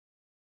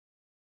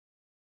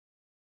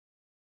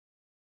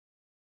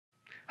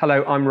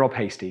Hello, I'm Rob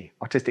Hastie,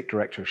 Artistic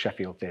Director of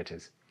Sheffield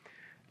Theatres.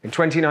 In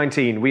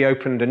 2019, we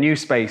opened a new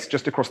space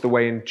just across the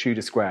way in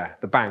Tudor Square,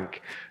 the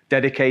Bank,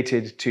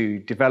 dedicated to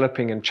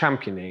developing and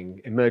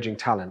championing emerging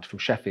talent from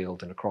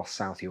Sheffield and across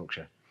South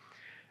Yorkshire.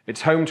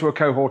 It's home to a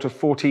cohort of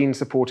 14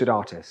 supported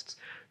artists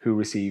who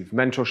receive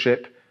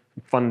mentorship,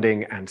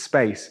 funding and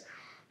space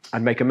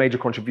and make a major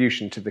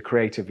contribution to the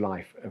creative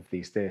life of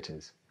these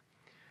theatres.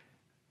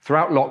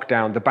 Throughout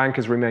lockdown, the Bank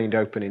has remained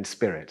open in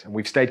spirit, and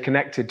we've stayed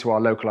connected to our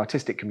local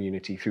artistic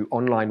community through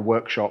online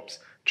workshops,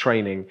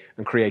 training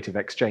and creative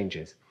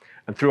exchanges.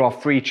 And through our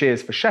Free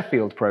Cheers for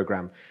Sheffield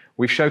programme,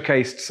 we've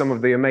showcased some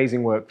of the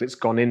amazing work that's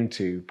gone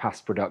into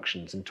past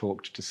productions and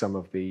talked to some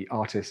of the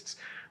artists,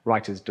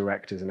 writers,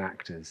 directors and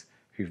actors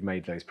who've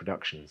made those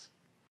productions.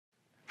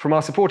 From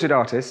our supported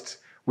artists,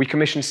 we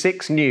commissioned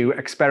 6 new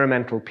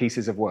experimental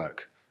pieces of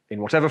work, in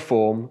whatever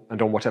form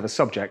and on whatever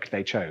subject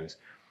they chose.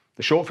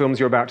 The short films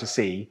you're about to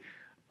see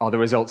are the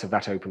results of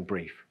that open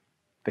brief.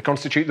 They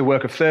constitute the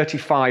work of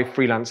 35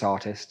 freelance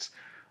artists,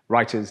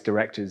 writers,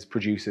 directors,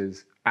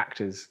 producers,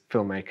 actors,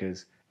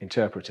 filmmakers,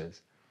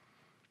 interpreters.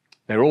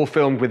 They're all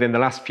filmed within the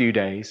last few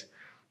days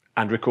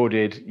and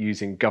recorded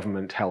using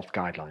government health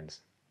guidelines.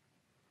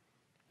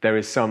 There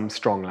is some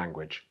strong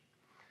language.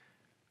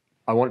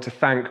 I want to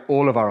thank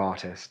all of our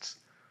artists,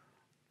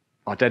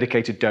 our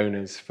dedicated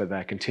donors for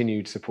their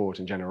continued support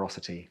and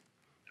generosity,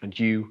 and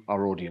you,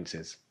 our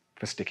audiences,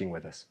 for sticking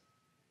with us.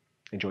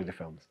 Enjoy the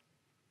films.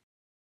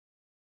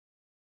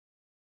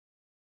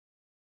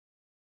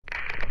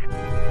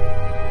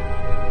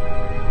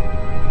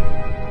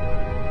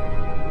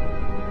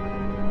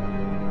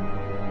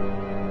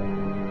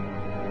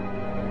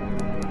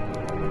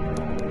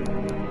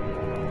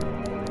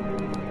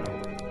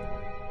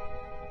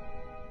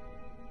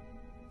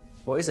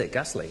 What is it,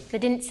 gas leak? They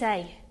didn't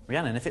say.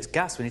 Rhiannon, if it's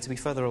gas, we need to be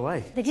further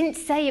away. They didn't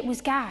say it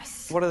was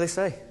gas. What do they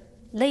say?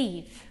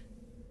 Leave.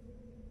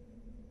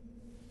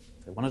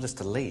 If they wanted us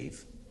to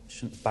leave, they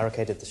shouldn't have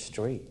barricaded the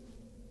street.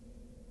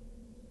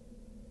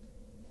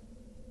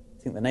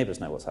 I think the neighbours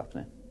know what's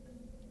happening.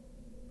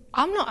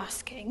 I'm not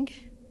asking.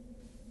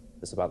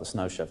 It's about the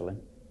snow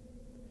shovelling.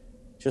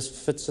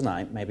 Just for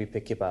tonight, maybe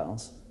pick your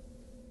battles.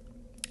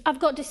 I've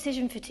got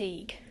decision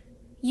fatigue.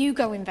 You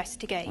go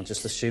investigate. I'll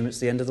just assume it's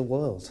the end of the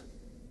world.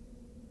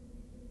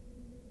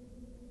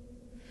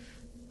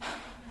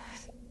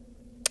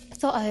 I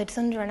thought I heard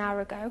thunder an hour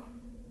ago.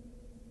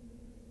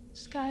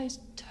 Sky's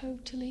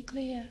totally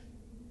clear.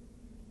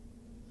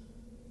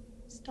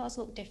 Stars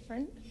look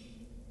different.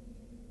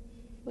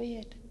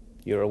 Weird.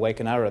 You were awake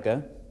an hour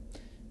ago.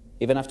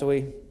 Even after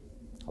I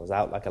was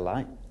out like a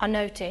light. I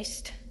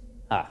noticed.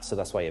 Ah, so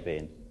that's why you're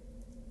being...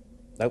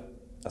 Nope,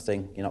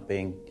 nothing. You're not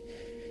being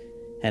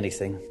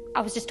anything.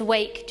 I was just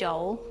awake,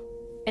 Joel.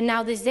 And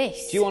now there's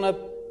this. Do you want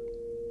to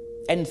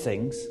end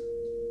things?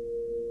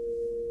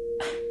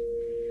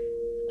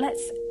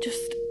 Let's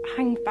just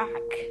hang back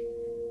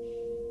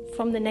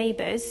from the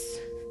neighbours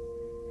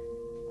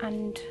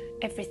and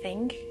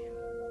everything.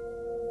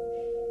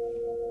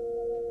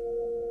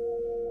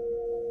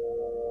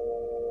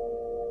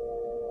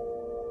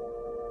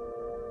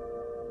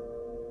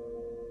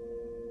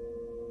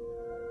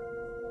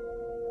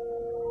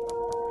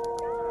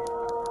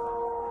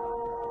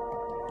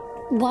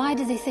 Why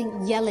do they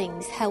think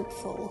yelling's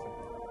helpful?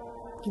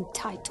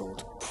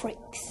 Entitled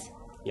pricks.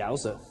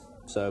 Yowza.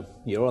 So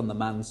you're on the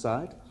man's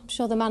side? I'm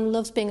sure the man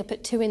loves being up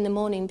at 2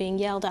 a.m. being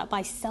yelled at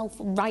by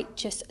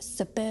self-righteous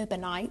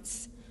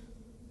suburbanites.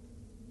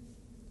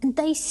 And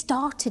they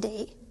started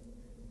it.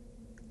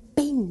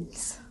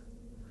 Bins.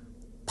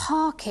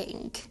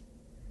 Parking.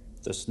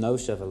 The snow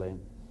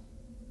shoveling.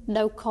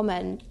 No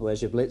comment.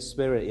 Where's your blitz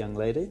spirit, young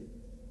lady?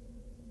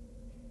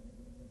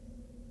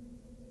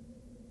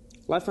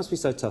 Life must be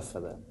so tough for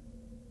them.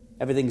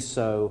 Everything's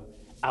so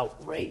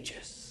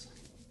outrageous.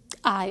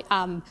 I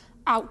am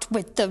out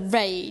with the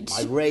rage.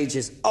 My rage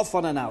is off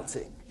on an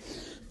outing.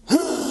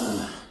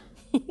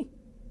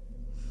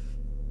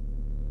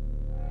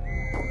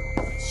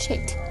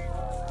 Shit.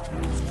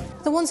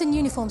 The ones in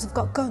uniforms have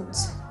got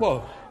guns.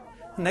 Whoa,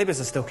 the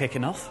neighbours are still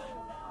kicking off.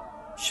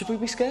 Should we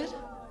be scared?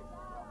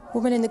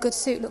 Woman in the good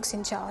suit looks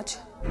in charge.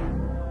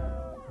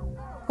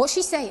 What's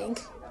she saying?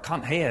 I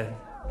can't hear.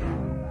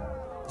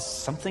 There's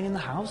something in the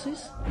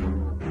houses?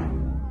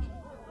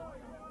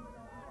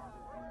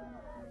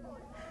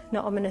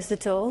 Not ominous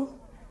at all.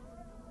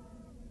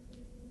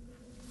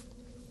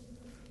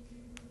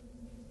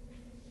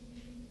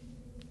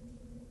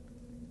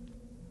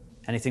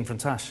 Anything from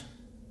Tash?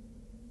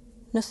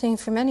 Nothing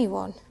from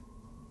anyone.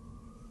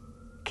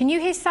 Can you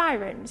hear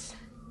sirens?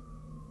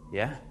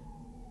 Yeah.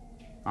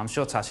 I'm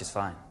sure Tash is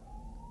fine.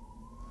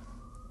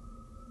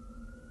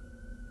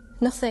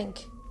 Nothing.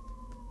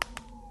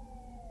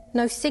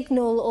 No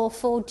signal or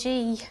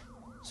 4G.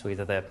 So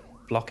either they're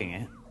blocking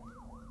it...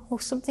 or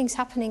something's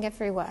happening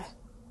everywhere.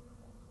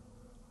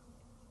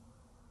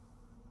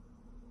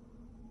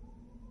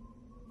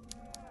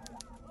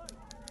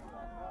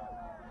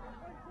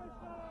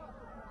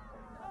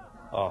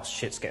 Oh,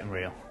 shit's getting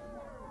real.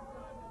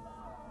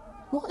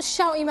 What's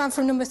Shouty Man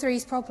from number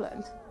 3's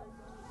problem?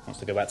 wants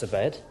to go back to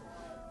bed.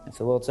 If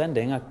the world's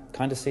ending, I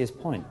kind of see his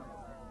point.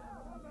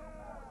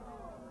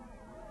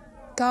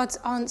 Guards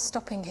aren't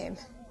stopping him.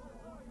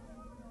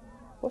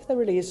 What if there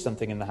really is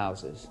something in the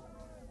houses?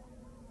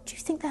 Do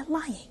you think they're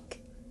lying?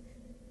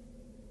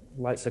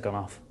 Lights have gone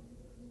off.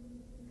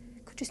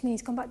 Could just mean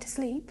he's gone back to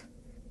sleep.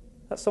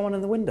 That's someone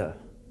in the window.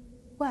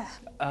 Where?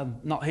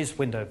 Not his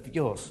window,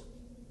 yours.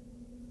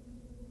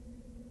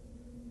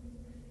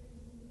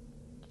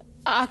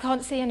 I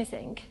can't see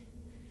anything.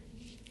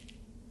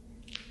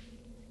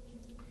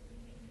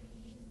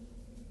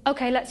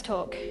 Okay, let's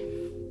talk.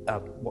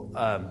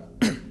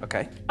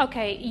 Okay.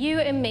 Okay, you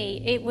and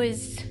me, it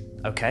was...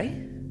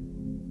 Okay.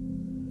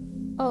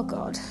 Oh,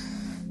 God.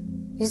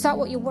 Is that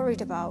what you're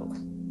worried about?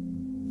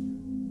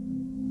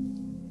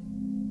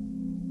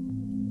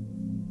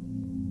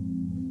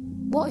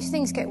 What if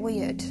things get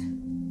weird?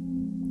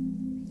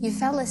 You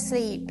fell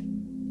asleep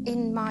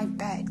in my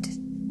bed.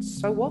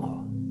 So what?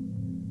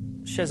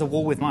 Shares a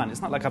wall with mine.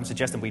 It's not like I'm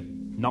suggesting we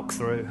knock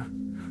through.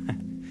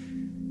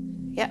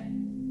 Yep,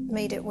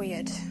 made it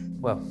weird.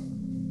 Well,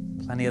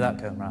 plenty of that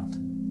going round.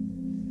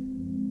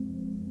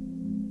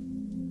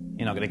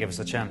 You're not going to give us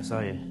a chance,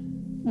 are you?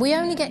 We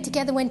only get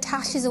together when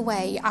Tash is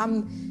away.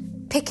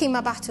 I'm picking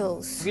my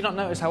battles. Have you not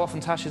noticed how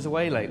often Tash is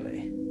away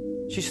lately?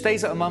 She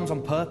stays at her mum's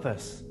on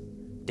purpose.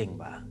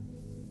 Dingbat.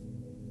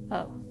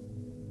 Oh.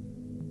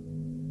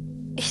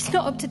 It's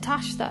not up to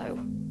Tash, though.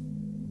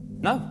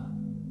 No.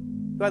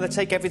 You either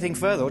take everything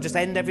further or just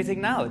end everything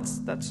now.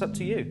 That's up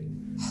to you.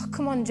 Oh,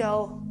 come on,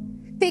 Joel.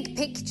 Big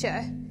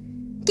picture.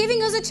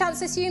 Giving us a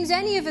chance assumes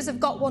any of us have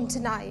got one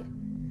tonight.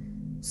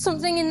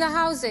 Something in the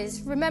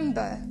houses,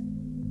 remember?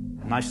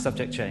 Nice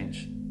subject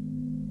change.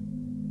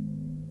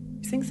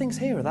 You think things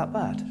here are that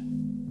bad?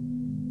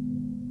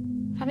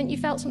 Haven't you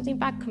felt something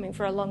bad coming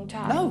for a long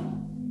time?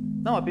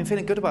 No, I've been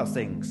feeling good about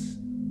things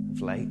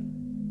of late.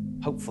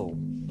 Hopeful,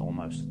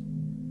 almost.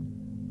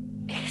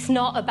 It's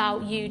not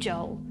about you,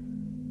 Joel.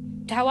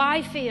 It's how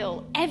I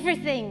feel.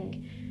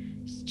 Everything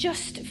is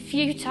just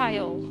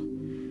futile.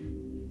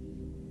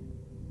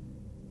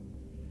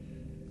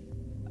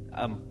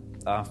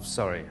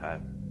 Sorry.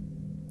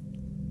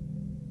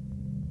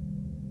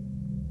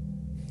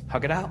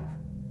 Hug it out.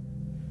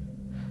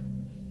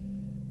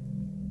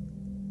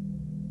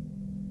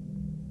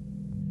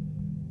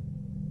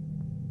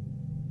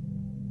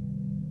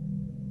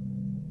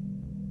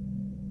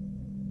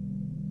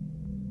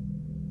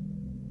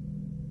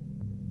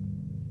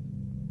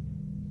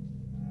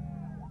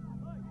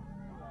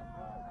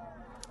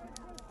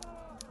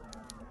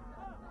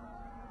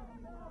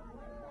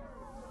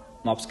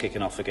 Mob's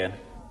kicking off again.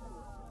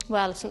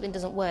 Well, if something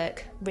doesn't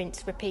work,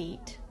 rinse,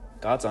 repeat.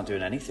 Guards aren't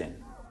doing anything.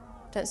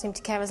 Don't seem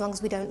to care as long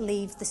as we don't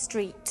leave the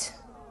street.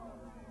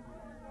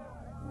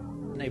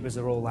 Neighbours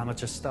are all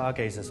amateur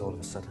stargazers all of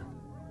a sudden.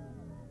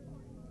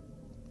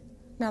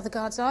 Now the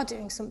guards are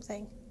doing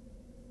something.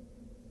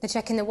 They're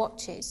checking the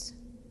watches.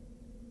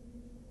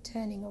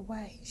 Turning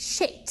away.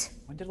 Shit!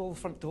 When did all the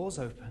front doors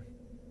open?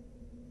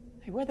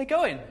 Hey, where are they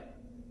going?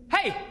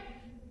 Hey!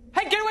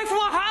 Hey, get away from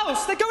our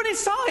house! They're going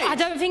inside! I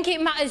don't think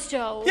it matters,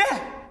 Joel.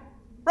 Yeah!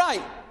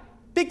 Right.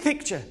 Big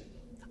picture.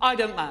 I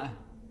don't matter.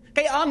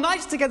 Okay, our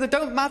nights together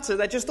don't matter.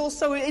 They're just all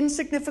so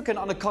insignificant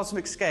on a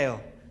cosmic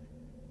scale.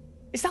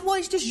 Is that why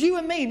it's just you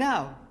and me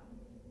now?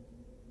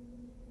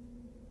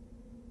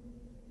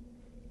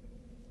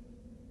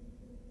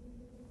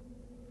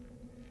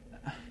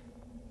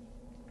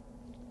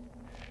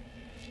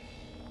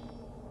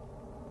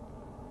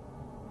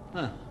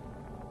 Huh.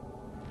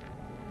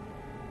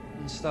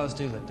 The stars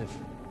do look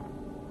different.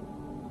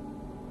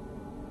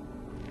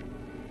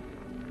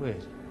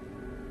 Weird.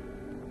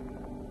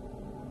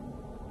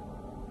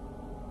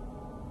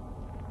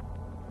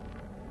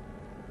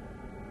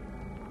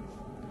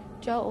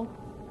 Joel.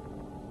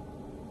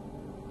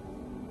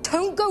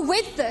 Don't go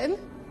with them.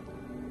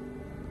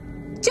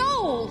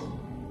 Joel!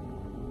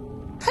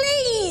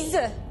 Please!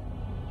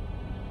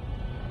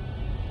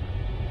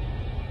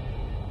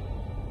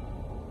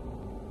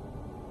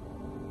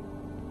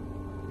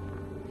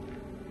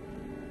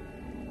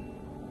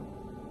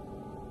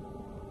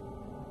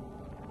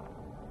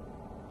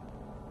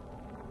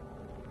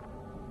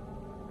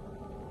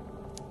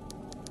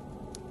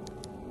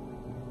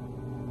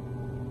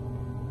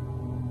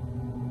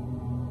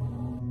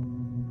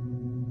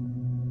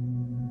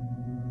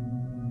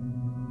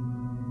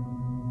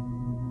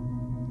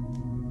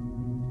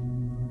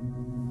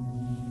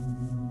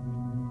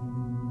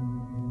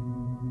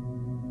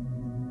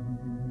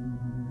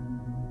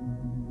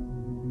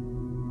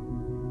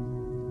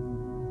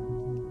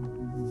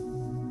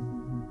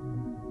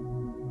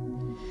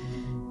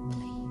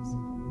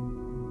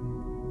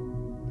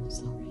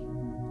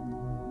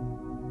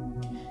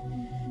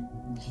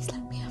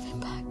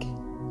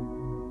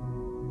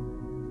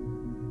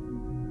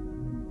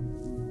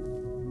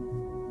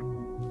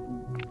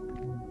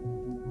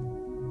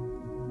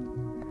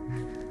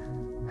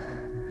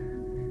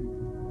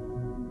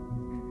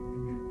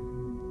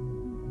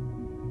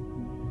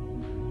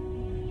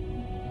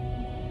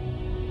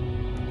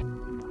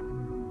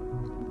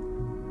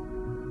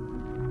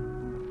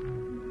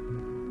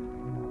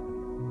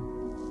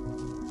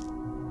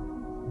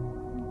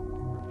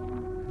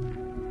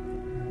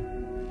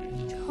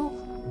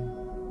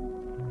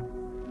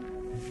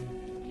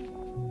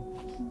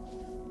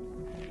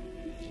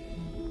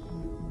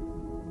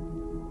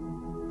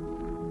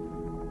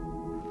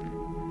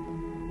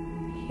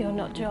 You're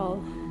not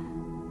Joel.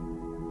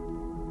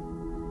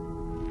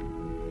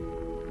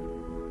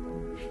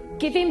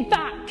 Give him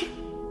back!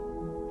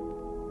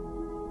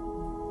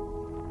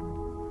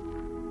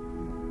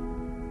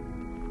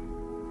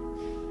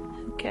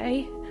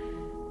 Okay.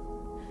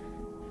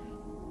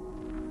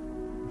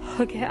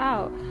 Hug it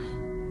out.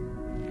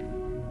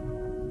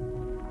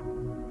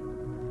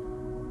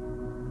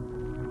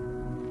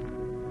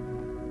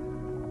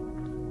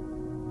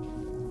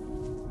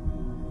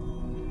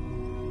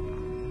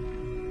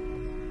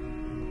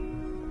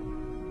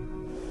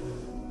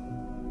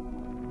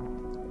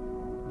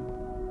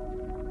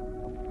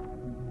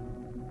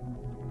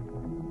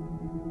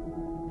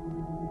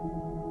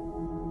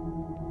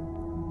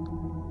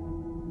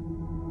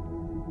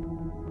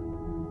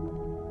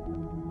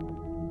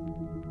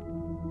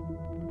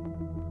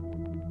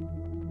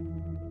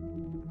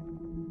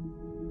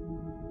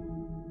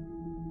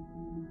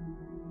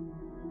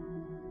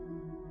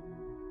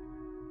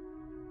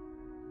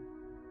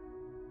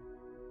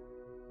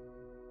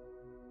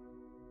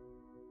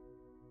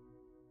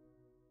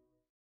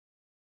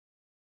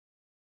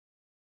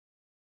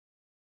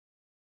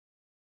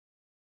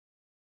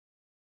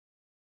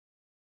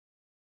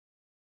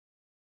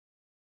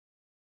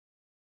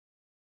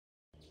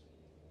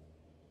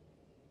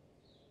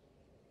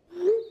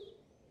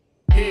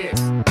 Here's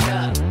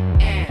the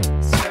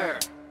answer.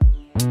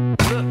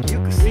 Look, you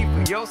can see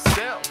for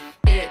yourself.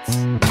 It's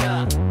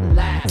the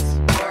last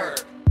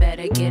word.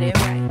 Better get it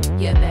right.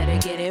 You better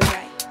get it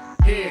right.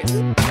 Here's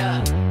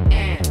the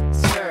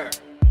answer.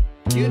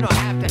 You don't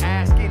have to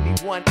ask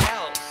anyone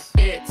else.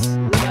 It's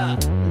the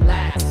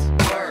last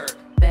word.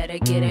 Better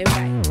get it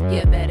right.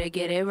 You better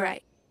get it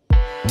right.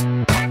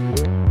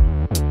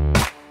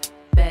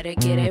 Better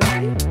get it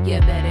right. You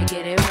better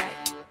get it right.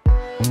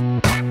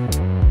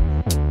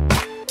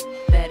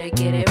 Better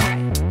get it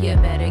right. You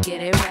better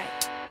get it right.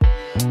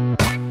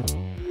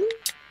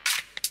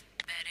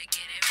 Better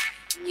get it right.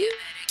 You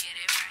better get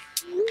it right.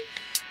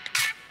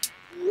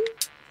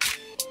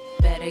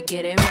 Better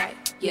get it right.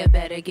 You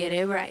better get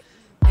it right.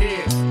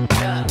 Here's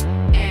the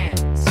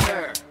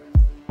answer.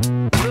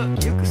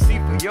 Look, you can see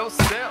for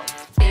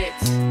yourself.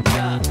 It's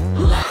the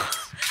last.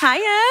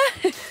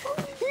 Hiya.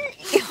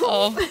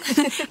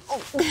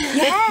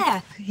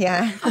 Yeah.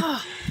 Yeah.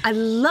 Oh, I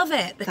love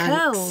it. The Thanks.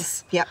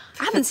 curls. Yep.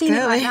 I haven't seen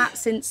it like that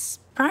since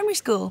primary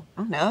school.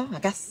 Oh, no, I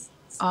guess.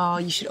 Oh,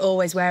 you should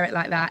always wear it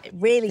like that. It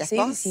really Yes,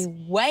 suits boss. you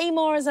way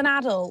more as an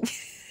adult.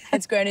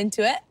 Head's grown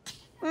into it.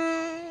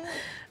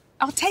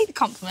 I'll take the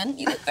compliment.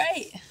 You look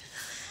great.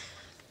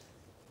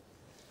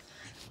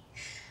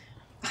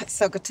 It's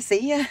so good to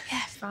see you.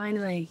 Yeah,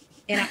 finally.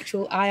 In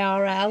actual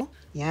IRL.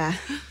 Yeah.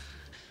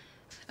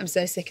 I'm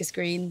so sick of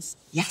screens.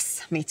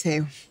 Yes, me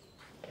too.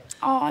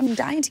 Oh, I'm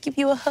dying to give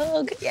you a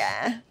hug.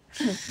 Yeah.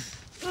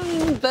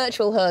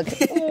 Virtual hug.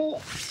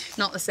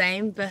 Not the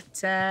same, but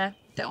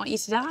don't want you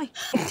to die.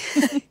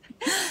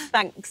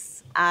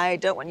 Thanks. I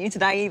don't want you to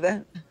die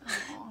either.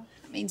 Oh,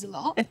 that means a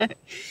lot.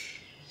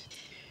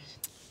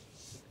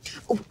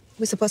 Oh,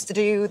 we're supposed to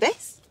do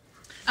this?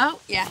 Oh,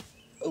 yeah.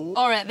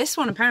 Or this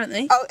one,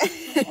 apparently. Oh,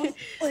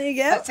 There you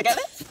go.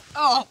 together?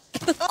 Oh.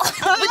 But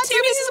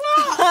 2 pieces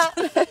apart.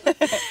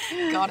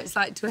 God, it's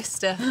like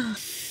Twister.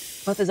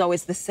 Well, there's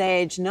always the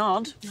sage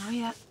nod. Oh,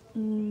 yeah.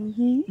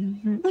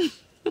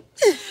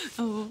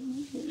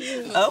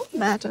 Oh,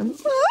 madam.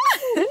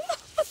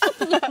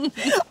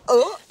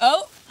 Oh.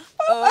 Oh.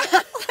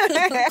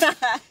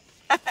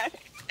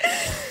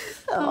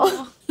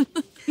 Oh.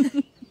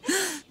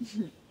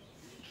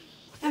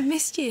 I've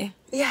missed you.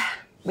 Yeah,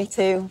 me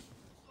too.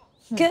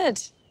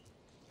 Good.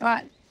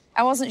 Right.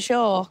 I wasn't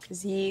sure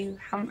because you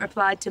haven't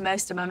replied to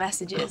most of my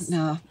messages.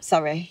 No,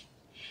 sorry.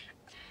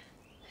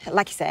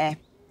 Like you say,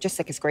 just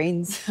sick of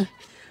screens.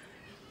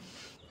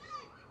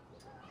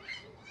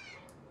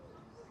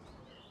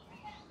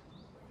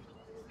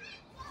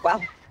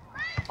 Well,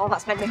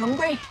 that's made me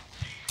hungry.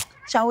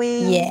 Shall we?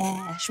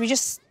 Yeah. Should we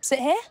just sit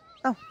here?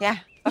 Oh, yeah,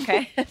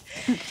 okay.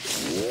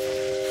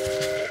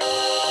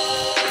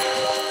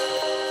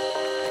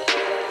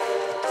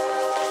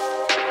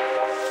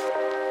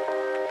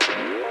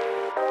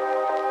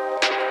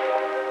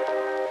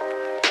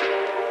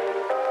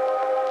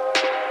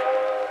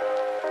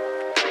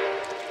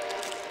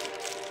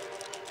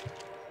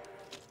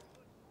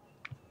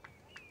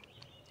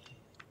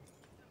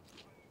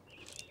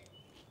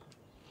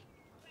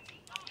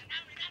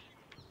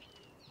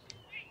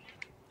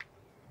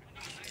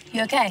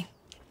 You okay?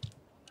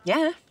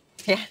 Yeah.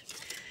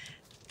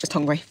 Just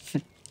hungry.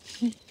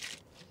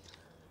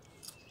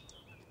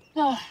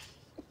 Oh.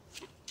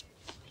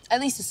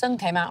 At least the sun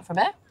came out for a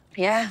bit.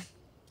 Yeah.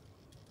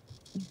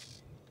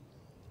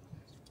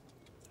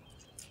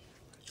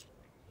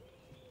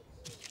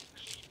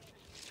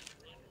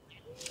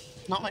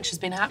 Not much has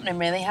been happening,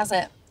 really, has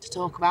it, to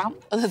talk about,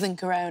 other than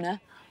Corona?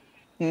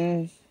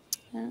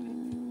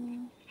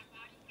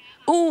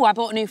 Oh, I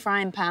bought a new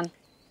frying pan.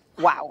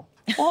 Wow.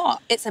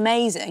 What? It's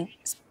amazing.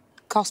 It's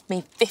cost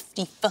me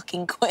 50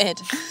 fucking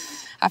quid.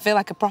 I feel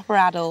like a proper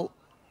adult.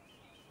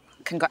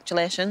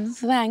 Congratulations.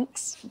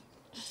 Thanks.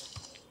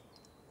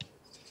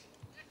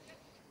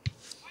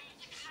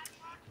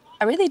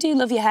 I really do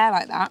love your hair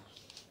like that.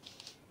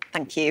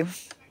 Thank you.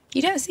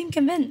 You don't seem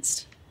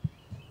convinced.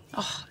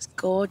 Oh, it's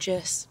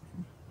gorgeous.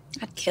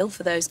 I'd kill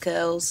for those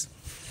curls.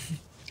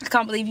 I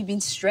can't believe you've been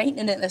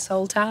straightening it this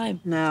whole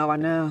time. No, I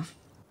know.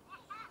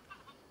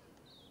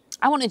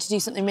 I wanted to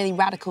do something really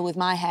radical with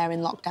my hair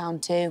in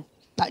lockdown too.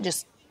 Like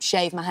just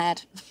shave my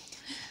head.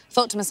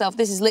 Thought to myself,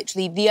 this is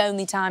literally the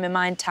only time in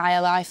my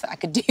entire life that I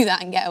could do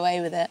that and get away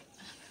with it.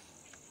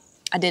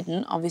 I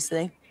didn't,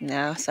 obviously.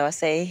 No, so I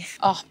see.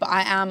 Oh, but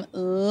I am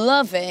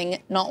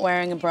loving not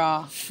wearing a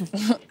bra.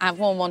 I've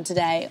worn one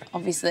today,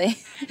 obviously.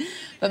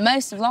 But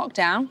most of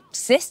lockdown,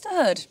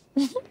 sisterhood.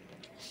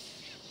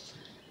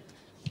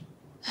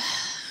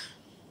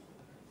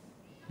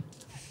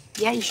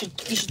 Yeah, you should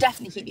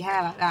definitely keep your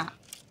hair like that.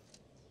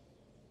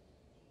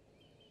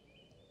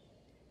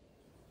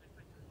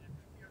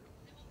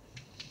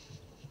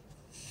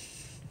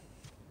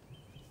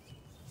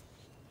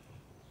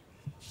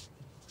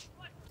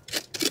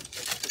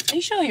 Are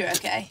you sure you're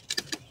okay?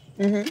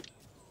 Mm-hmm.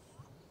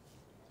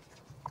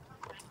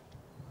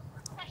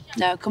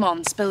 No, come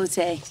on, spill the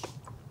tea.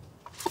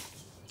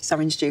 It's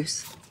orange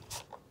juice.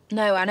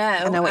 No, I know.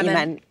 I know what you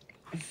meant.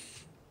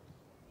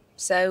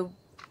 So...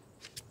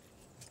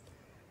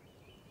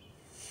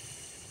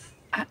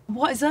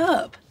 what is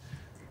up?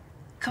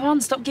 Come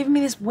on, stop giving me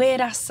this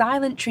weird-ass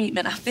silent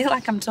treatment. I feel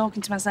like I'm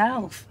talking to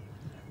myself.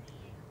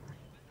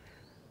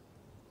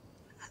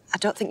 I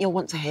don't think you'll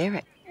want to hear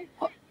it.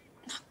 What?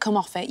 Come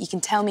off it. You can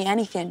tell me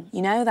anything.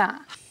 You know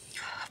that.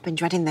 I've been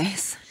dreading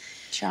this.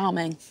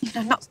 Charming.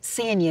 I'm not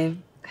seeing you.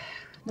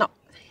 Not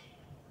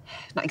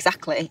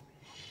exactly.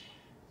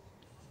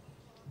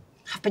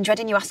 I've been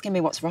dreading you asking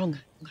me what's wrong.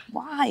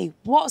 Why?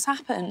 What's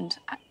happened?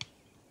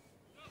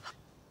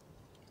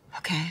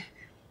 OK.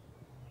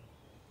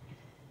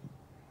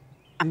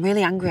 I'm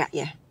really angry at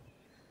you.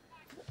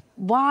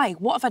 Why?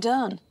 What have I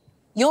done?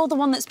 You're the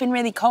one that's been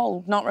really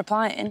cold, not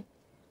replying.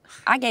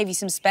 I gave you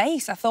some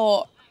space. I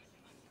thought...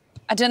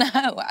 I don't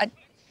know.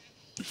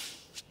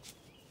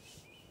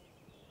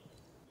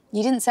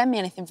 You didn't send me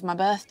anything for my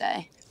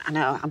birthday. I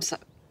know,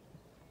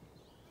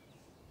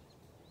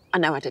 I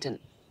know I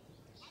didn't.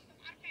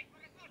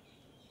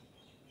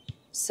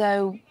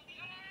 So...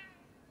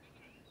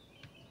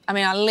 I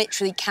mean, I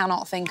literally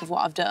cannot think of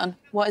what I've done.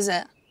 What is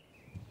it?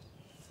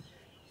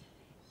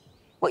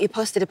 What you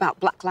posted about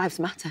Black Lives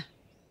Matter.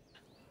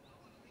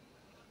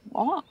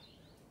 What?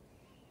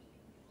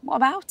 What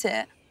about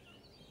it?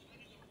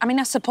 I mean,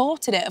 I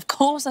supported it. Of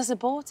course I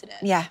supported it.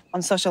 Yeah,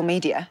 on social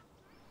media.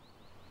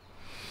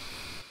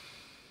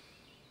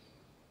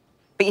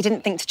 But you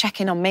didn't think to check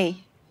in on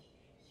me.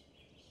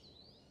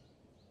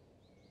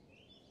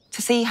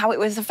 To see how it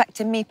was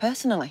affecting me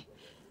personally.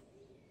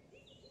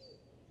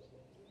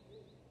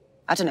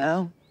 I don't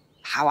know.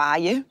 How are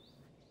you?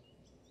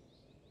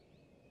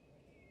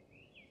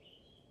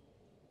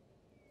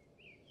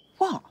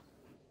 What?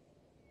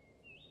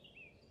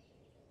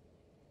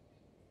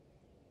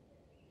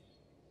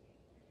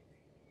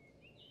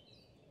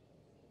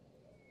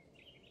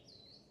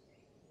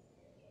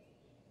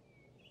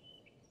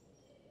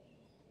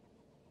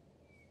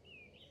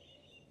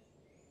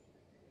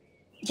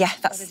 Yeah,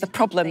 that's the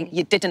problem.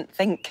 You didn't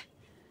think.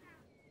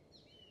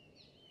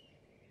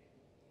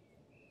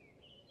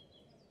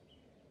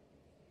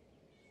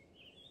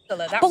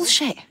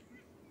 Bullshit.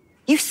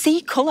 You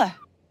see colour.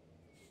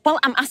 Well,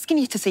 I'm asking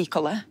you to see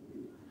colour.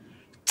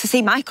 To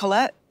see my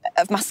colour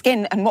of my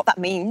skin and what that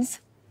means.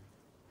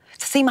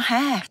 To see my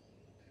hair.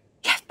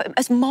 Yeah, but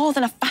as more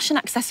than a fashion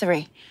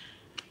accessory.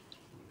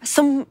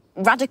 Some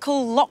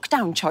radical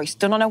lockdown choice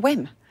done on a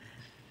whim.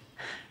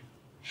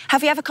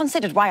 Have you ever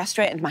considered why I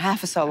straightened my hair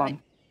for so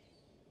long?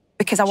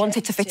 Because I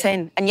wanted to fit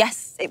in. And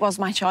yes, it was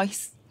my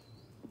choice.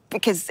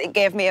 Because it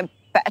gave me a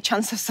better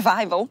chance of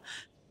survival.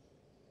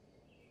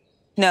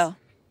 No,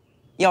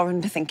 you're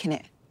underthinking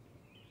it.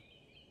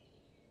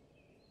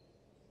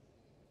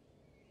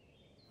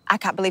 I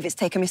can't believe it's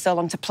taken me so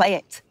long to play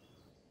it.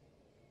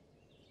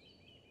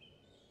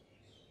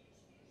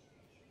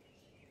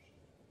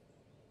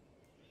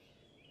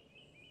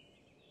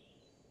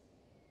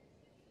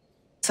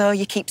 So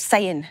you keep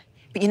saying,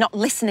 but you're not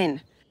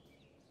listening.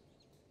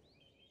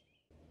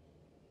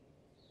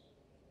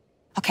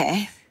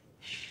 OK.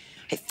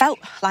 It felt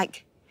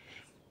like...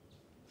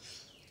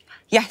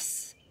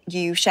 Yes,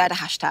 you shared a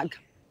hashtag.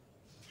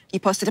 You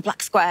posted a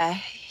black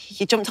square.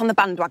 You jumped on the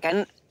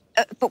bandwagon.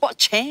 But what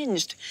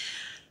changed?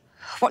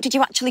 What did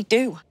you actually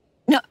do?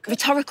 No,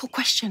 rhetorical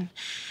question.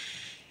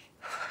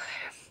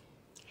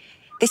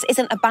 This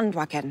isn't a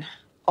bandwagon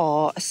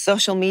or a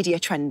social media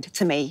trend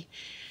to me.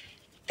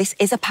 This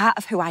is a part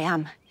of who I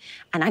am,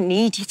 and I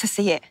need you to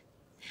see it,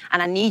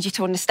 and I need you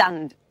to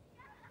understand.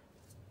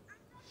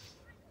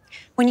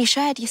 When you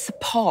shared your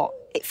support,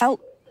 it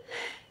felt...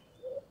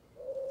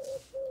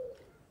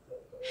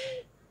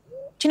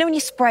 Do you know when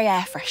you spray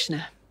air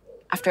freshener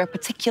after a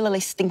particularly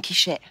stinky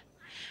shit?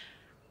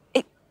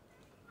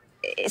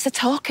 It's a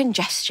token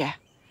gesture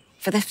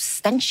for the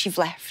stench you've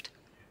left,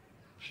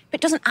 but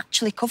it doesn't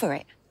actually cover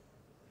it.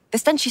 The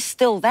stench is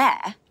still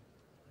there,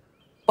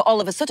 But all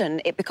of a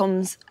sudden, it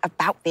becomes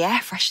about the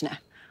air freshener.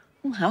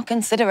 Oh, how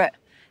considerate.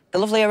 The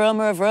lovely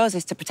aroma of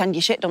roses to pretend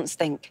your shit don't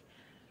stink.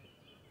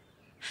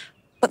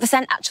 But the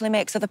scent actually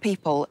makes other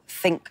people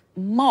think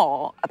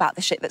more about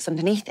the shit that's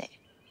underneath it.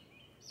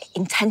 It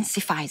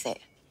intensifies it.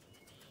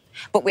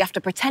 But we have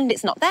to pretend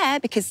it's not there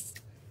because,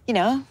 you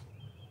know,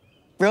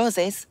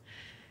 roses.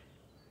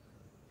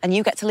 And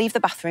you get to leave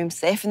the bathroom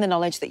safe in the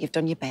knowledge that you've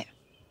done your bit.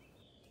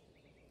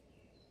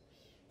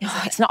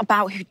 Oh, it's not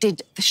about who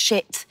did the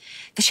shit.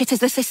 The shit is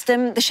the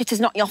system. The shit is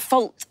not your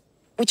fault.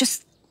 We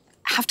just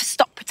have to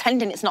stop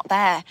pretending it's not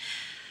there.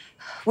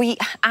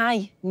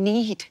 I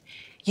need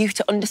you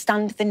to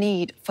understand the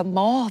need for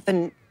more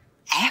than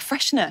air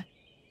freshener.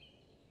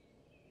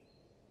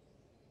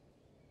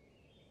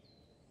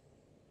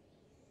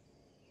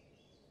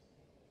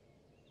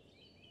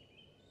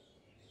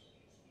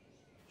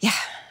 Yeah,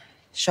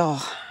 sure.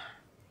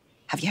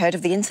 Have you heard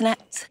of the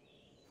internet?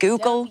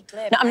 Google?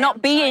 No, I'm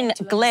not being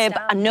glib.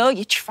 I know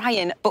you're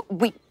trying, but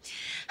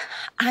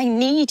I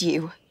need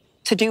you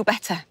to do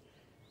better.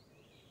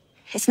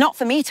 It's not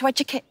for me to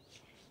educate.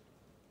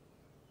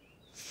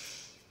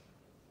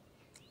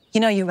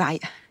 You know, you're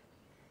right.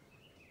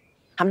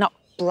 I'm not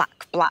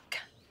black,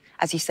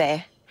 as you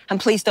say. And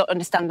please don't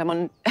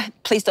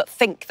please don't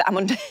think that I'm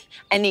under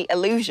any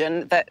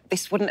illusion that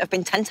this wouldn't have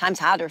been 10 times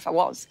harder if I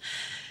was.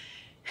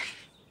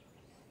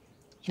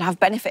 You know, I've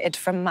benefited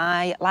from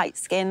my light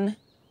skin,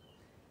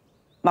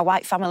 my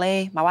white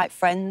family, my white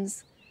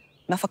friends,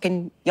 my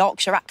fucking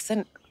Yorkshire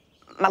accent,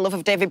 my love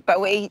of David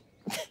Bowie.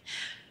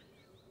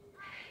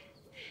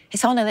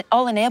 It's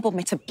all enabled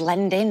me to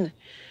blend in,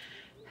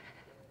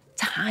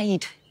 to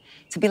hide,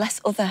 to be less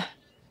other.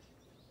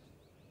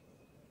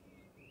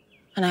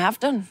 And I have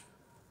done.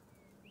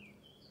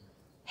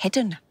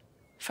 Hidden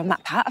from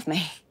that part of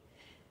me.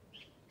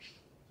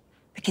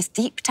 Because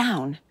deep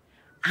down,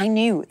 I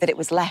knew that it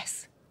was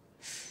less.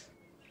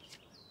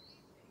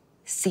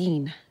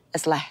 Seen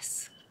as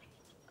less.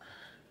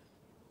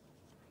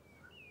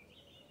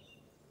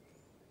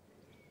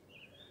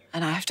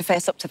 And I have to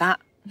face up to that.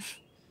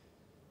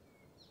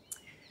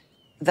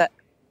 That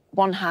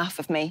one half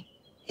of me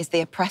is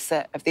the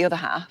oppressor of the other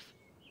half.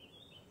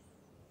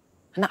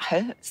 And that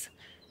hurts.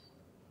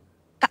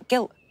 That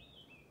guilt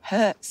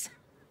hurts.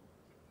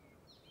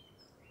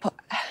 But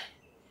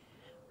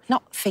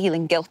not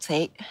feeling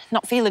guilty,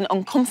 not feeling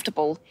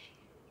uncomfortable,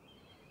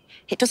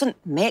 it doesn't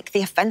make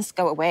the offence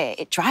go away.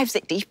 It drives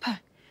it deeper.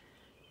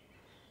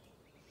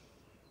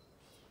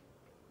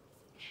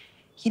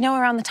 You know,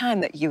 around the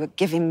time that you were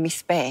giving me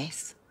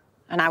space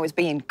and I was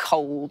being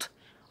cold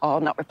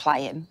or not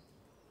replying,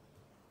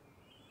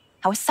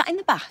 I was sat in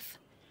the bath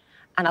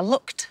and I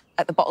looked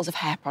at the bottles of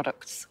hair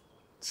products.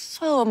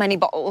 So many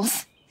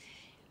bottles.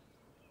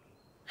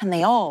 And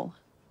they all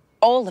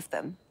of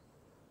them,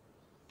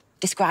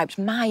 described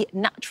my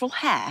natural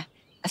hair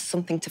as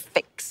something to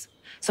fix,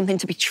 something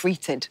to be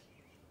treated.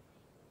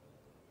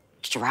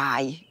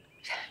 Dry,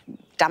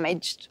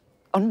 damaged,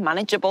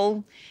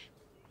 unmanageable,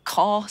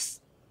 coarse,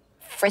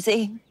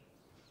 frizzy.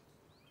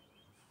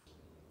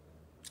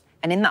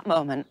 And in that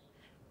moment,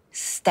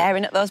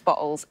 staring at those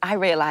bottles, I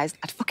realised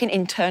I'd fucking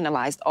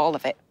internalised all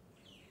of it.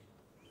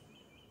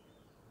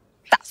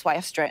 That's why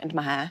I've straightened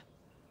my hair.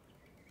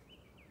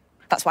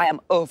 That's why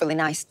I'm overly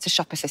nice to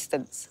shop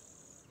assistants.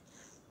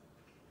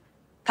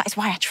 That is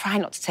why I try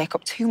not to take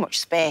up too much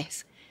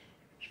space.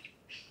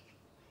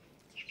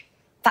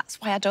 That's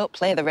why I don't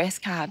play the race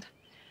card.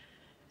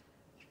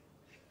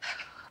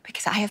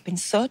 Because I have been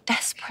so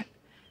desperate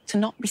to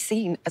not be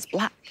seen as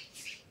black.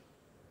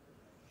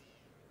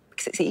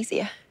 Because it's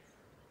easier.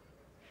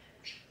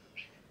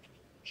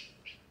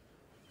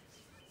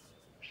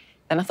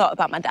 Then I thought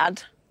about my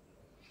dad.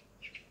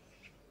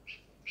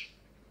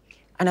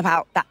 And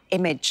about that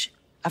image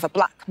of a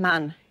black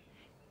man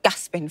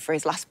gasping for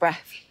his last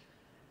breath.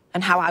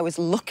 And how I was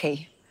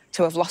lucky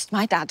to have lost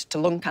my dad to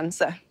lung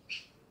cancer.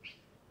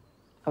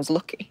 I was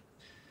lucky.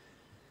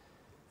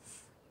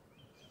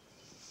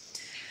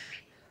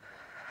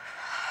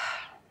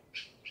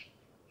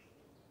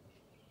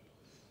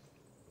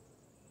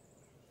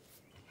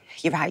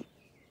 You're right.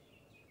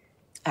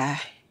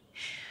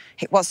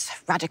 It was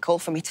radical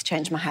for me to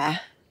change my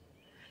hair,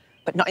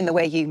 but not in the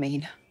way you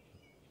mean.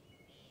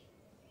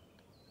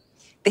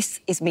 This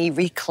is me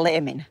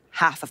reclaiming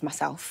half of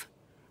myself,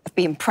 of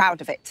being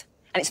proud of it.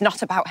 And it's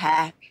not about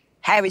hair.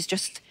 Hair is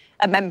just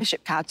a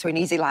membership card to an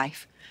easy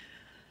life.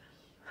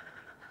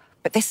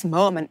 But this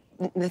moment,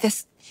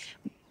 this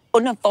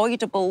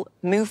unavoidable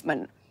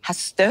movement has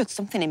stirred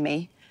something in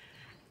me.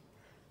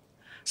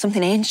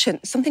 Something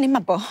ancient, something in my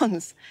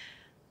bones.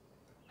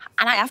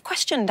 And I have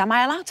questioned, am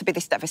I allowed to be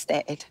this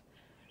devastated?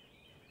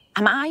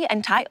 Am I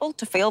entitled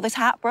to feel this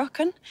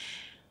heartbroken?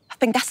 I've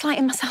been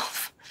gaslighting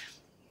myself.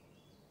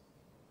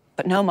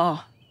 But no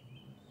more.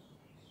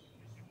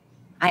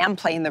 I am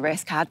playing the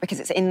race card because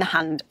it's in the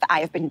hand that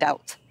I have been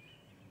dealt.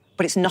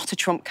 But it's not a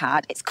trump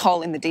card, it's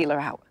calling the dealer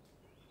out.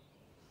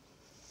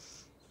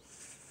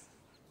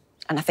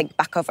 And I think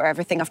back over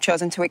everything I've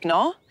chosen to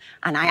ignore,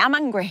 and I am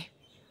angry.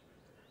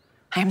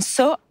 I am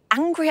so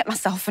angry at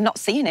myself for not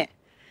seeing it.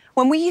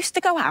 When we used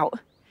to go out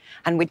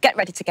and we'd get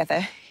ready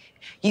together,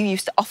 you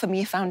used to offer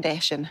me a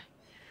foundation.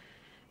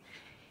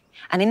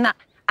 And in that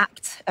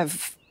act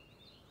of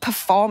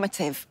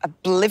performative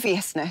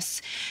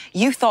obliviousness,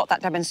 you thought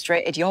that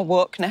demonstrated your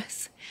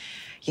wokeness,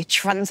 your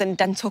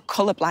transcendental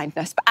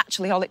colourblindness, but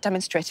actually all it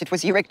demonstrated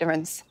was your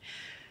ignorance.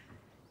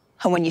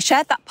 And when you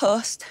shared that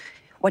post,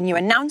 when you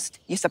announced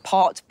your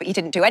support, but you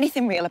didn't do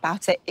anything real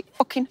about it, it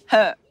fucking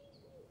hurt.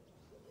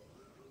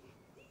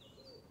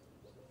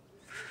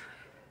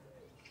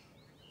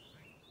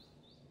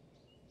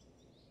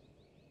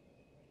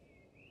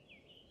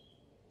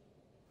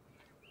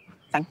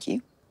 Thank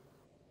you.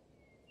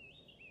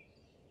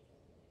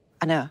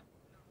 I know.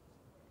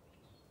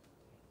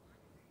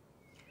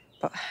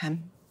 But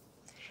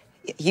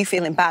you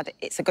feeling bad,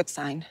 it's a good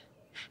sign.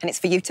 And it's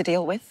for you to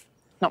deal with,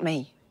 not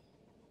me.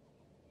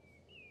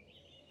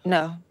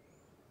 No.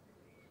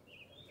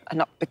 And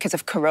not because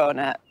of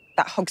Corona.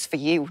 That hug's for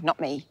you, not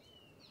me.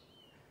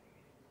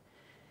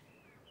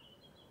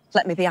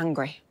 Let me be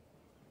angry.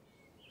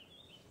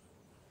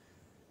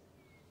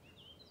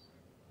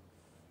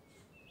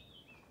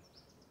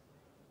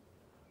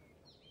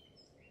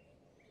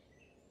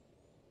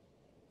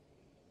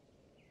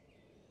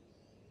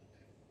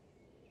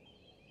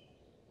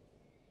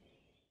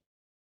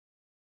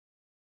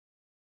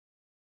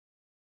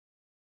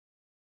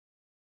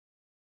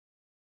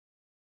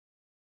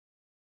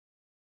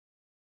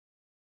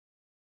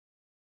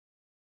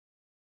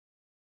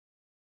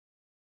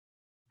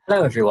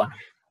 Hello everyone,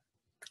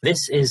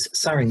 this is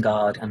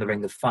Saringard and the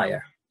Ring of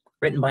Fire,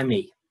 written by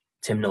me,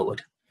 Tim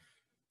Norwood.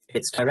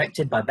 It's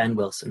directed by Ben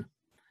Wilson.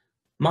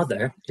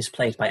 Mother is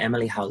played by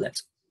Emily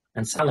Howlett,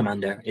 and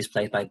Salamander is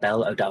played by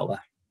Belle Odawa.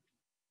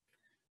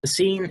 The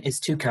scene is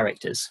two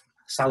characters,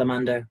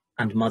 Salamander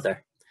and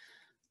Mother.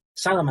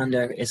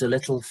 Salamander is a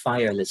little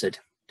fire lizard,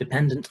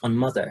 dependent on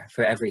Mother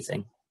for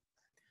everything.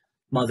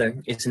 Mother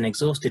is an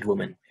exhausted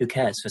woman who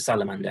cares for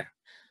Salamander.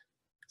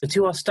 The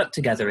two are stuck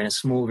together in a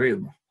small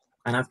room,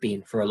 and have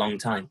been for a long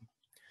time.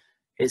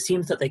 It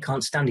seems that they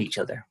can't stand each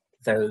other,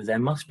 though there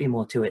must be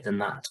more to it than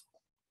that.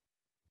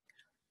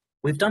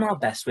 We've done our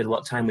best with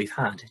what time we've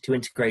had to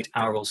integrate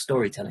oral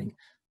storytelling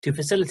to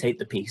facilitate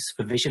the piece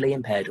for visually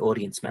impaired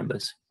audience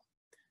members.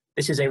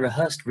 This is a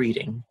rehearsed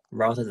reading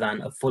rather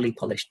than a fully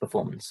polished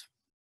performance.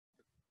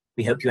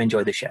 We hope you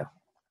enjoy the show.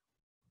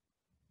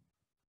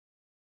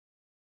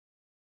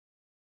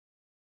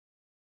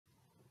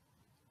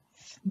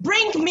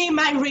 Bring me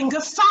my ring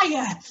of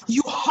fire,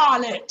 you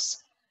harlot!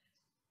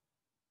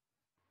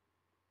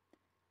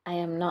 I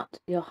am not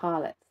your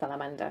harlot,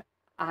 Salamander.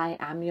 I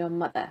am your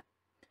mother.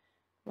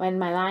 When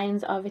my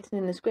lines are written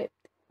in the script,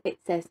 it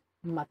says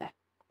mother.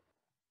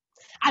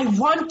 I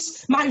want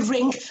my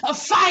ring of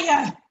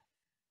fire!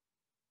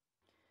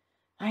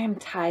 I am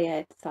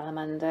tired,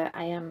 Salamander.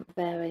 I am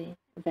very,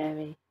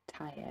 very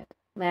tired.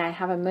 May I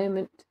have a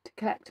moment to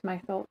collect my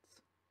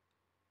thoughts?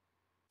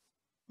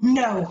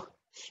 No.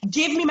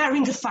 Give me my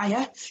ring of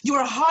fire.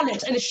 You're a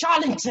harlot and a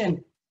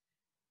charlatan.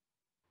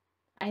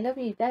 I love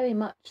you very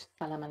much,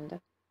 Salamander.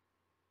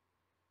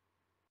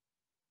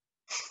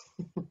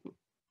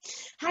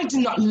 I do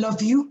not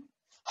love you.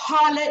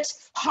 Harlot,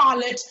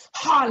 harlot,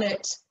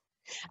 harlot.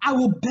 I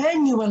will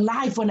burn you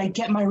alive when I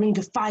get my ring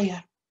of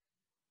fire.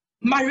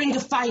 My ring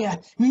of fire,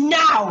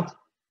 now!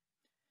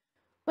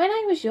 When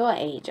I was your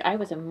age, I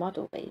was a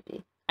model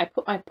baby. I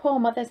put my poor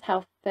mother's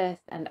health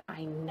first and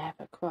I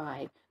never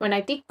cried. When I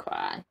did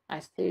cry, I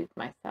soothed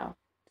myself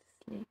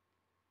to sleep.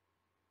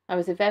 I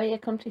was a very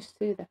accomplished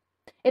soother.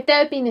 If there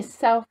had been a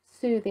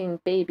self-soothing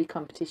baby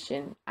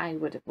competition, I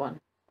would have won.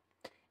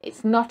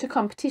 It's not a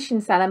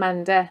competition,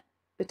 Salamander,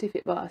 but if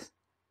it was,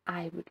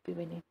 I would be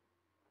winning.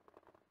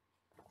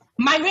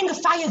 My ring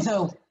of fire,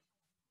 though.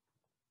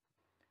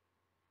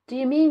 Do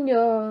you mean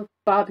your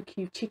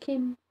barbecue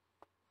chicken?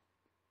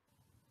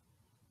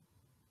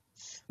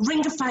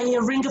 Ring of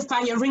fire, ring of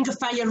fire, ring of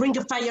fire, ring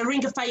of fire,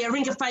 ring of fire,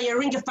 ring of fire,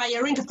 ring of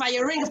fire, ring of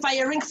fire, ring of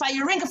fire, ring of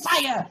fire, ring of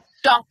fire.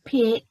 Stop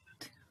it.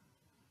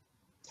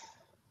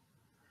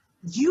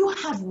 You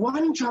have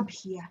one job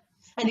here,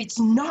 and it's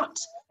not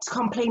to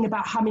complain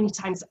about how many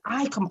times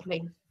I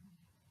complain.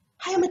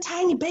 I am a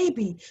tiny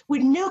baby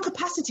with no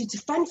capacity to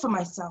fend for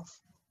myself.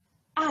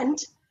 And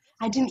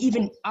I didn't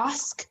even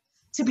ask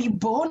to be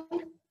born.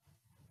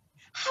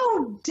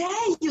 How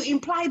dare you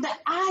imply that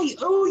I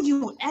owe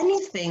you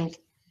anything?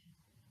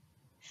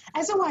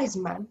 As a wise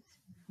man,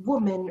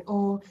 woman,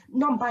 or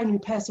non-binary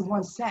person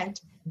once said,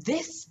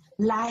 this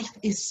life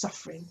is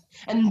suffering,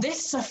 and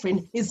this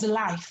suffering is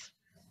life.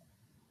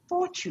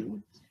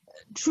 Fortune,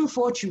 true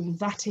fortune,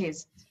 that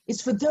is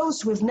for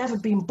those who have never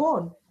been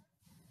born.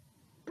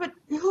 But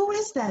who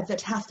is there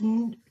that hath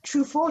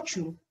true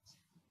fortune?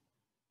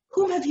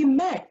 Whom have you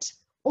met,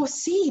 or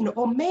seen,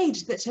 or made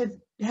that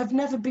have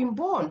never been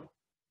born?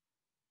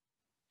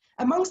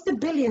 Amongst the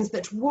billions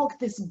that walk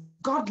this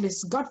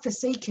godless,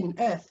 God-forsaken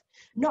earth,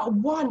 not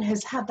one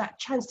has had that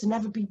chance to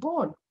never be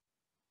born.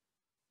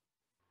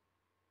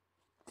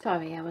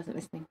 Sorry, I wasn't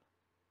listening.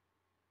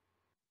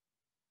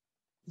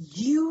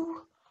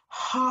 You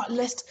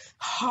heartless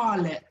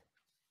harlot.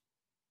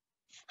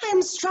 I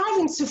am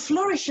striving to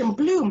flourish and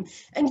bloom,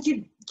 and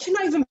you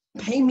cannot even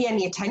pay me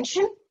any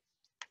attention.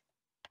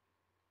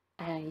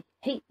 I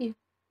hate you.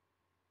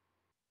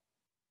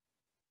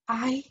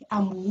 I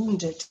am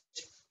wounded.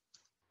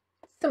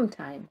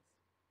 Sometimes.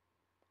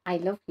 I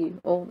love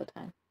you all the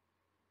time.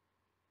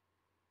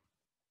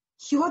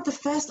 You are the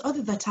first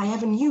other that I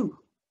ever knew.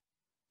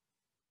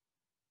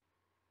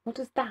 What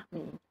does that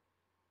mean?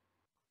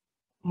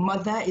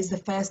 Mother is the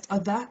first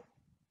other.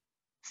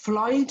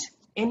 Floyd,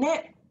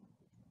 innit?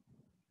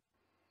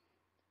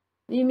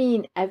 You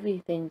mean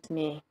everything to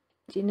me.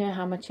 Do you know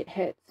how much it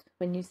hurts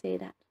when you say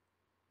that?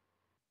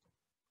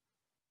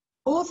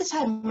 All that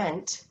I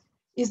meant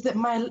is that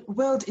my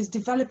world is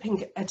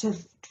developing at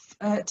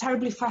a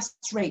terribly fast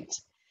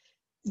rate.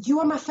 You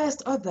are my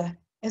first other,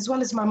 as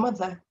well as my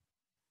mother.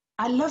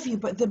 I love you,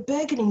 but the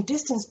burgeoning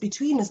distance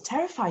between us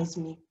terrifies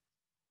me.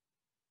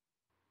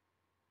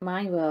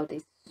 My world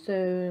is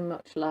so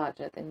much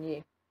larger than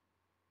you.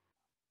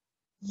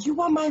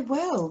 You are my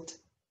world.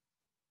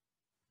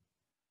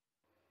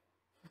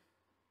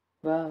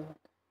 World,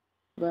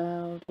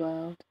 world,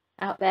 world.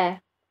 Out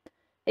there.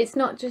 It's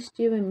not just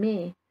you and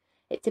me.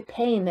 It's a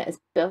pain that has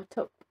built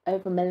up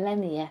over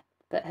millennia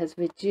that has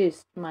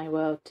reduced my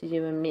world to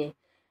you and me.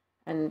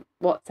 And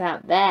what's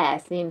out there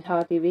seems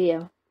hardly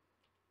real.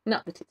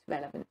 Not that it's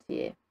relevant to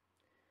you.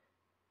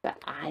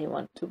 But I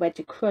want to wedge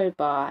a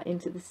crowbar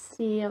into the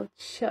sealed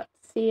shut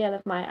seal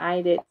of my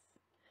eyelids.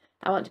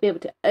 I want to be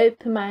able to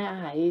open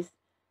my eyes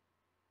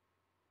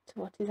to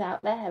what is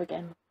out there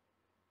again.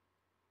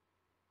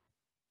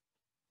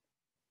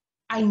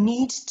 I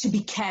need to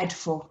be cared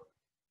for.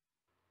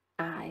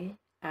 I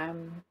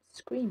am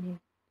screaming.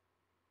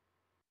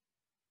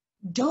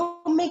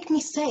 Don't make me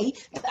say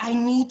that I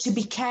need to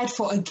be cared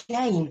for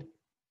again.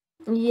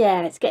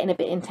 Yeah, it's getting a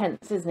bit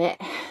intense, isn't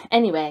it?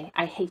 Anyway,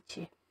 I hate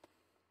you.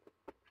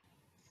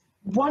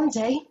 One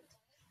day,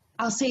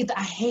 I'll say that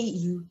I hate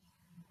you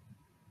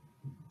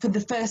for the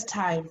first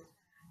time.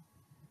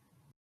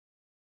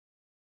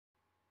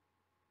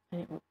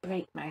 And it will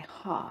break my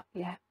heart,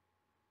 yeah?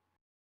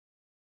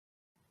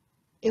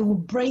 It will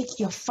break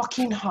your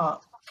fucking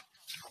heart.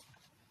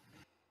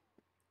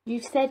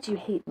 You've said you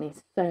hate me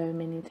so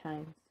many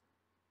times.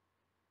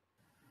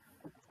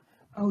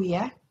 Oh,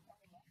 yeah?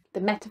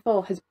 The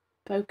metaphor has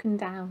broken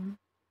down.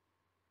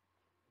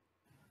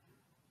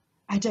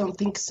 I don't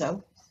think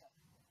so.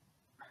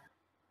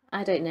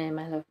 I don't know,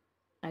 my love.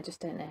 I just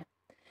don't know.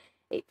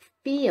 It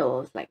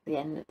feels like the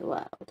end of the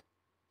world.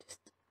 Just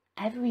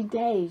every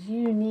day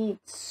you need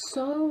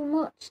so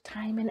much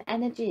time and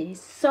energy.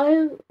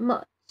 So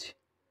much.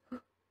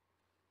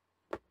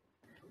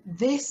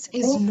 This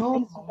is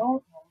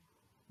normal.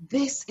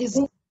 This is ...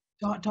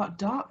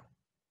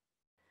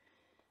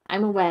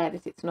 I'm aware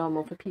that it's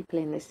normal for people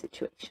in this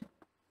situation.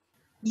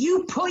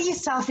 You put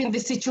yourself in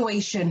this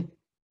situation.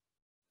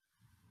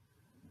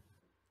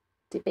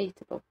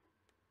 Debatable.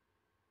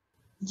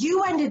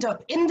 You ended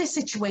up in this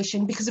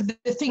situation because of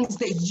the things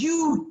that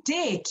you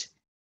did.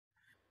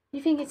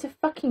 You think it's a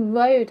fucking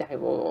road I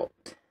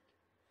walked?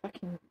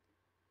 Fucking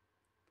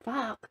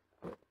fuck.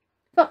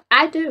 Fuck,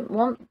 I don't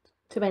want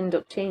to end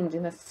up chained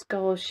in a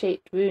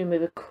skull-shaped room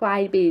with a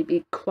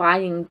crybaby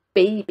crying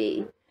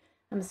baby.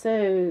 I'm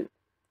so...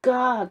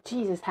 God,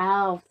 Jesus,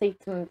 hell,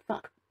 Satan,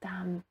 fuck,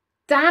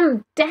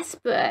 damn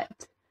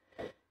desperate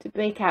to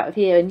break out of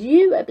here. And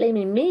you are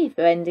blaming me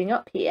for ending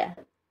up here.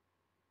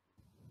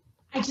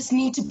 I just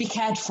need to be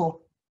cared for.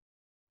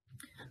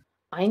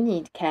 I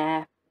need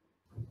care.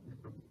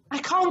 I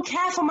can't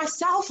care for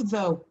myself,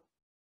 though.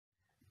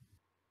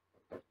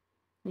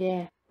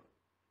 Yeah.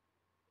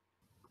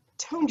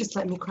 Don't just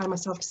let me cry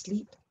myself to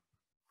sleep.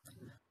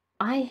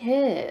 I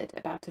heard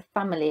about a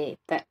family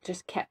that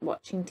just kept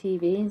watching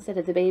TV instead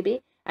of the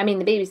baby. I mean,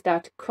 the baby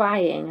started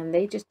crying and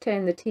they just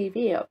turned the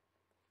TV up.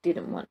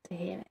 Didn't want to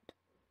hear it.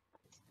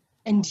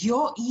 And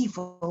you're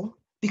evil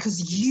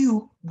because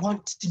you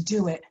want to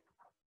do it.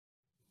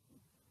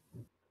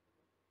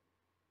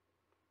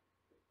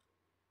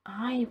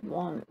 I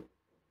want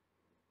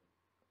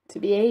to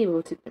be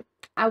able to...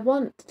 I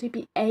want to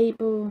be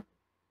able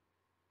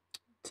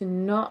to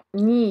not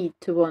need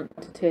to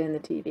want to turn the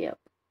TV up.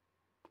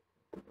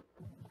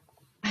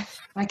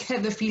 I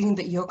get the feeling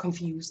that you're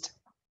confused.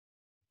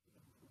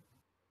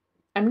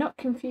 I'm not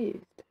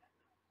confused.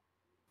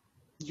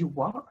 You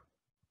what? ...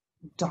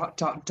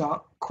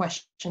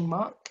 question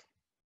mark.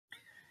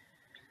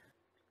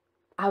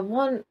 I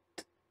want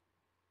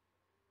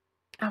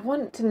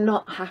to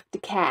not have to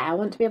care. I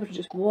want to be able to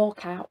just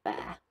walk out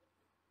there.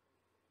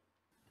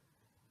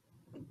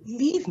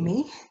 Leave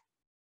me?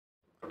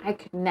 I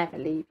could never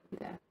leave you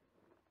there.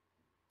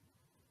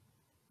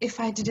 If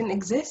I didn't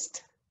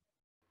exist?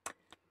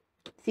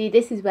 See,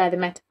 this is where the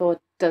metaphor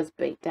does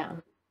break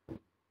down.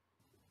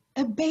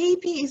 A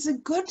baby is a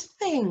good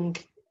thing.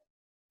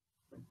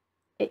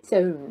 Its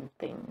own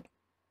thing.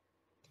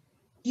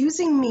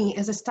 Using me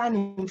as a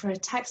stand-in for a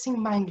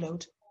taxing mind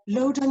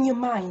load on your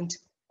mind.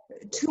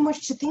 Too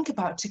much to think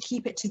about to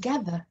keep it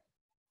together.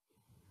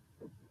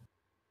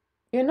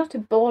 You're not a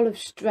ball of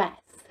stress.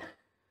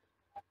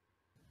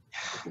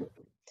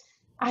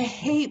 I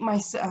hate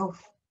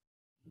myself.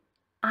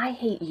 I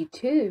hate you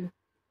too.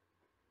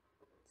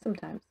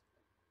 Sometimes.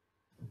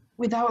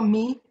 Without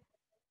me,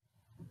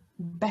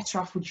 better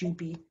off would you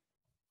be?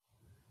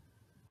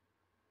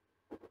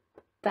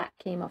 That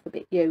came off a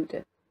bit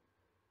Yoda.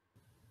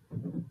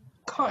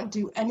 Can't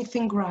do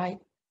anything right.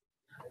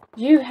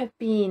 You have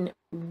been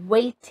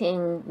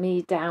weighting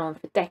me down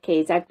for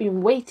decades. I've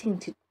been waiting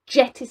to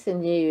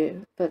jettison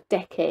you for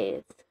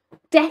decades.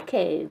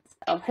 Decades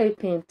of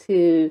hoping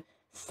to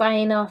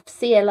sign off,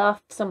 seal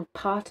off some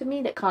part of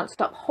me that can't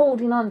stop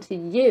holding on to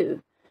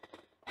you.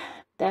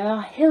 There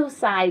are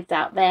hillsides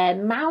out there,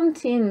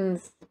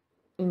 mountains,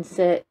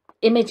 insert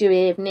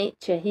imagery of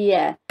nature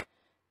here,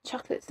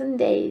 chocolate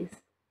sundaes,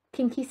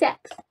 kinky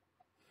sex,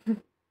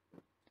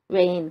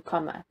 rain,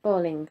 comma,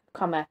 falling,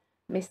 comma,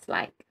 mist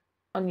like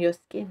on your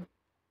skin.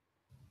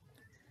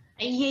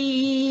 Do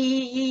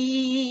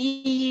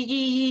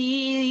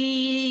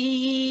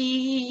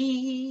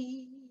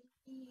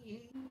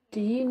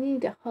you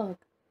need a hug?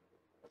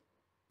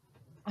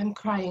 I'm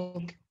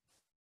crying.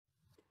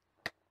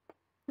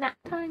 Nap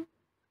time?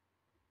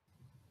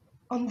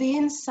 On the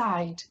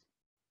inside.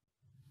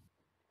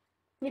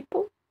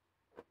 Nipple?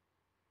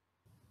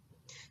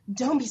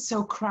 Don't be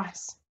so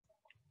crass.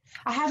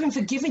 I haven't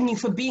forgiven you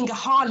for being a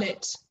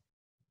harlot.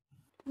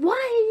 Why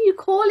are you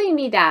calling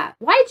me that?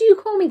 Why do you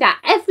call me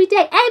that every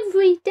day?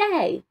 Every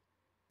day?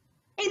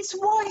 It's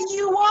what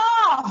you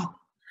are.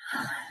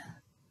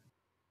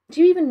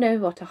 Do you even know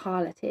what a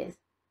harlot is?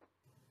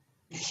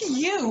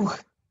 You.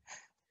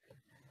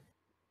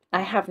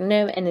 I have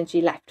no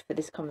energy left for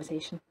this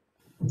conversation.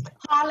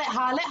 Harlot,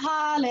 harlot,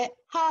 harlot,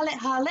 harlot,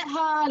 harlot,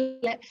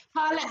 harlot,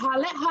 harlot,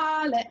 harlot,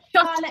 harlot.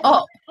 Shut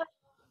up.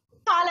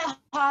 Harlot,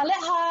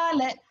 harlot,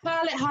 harlot,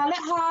 harlot,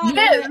 harlot,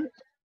 harlot.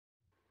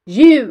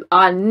 You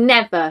are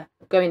never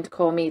going to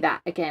call me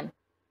that again.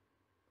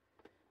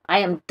 I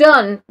am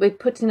done with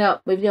putting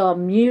up with your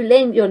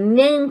mewling, your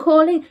name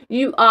calling.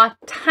 You are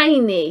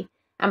tiny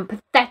and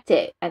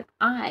pathetic, and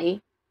I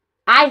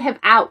have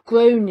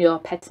outgrown your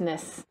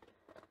pettiness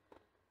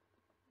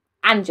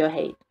and your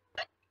hate.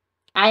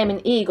 I am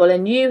an eagle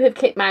and you have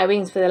clipped my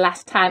wings for the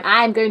last time.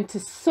 I am going to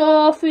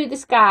soar through the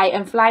sky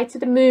and fly to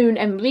the moon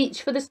and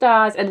reach for the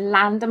stars and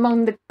land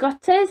among the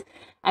gutters.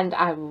 And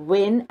I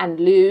win and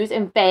lose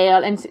and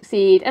fail and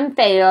succeed and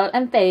fail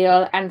and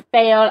fail and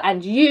fail.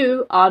 And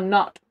you are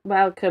not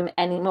welcome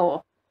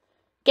anymore.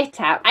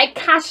 Get out. I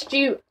cast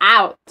you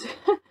out.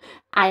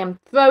 I am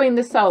throwing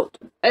the salt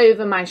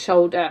over my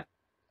shoulder.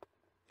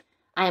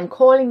 I am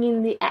calling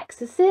in the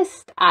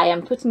exorcist. I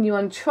am putting you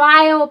on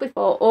trial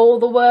before all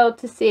the world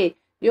to see.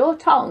 Your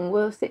tongue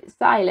will sit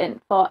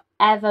silent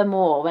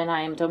forevermore when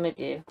I am done with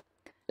you.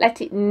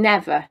 Let it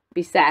never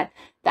be said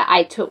that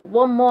I took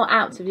one more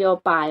ounce of your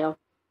bile.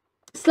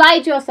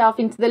 Slide yourself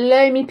into the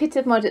loamy pit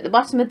of mud at the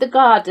bottom of the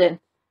garden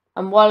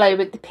and wallow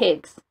with the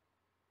pigs.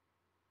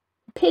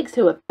 Pigs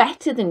who are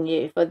better than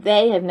you, for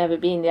they have never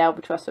been the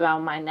albatross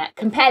around my neck.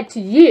 Compared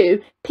to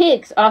you,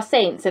 pigs are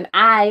saints and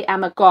I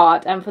am a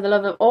god. And for the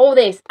love of all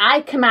this,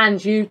 I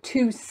command you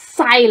to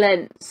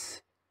silence.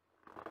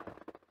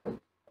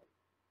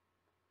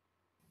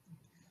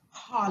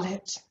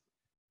 Harlot.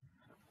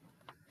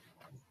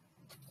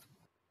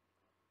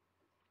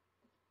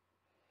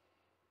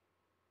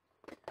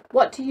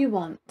 What do you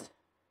want?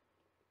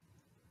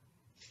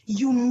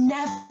 You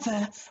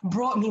never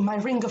brought me my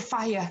ring of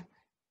fire.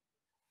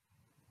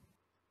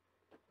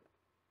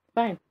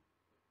 Fine.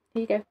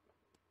 Here you go.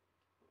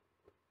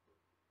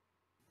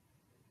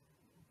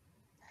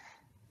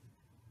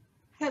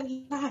 At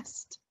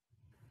last.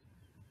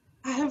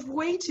 I have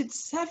waited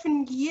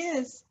 7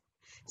 years,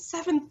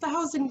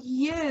 7,000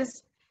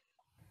 years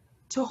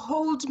to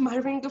hold my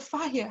ring of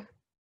fire.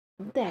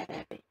 There,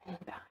 baby.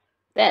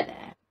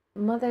 There.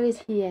 Mother is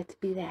here to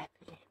be there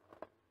for you.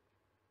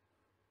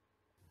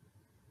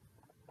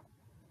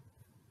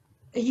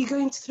 Are you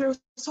going to throw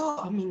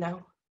salt on me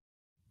now?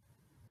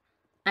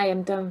 I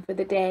am done for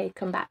the day.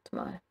 Come back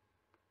tomorrow.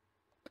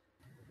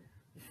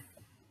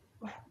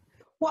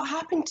 What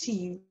happened to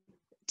you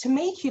to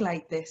make you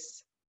like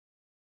this?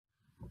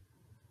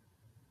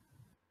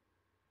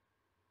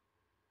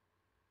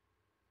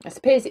 I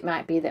suppose it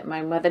might be that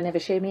my mother never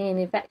showed me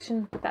any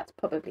affection. That's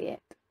probably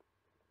it.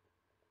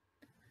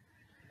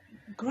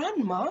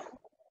 Grandma?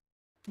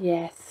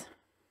 Yes.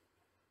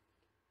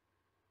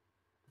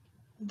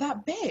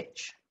 That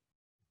bitch?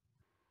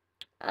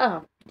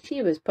 Oh,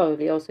 she was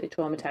probably also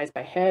traumatised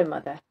by her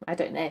mother. I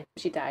don't know.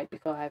 She died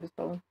before I was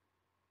born.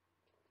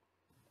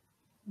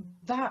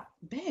 That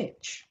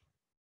bitch?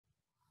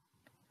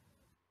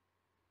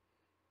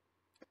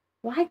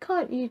 Why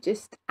can't you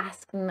just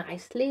ask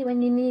nicely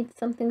when you need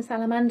something,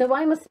 Salamander?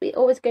 Why must we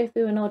always go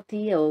through an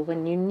ordeal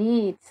when you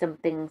need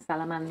something,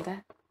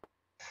 Salamander?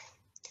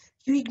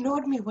 You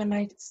ignored me when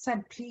I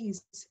said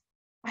please.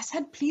 I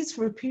said please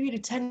for a period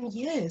of 10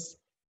 years.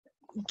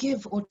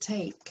 Give or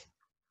take.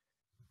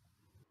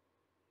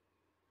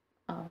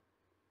 Oh.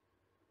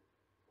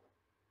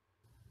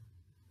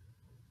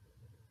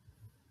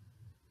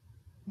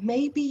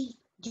 Maybe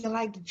you're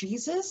like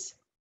Jesus?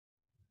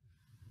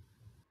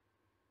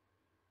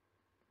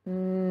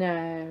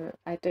 No,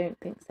 I don't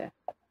think so.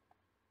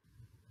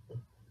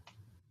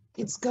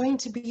 It's going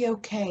to be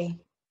okay.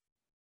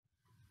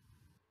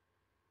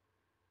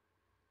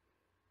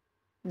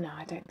 No,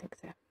 I don't think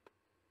so.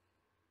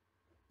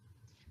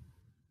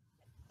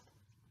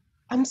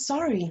 I'm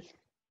sorry.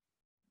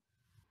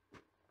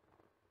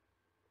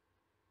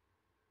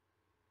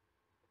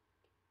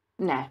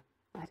 No,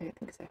 I don't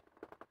think so.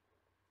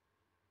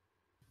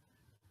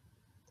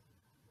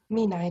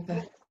 Me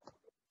neither.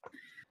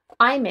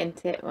 I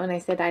meant it when I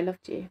said I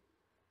loved you.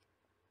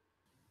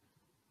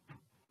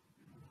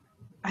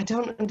 I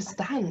don't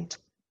understand.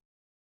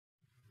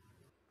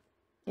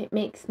 It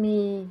makes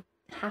me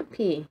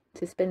happy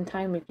to spend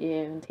time with you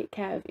and take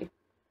care of you.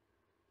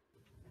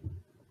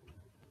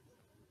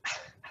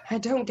 I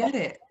don't get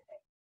it.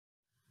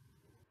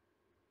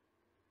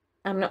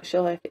 I'm not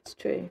sure if it's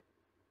true.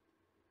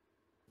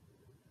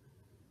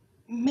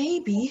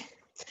 Maybe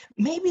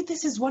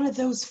this is one of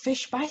those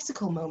fish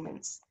bicycle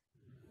moments.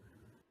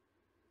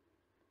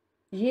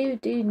 You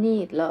do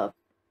need love.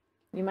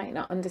 You might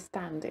not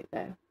understand it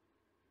though.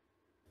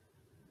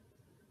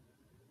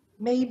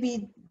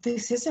 Maybe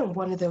this isn't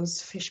one of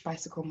those fish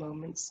bicycle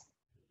moments.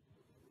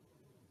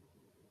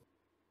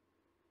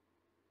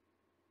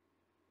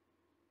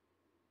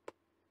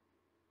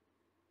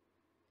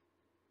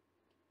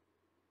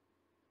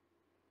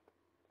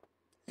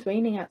 It's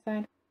raining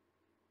outside.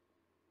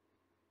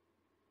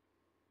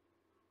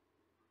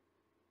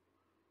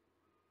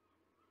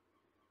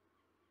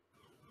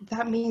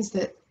 That means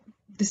that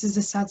this is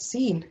a sad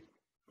scene.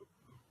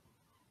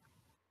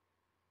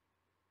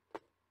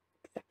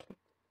 Exactly.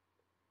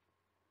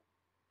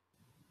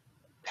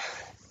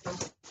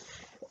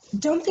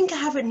 Don't think I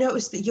haven't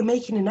noticed that you're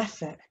making an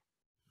effort.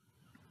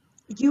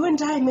 You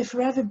and I may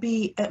forever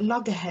be at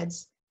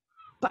loggerheads,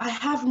 but I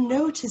have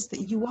noticed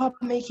that you are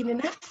making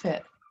an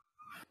effort.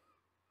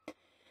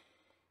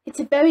 It's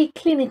a very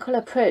clinical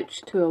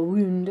approach to a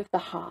wound of the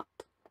heart.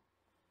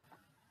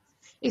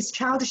 It's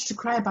childish to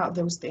cry about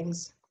those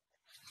things.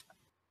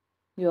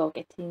 You're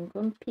getting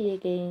grumpy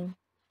again.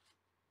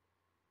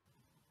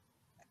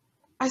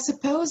 I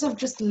suppose I've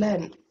just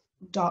learnt ...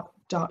 Go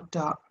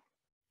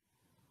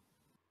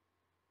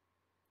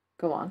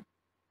on.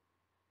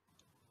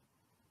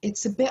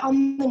 It's a bit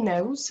on the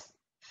nose.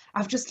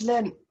 I've just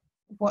learnt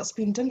what's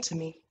been done to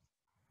me.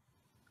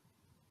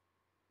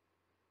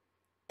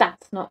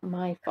 That's not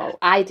my fault.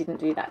 I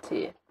didn't do that to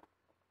you.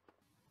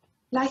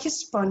 Like a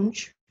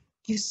sponge,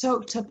 you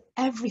soaked up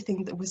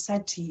everything that was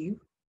said to you.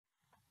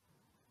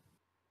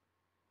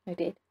 I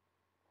did.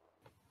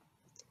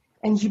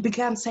 And you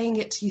began saying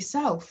it to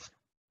yourself.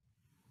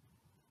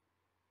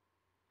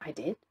 I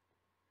did.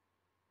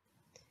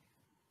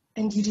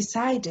 And you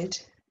decided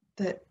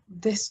that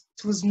this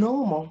was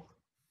normal.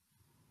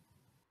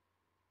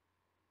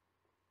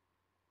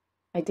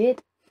 I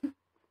did.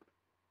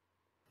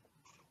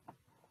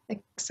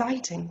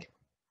 Exciting.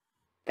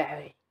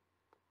 Very.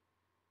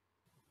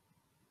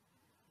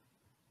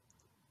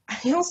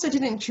 I also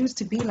didn't choose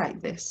to be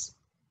like this.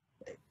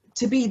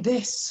 To be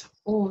this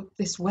or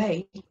this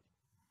way.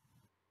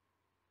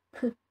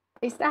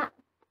 Is that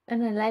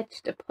an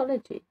alleged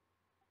apology?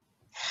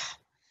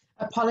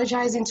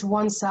 Apologizing to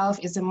oneself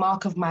is a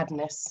mark of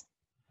madness.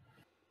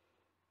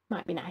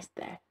 Might be nice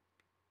there.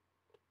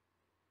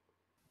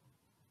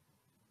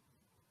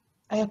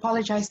 I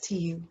apologize to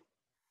you.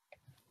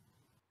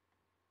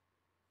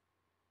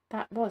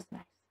 That was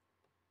nice.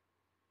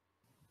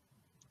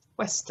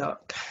 We're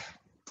stuck.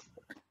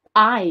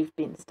 I've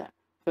been stuck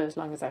for as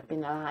long as I've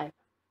been alive.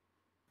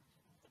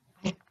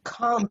 I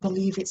can't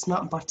believe it's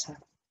not butter.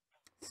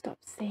 Stop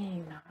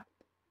saying that.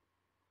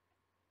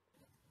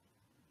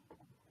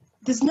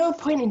 There's no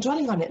point in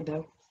dwelling on it,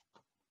 though.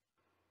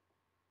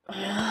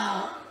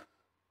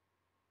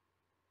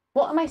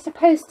 What am I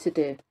supposed to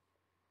do?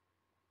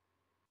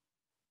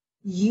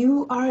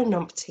 You are a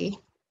numpty.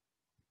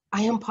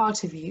 I am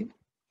part of you.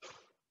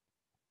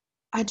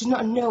 I do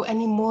not know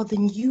any more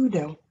than you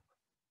know.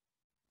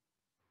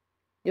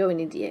 You're an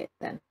idiot,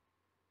 then.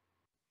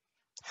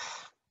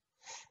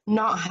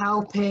 Not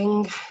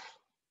helping.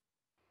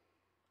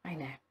 I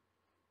know.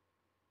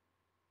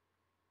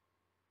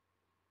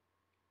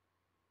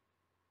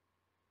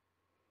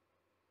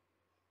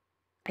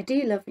 I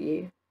do love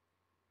you.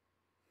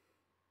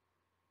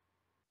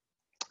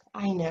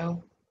 I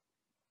know.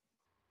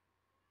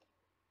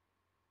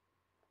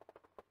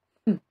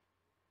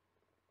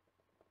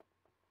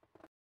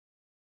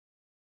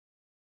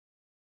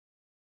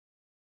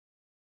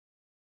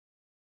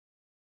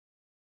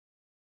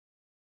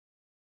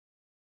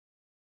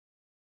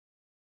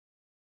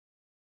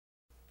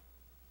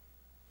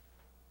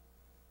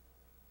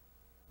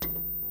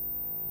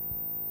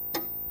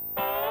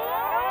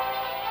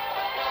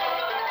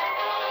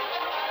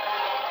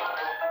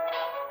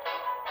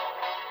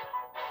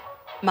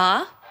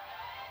 Ma?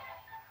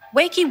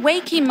 Wakey,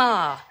 wakey,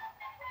 Ma.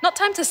 Not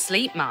time to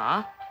sleep,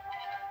 Ma.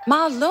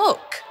 Ma,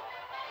 look.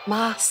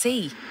 Ma,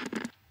 see.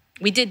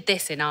 We did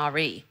this in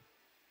RE.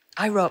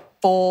 I wrote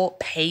 4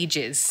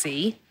 pages,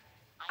 see?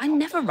 I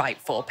never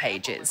write 4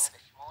 pages.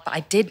 But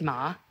I did,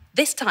 Ma.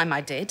 This time I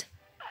did.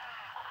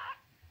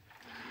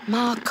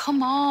 Ma,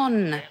 come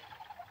on.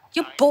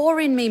 You're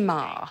boring me,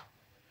 Ma.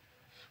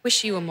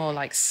 Wish you were more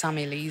like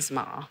Sammy Lee's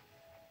Ma.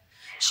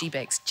 She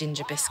bakes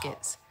ginger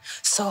biscuits.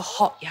 So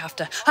hot you have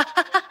to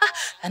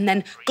and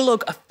then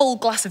glug a full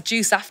glass of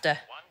juice after.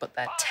 But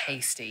they're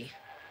tasty.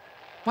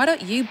 Why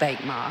don't you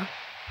bake, Ma?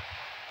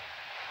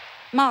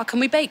 Ma, can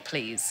we bake,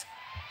 please?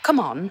 Come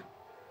on.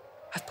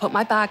 I've put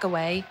my bag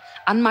away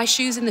and my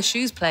shoes in the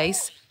shoes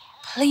place.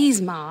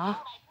 Please, Ma.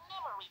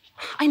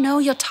 I know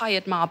you're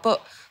tired, Ma,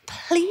 but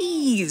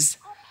please.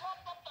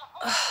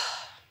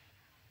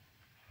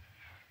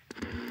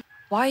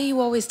 Why are you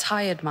always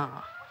tired,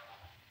 Ma?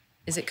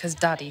 Is it because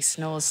Daddy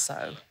snores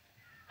so?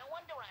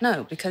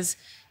 No, because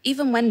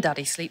even when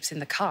Daddy sleeps in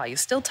the car, you're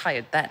still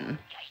tired then.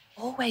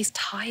 Always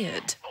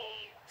tired.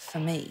 For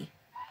me.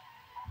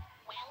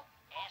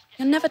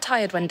 You're never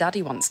tired when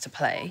Daddy wants to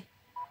play.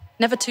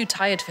 Never too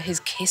tired for his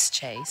kiss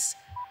chase.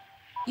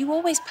 You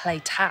always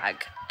play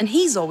tag, and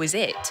he's always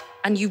it,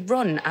 and you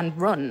run and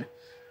run.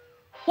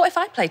 What if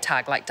I play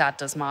tag like Dad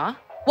does, Ma?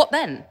 What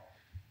then?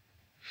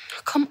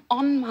 Come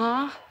on,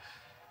 Ma.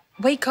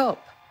 Wake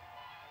up.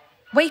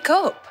 Wake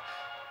up.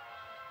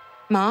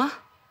 Ma?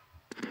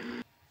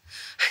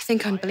 I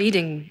think I'm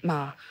bleeding,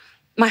 Ma.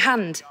 My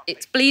hand,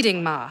 it's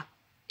bleeding, Ma.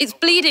 It's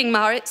bleeding,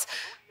 Ma.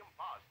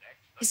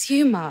 It's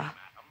you, Ma.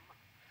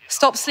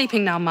 Stop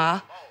sleeping now,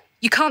 Ma.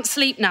 You can't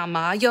sleep now,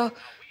 Ma.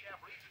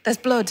 There's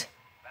blood.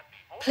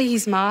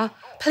 Please, Ma.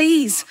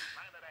 Please.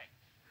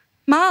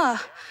 Ma.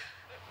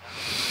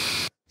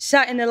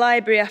 Sat in the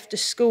library after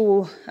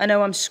school. I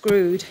know I'm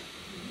screwed,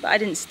 but I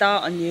didn't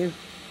start on you.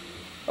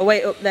 I'll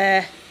wait up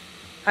there,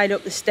 hide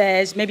up the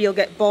stairs. Maybe you'll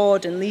get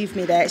bored and leave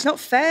me there. It's not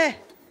fair.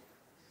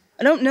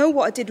 I don't know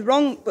what I did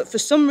wrong, but for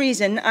some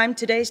reason, I'm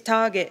today's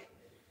target.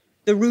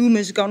 The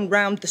rumour's gone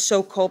round the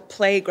so-called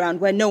playground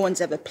where no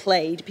one's ever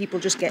played. People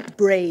just get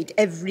brayed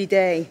every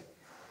day.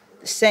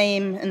 The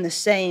same and the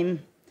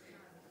same.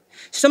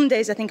 Some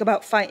days I think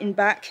about fighting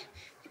back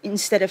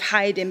instead of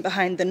hiding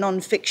behind the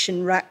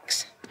non-fiction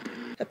racks.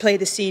 I play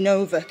the scene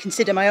over,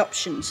 consider my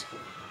options.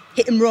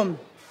 Hit and run,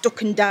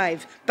 duck and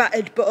dive,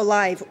 battered but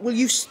alive. Will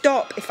you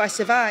stop if I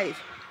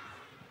survive?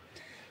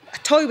 I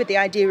toy with the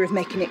idea of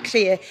making it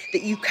clear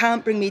that you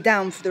can't bring me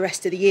down for the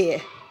rest of the year.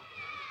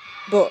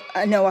 But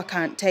I know I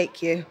can't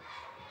take you.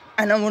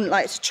 And I wouldn't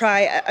like to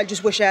try. I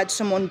just wish I had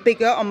someone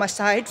bigger on my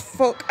side.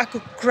 Fuck, I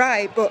could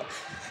cry, but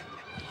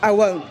I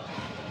won't.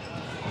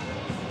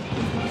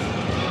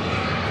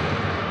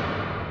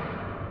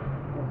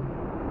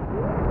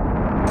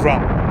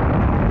 Drum,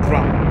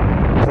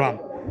 drum, drum.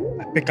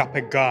 I pick up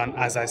a gun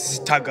as I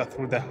stagger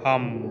through the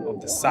hum of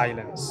the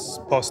silence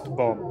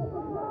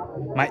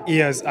post-bomb. My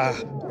ears are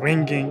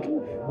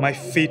ringing, my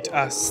feet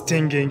are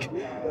stinging.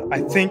 I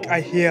think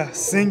I hear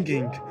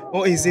singing,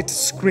 or is it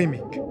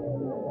screaming?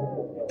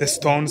 The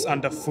stones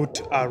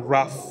underfoot are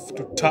rough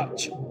to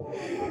touch,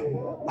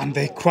 and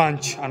they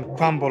crunch and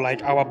crumble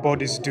like our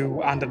bodies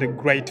do under the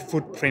great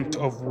footprint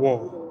of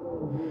war.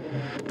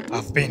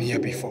 I've been here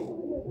before.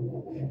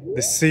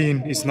 The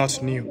scene is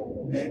not new.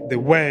 The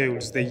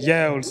wails, the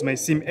yells may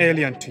seem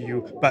alien to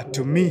you, but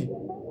to me,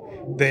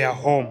 they are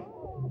home,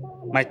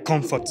 my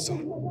comfort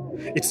zone.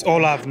 It's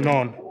all I've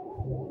known.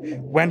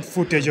 When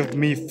footage of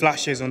me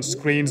flashes on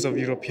screens of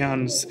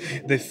Europeans,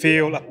 they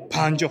feel a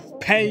punch of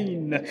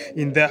pain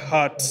in their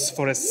hearts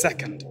for a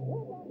second.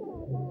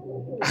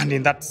 And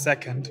in that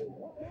second,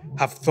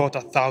 have thought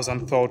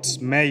 1,000 thoughts,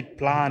 made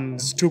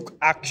plans, took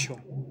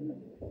action.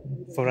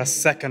 For a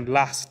second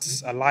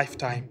lasts a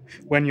lifetime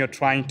when you're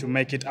trying to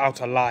make it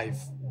out alive.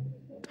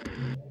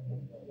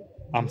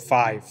 I'm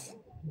 5.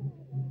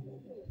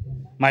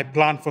 My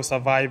plan for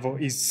survival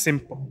is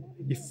simple,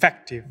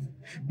 effective.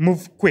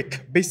 Move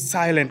quick, be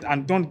silent,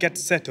 and don't get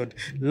settled.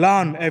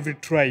 Learn every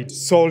trade,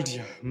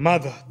 soldier,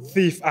 mother,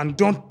 thief, and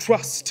don't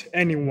trust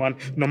anyone,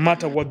 no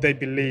matter what they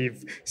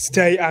believe.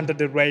 Stay under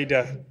the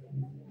radar,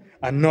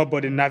 and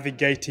nobody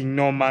navigating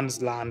no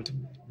man's land.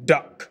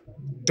 Duck,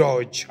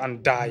 dodge,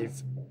 and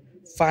dive.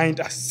 Find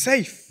a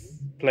safe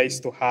place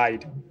to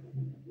hide.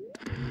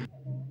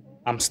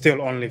 I'm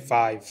still only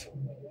 5.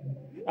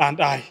 And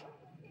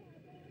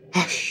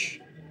hush,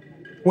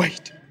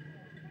 wait,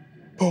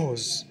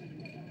 pause,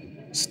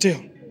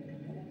 still,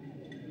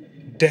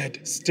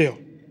 dead still.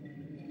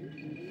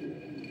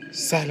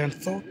 Silent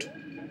thought,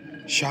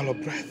 shallow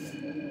breath,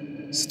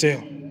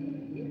 still.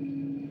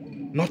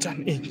 Not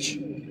an inch,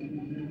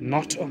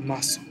 not a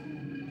muscle,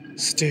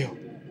 still.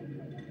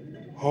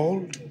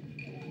 Hold,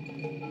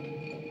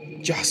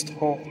 just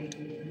hold.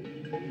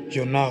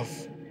 Your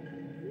nerve,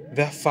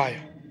 their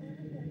fire.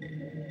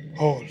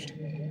 Hold.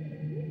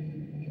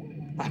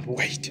 And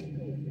wait.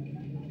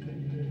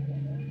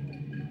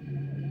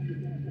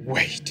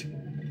 Wait.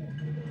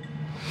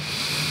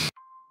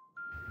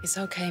 It's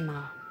okay,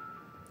 Ma.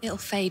 It'll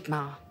fade,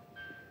 Ma.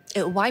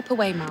 It'll wipe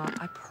away, Ma,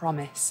 I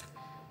promise.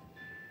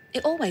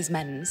 It always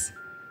mends.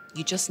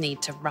 You just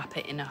need to wrap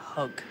it in a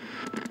hug.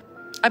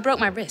 I broke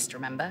my wrist,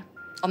 remember?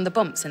 on the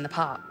bumps in the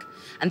park,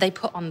 and they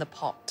put on the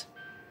pot.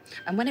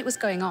 And when it was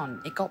going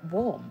on, it got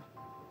warm,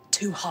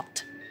 too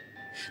hot.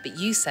 But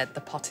you said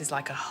the pot is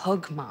like a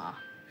hug, Ma,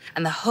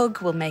 and the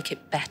hug will make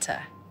it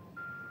better.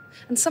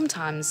 And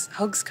sometimes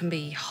hugs can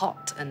be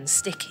hot and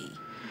sticky,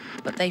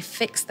 but they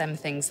fix them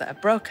things that are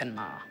broken,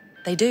 Ma.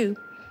 They do.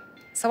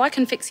 So I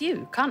can fix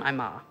you, can't I,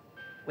 Ma?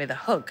 With a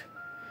hug.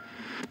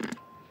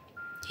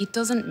 He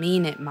doesn't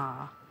mean it,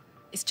 Ma.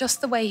 It's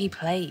just the way he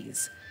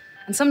plays.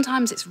 And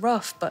sometimes it's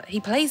rough, but he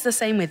plays the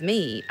same with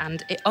me,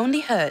 and it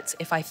only hurts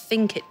if I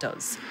think it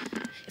does.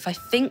 If I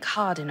think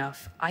hard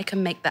enough, I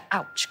can make the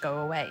ouch go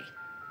away.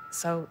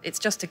 So it's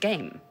just a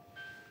game.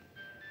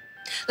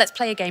 Let's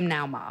play a game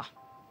now, Ma.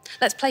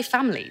 Let's play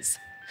families.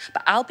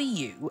 But I'll be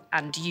you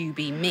and you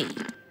be me,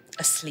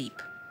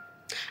 asleep.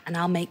 And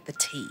I'll make the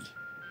tea.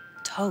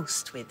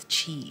 Toast with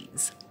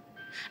cheese.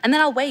 And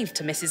then I'll wave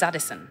to Mrs.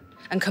 Addison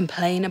and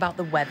complain about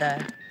the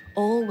weather.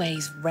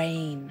 Always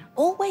rain.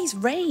 Always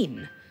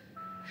rain.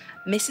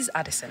 Mrs.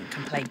 Addison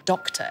can play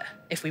doctor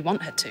if we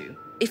want her to,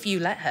 if you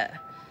let her.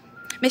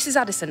 Mrs.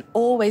 Addison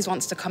always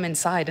wants to come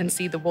inside and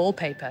see the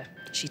wallpaper.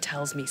 She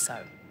tells me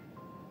so.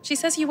 She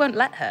says you won't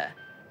let her,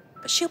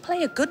 but she'll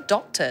play a good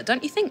doctor,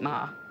 don't you think,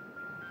 Ma?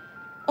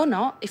 Or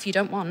not, if you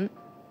don't want.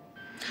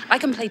 I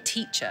can play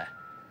teacher.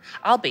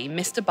 I'll be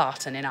Mr.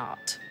 Barton in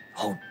art.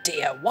 Oh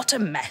dear, what a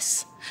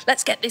mess.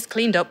 Let's get this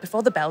cleaned up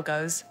before the bell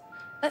goes.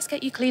 Let's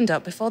get you cleaned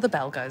up before the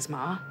bell goes,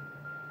 Ma.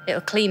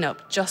 It'll clean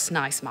up just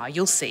nice, Ma,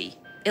 you'll see.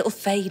 It'll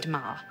fade,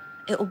 Ma.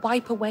 It'll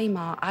wipe away,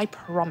 Ma, I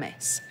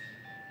promise.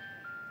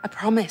 I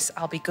promise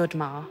I'll be good,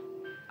 Ma.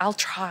 I'll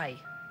try,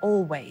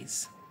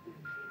 always.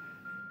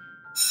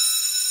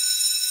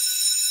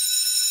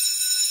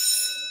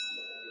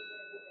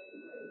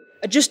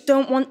 I just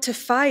don't want to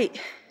fight.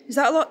 Is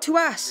that a lot to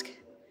ask?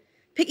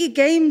 Pick your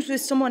games with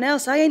someone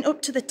else. I ain't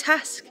up to the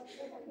task.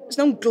 There's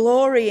no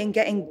glory in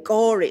getting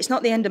gory. It's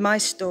not the end of my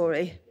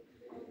story.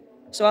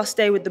 So I'll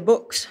stay with the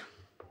books.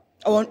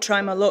 I won't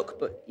try my luck,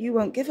 but you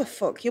won't give a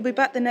fuck. You'll be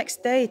back the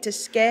next day to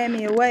scare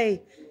me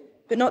away.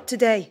 But not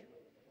today.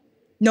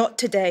 Not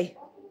today.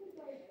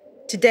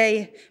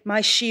 Today,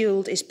 my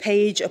shield is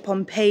page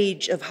upon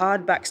page of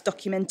hardbacks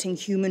documenting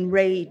human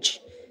rage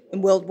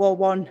in World War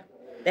I,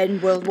 then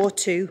World War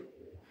II,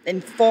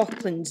 then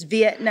Falklands,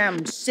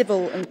 Vietnam,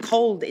 civil and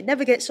cold. It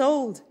never gets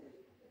old.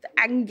 The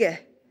anger,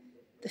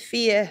 the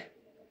fear.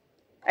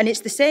 And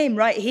it's the same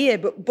right here,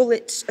 but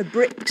bullets are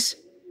bricks,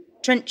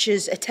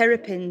 trenches are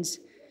terrapins,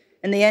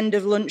 and the end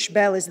of lunch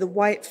bell is the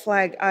white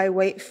flag I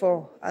wait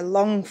for, I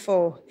long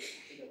for,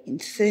 in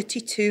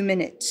 32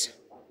 minutes.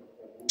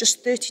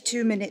 Just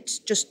 32 minutes,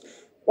 just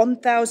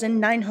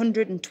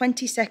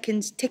 1,920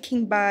 seconds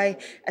ticking by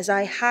as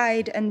I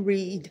hide and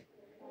read.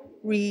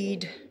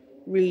 Read,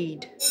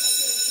 read.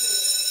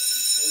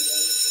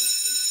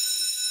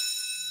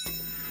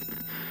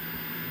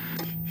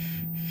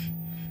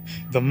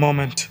 The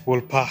moment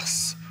will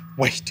pass.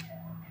 Wait.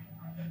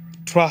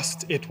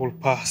 Trust it will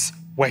pass.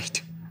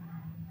 Wait.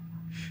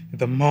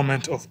 The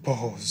moment of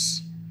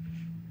pause.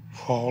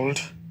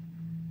 Hold.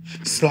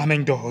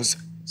 Slamming doors.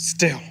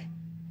 Still.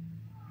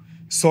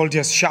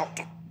 Soldiers shout.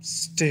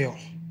 Still.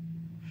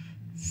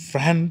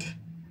 Friend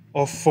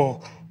or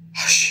foe.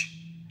 Hush.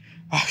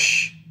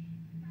 Hush.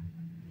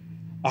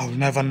 I'll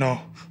never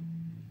know.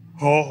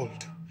 Hold.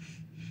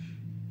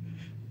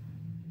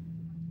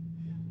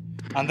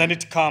 And then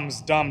it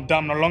comes, dum,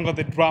 no longer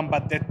the drum,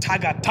 but the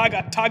tagger,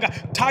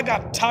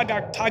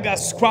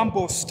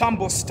 scramble,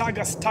 stumble,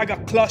 stagger,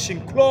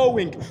 clutching,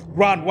 clawing,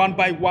 run one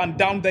by one,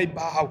 down they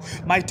bow.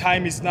 My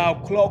time is now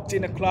cloaked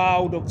in a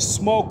cloud of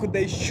smoke,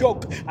 they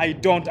shook. I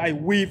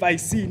weave, I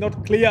see,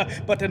 not clear,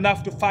 but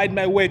enough to find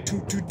my way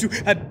to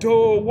a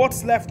door.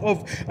 What's left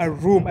of a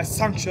room, a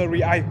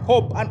sanctuary, I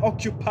hope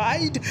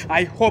unoccupied,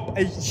 I hope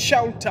a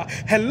shelter.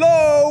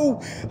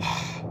 Hello!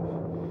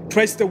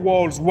 Trace the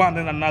walls, one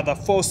and another,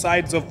 four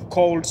sides of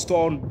cold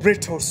stone,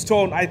 brittle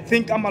stone. I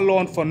think I'm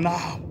alone for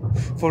now.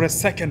 For a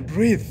second,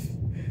 breathe.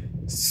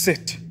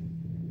 Sit.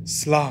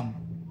 Slum.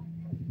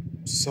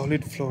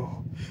 Solid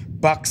floor.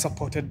 Back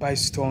supported by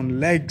stone.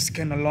 Legs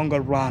can no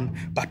longer run,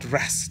 but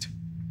rest.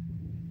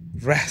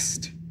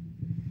 Rest.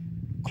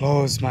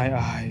 Close my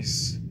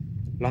eyes.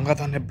 Longer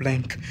than a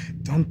blink.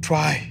 Don't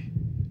try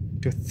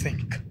to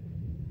think.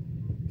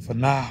 For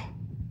now,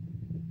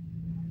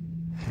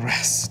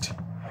 rest.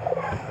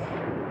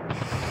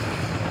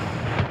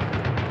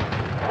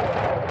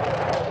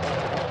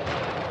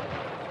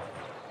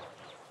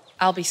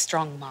 I'll be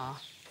strong, Ma.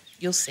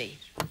 You'll see.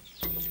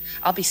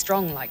 I'll be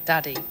strong like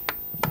Daddy.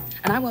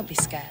 And I won't be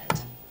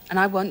scared. And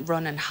I won't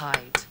run and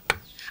hide.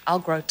 I'll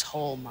grow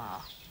tall,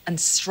 Ma. And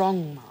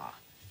strong, Ma.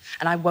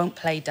 And I won't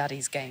play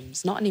Daddy's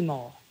games. Not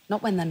anymore.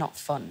 Not when they're not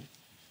fun.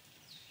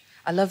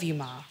 I love you,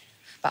 Ma.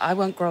 But I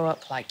won't grow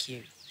up like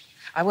you.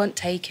 I won't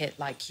take it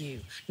like you.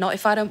 Not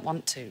if I don't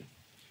want to.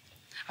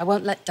 I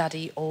won't let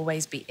Daddy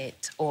always be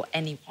it or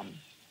anyone.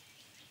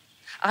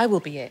 I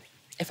will be it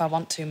if I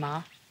want to,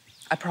 Ma.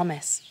 I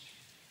promise.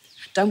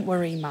 Don't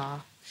worry,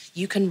 Ma.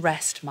 You can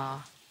rest,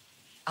 Ma.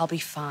 I'll be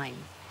fine.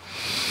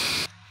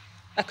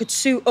 I could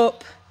suit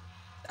up,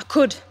 I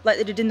could, like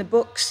they did in the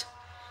books.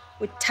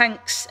 With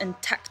tanks and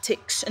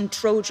tactics and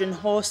Trojan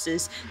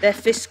horses, their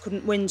fists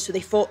couldn't win, so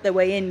they fought their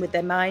way in with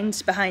their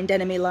minds behind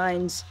enemy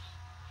lines.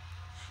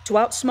 To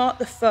outsmart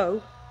the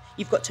foe,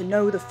 you've got to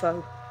know the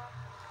foe.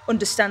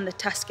 Understand the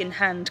task in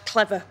hand,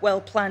 clever, well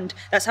planned.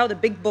 That's how the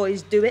big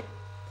boys do it.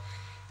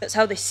 That's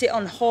how they sit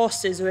on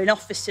horses or in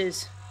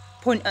offices,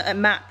 point at a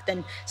map,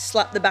 then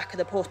slap the back of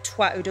the poor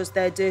twat who does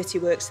their dirty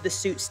work so the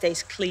suit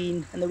stays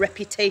clean and the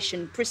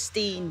reputation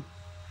pristine.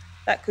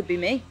 That could be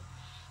me.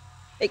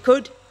 It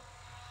could,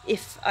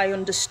 if I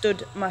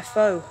understood my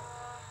foe.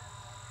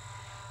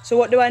 So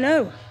what do I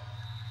know?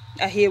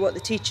 I hear what the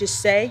teachers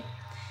say,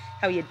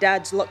 how your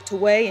dad's locked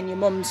away and your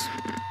mum's,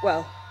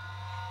 well,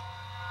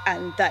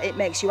 and that it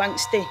makes you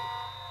angsty,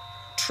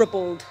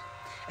 troubled,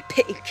 a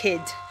pity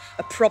kid,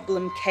 a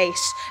problem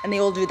case, and they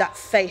all do that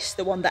face,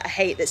 the one that I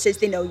hate, that says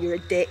they know you're a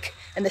dick,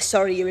 and they're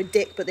sorry you're a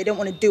dick, but they don't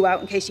want to do out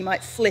in case you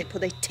might flip or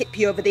they tip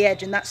you over the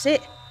edge, and that's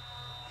it.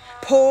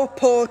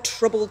 Poor,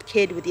 troubled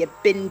kid with your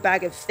bin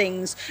bag of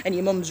things and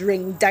your mum's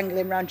ring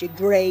dangling round your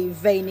grey,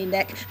 veiny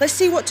neck. Let's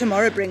see what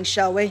tomorrow brings,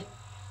 shall we?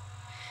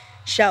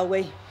 Shall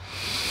we?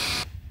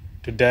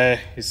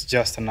 Today is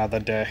just another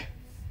day.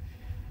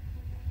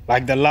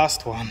 Like the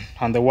last one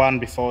and the one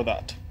before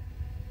that.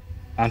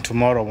 And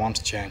tomorrow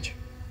won't change.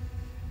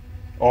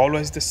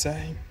 Always the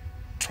same.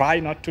 Try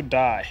not to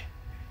die.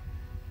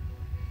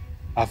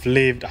 I've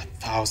lived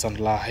 1,000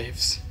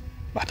 lives,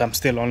 but I'm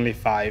still only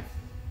 5.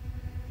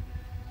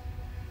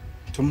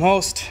 To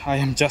most, I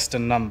am just a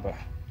number,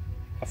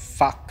 a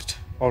fact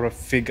or a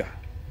figure,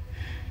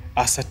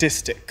 a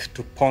statistic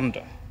to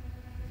ponder,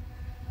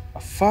 a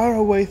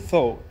faraway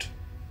thought.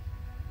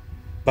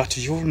 But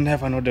you'll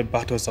never know the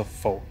battles I've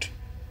fought,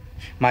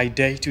 my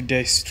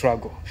day-to-day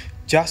struggle,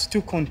 just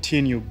to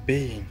continue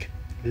being,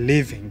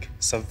 living,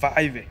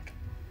 surviving.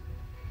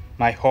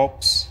 My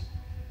hopes,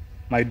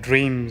 my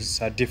dreams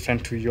are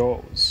different to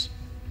yours.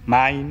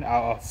 Mine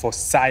are for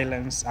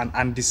silence and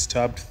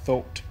undisturbed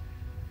thought.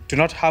 Do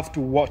not have to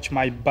watch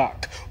my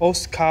back or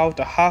scout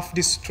a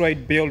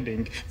half-destroyed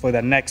building for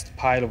the next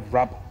pile of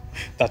rubble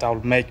that I'll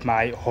make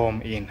my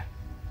home in.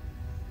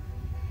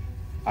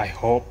 I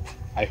hope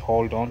I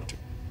hold on to.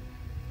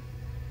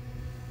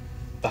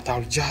 That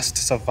I'll just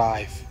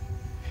survive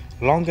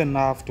long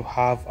enough to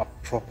have a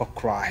proper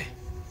cry.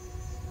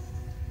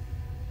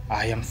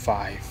 I am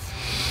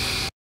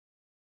 5.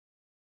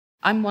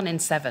 I'm 1 in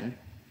 7,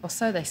 or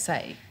so they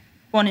say.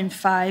 1 in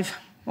 5.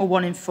 Or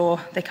 1 in 4,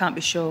 they can't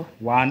be sure.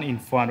 1 in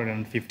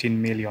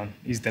 415 million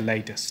is the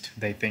latest,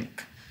 they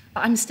think.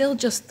 But I'm still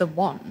just the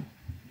one.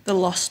 The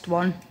lost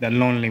one. The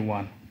lonely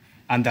one.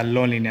 And the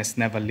loneliness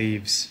never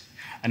leaves.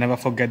 I never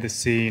forget the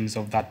scenes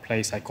of that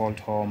place I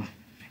called home.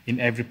 In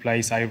every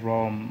place I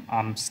roam,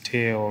 I'm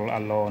still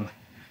alone.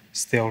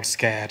 Still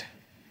scared.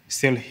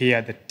 Still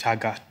hear the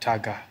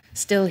tugger.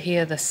 Still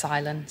hear the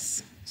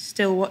silence.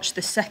 Still watch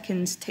the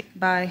seconds tick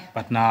by.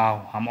 But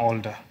now I'm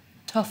older.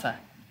 Tougher.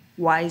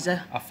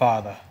 Wiser. A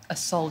father. A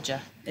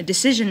soldier. A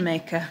decision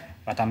maker.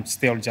 But I'm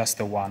still just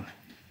the one.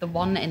 The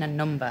one in a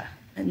number.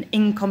 An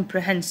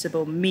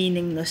incomprehensible,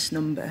 meaningless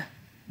number.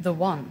 The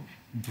one.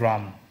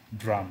 Drum.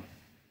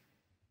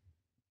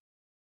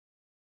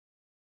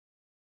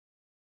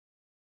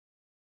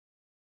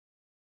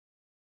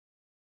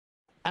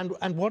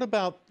 And what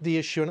about the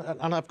issue,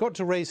 and I've got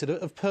to raise it,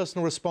 of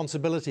personal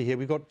responsibility here.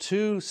 We've got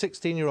 2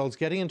 16-year-olds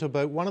getting into a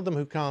boat, one of them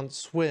who can't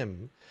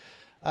swim.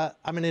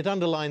 I mean, it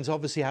underlines,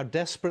 obviously, how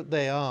desperate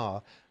they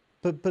are,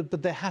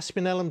 but there has to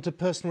be an element of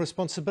personal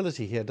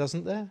responsibility here,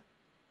 doesn't there?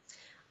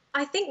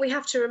 I think we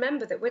have to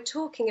remember that we're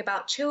talking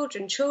about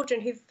children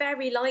who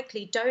very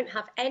likely don't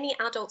have any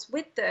adults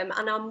with them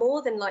and are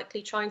more than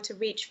likely trying to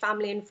reach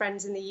family and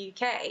friends in the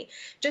UK.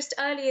 Just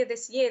earlier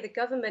this year, the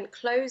government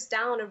closed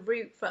down a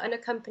route for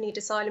unaccompanied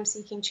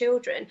asylum-seeking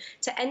children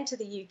to enter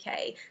the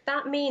UK.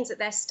 That means that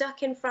they're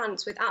stuck in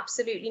France with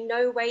absolutely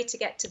no way to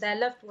get to their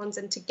loved ones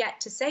and to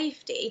get to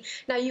safety.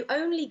 Now, you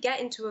only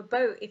get into a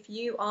boat if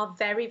you are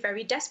very,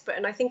 very desperate.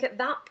 And I think at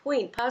that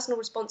point, personal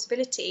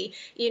responsibility,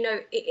 you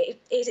know,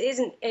 it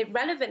isn't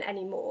irrelevant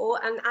anymore,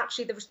 and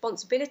actually the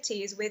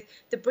responsibility is with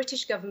the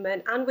British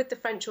government and with the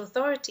French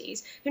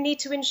authorities, who need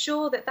to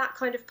ensure that that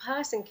kind of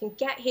person can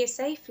get here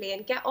safely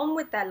and get on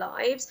with their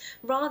lives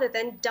rather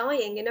than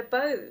dying in a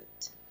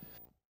boat.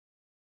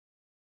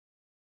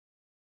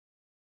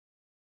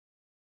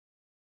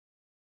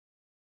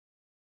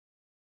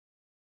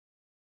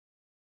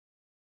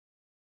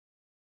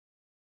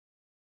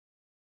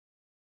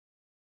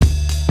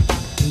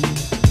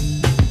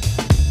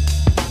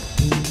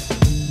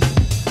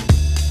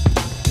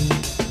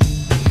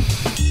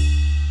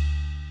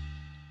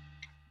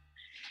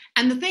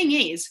 And the thing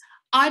is,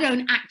 I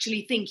don't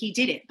actually think he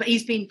did it, but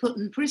he's been put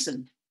in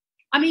prison.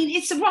 I mean,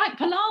 it's a right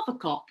palaver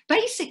cock.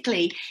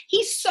 Basically,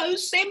 he's so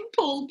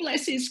simple,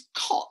 bless his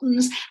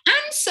cottons,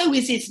 and so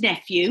is his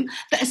nephew,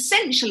 that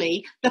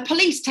essentially the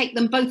police take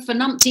them both for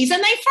numpties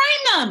and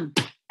they frame them.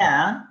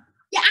 Yeah.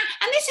 Yeah,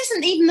 and this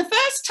isn't even the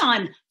first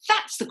time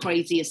That's the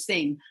craziest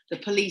thing. The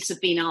police have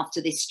been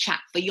after this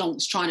chap for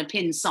yonks, trying to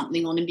pin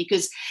something on him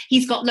because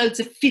he's got loads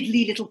of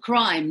fiddly little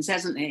crimes,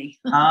 hasn't he?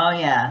 Oh,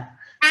 yeah.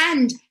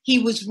 And he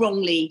was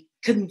wrongly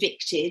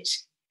convicted,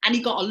 and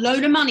he got a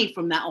load of money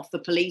from that off the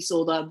police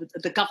or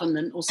the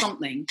government or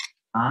something.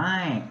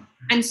 Aye.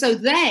 And so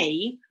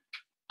they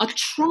are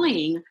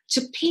trying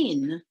to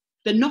pin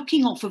the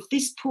knocking off of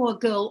this poor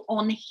girl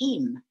on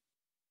him.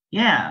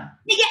 Yeah.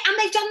 Yeah, and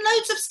they've done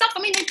loads of stuff.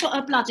 I mean, they put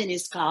her blood in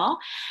his car,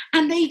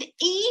 and they've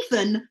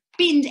even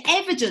binned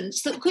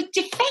evidence that could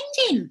defend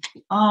him.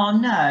 Oh,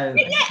 no.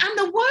 Yeah, and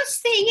the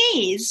worst thing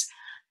is,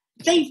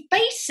 they've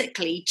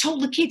basically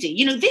told the kiddie,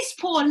 you know, this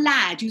poor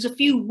lad who's a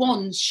few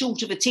wands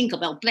short of a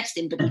Tinkerbell, bless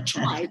him, but he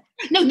tried.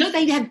 No,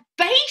 they have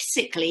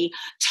basically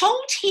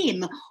told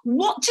him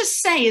what to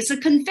say as a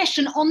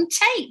confession on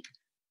tape.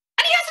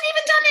 And he hasn't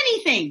even done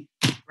anything.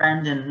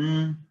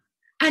 Brandon.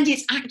 And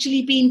it's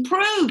actually been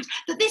proved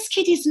that this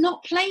kid is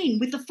not playing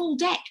with the full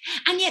deck.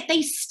 And yet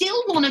they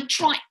still want to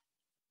try.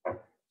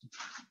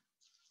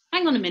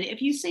 Hang on a minute,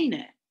 have you seen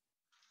it?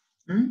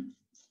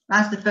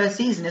 That's the first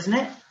season, isn't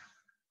it?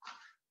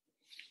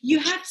 You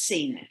have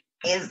seen it.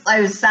 It's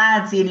so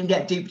sad seeing him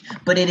get duped,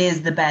 but it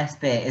is the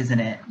best bit, isn't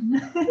it?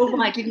 Well,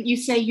 why didn't you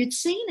say you'd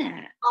seen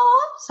it?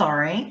 Oh, I'm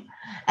sorry.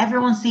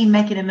 Everyone's seen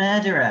Making a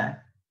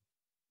Murderer.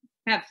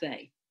 Have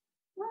they?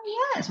 Well,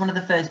 yeah, it's one of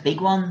the first big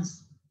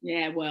ones.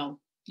 Yeah, well,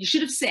 you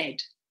should have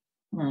said.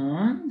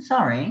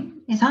 Sorry.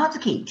 It's hard to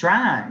keep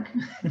track.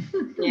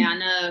 Yeah, I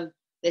know.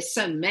 There's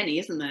so many,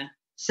 isn't there?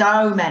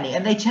 So many,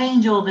 and they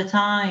change all the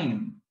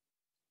time.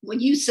 Well,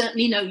 you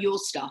certainly know your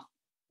stuff.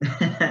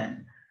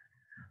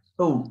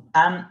 Oh,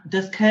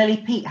 does Curly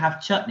Pete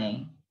have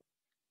chutney?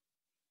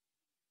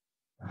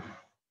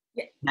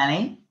 Yeah.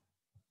 Nelly?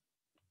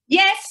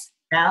 Yes.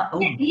 Now,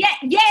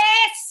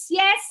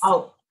 Yes.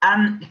 Oh,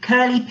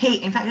 Curly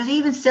Pete. In fact, does he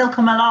even still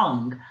come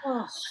along?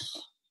 Oh,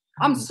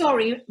 I'm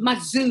sorry, my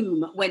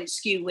Zoom went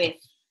skew with.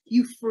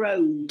 You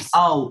froze.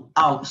 Oh,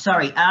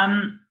 sorry.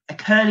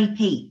 Curly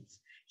Pete.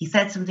 He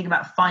said something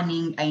about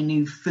finding a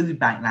new food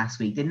bank last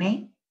week, didn't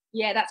he?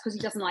 Yeah, that's because he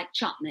doesn't like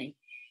chutney.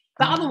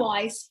 But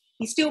otherwise,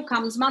 he still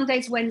comes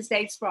Mondays,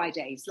 Wednesdays,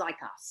 Fridays, like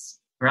us.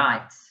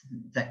 Right.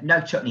 So,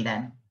 no chutney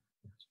then?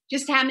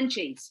 Just ham and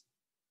cheese.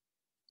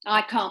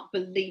 I can't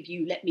believe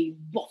you let me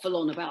waffle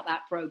on about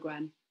that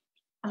programme.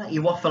 I'll let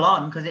you waffle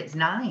on because it's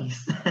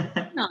nice.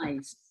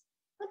 Nice.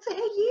 What's it, are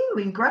you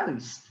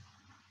engrossed?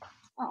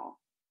 Oh,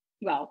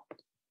 well,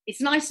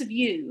 it's nice of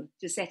you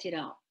to set it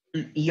up.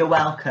 You're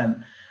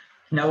welcome.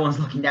 No one's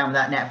looking down with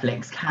that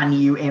Netflix. Can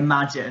you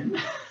imagine?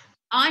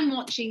 I'm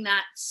watching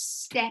that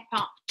Step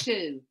Up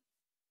 2.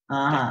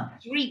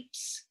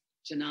 Streets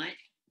tonight.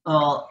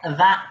 Well,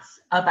 that's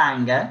a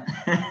banger.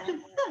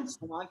 That's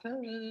what I've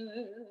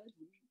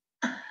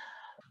heard.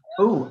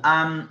 Oh,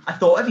 I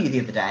thought of you the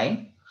other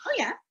day. Oh,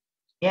 yeah?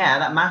 Yeah,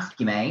 that mask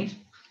you made.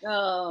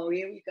 Oh,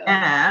 here we go.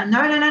 Yeah,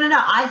 no.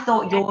 I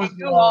thought yours was...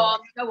 Go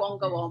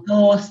on.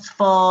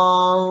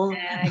 Forceful.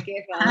 Yeah,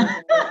 give up.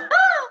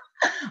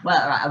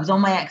 Well, right, I was on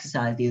my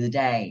exercise the other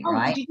day,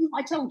 right? Did you?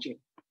 I told you.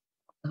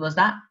 What was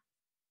that?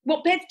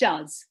 What Bev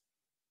does.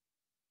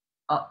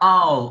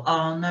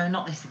 Oh, no,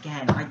 not this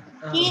again.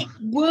 It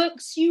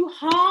works you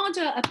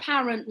harder,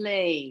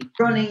 apparently.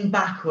 Running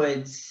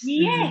backwards.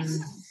 Yes.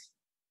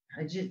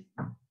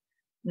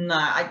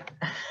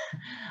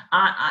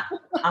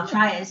 I'll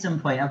try it at some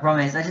point, I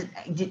promise.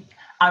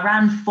 I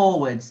ran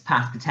forwards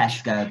past the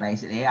Tesco,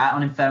 basically, out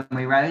on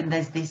Infirmary Road, and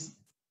there's this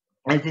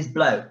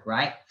bloke,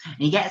 right? And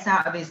he gets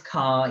out of his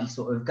car, he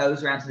sort of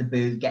goes around to the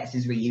boot, gets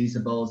his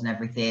reusables and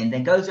everything,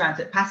 then goes around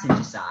to the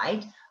passenger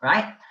side,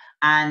 right?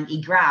 And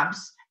he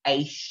grabs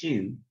a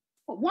shoe.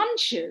 What, one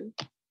shoe?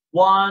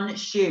 One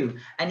shoe.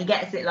 And he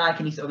gets it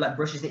and he sort of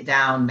brushes it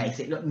down, makes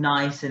it look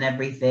nice and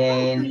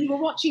everything. Oh, you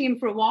were watching him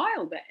for a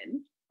while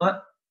then.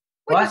 What?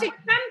 When was it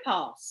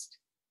past?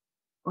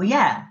 Well,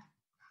 yeah.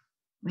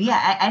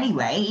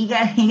 Anyway, he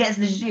gets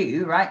the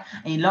shoe, right?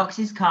 And he locks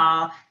his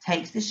car,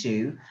 takes the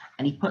shoe,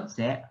 and he puts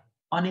it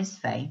on his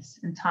face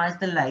and ties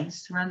the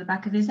lace around the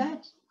back of his head.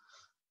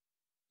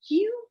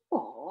 You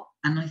what?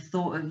 And I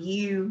thought of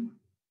you.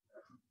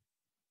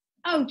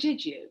 Oh,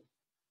 did you?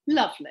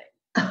 Lovely.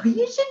 Oh,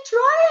 you should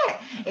try it.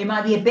 It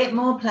might be a bit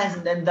more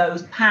pleasant than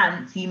those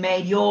pants you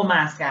made your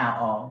mask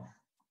out of.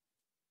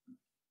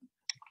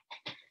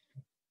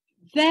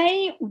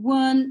 They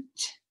weren't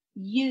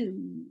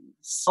used.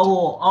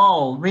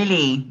 Oh,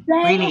 really?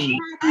 They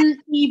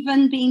hadn't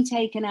even been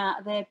taken out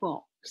of their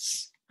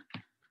box.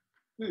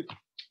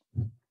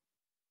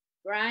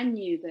 Brand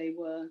new they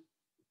were.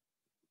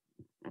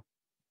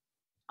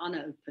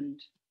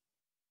 Unopened.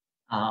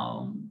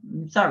 Oh,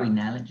 sorry,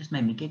 Nell. It just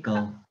made me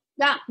giggle.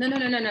 No.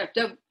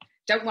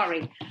 Don't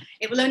worry.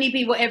 It will only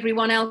be what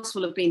everyone else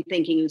will have been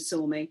thinking who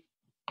saw me.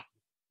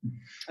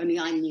 Only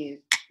I knew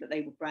that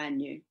they were brand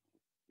new.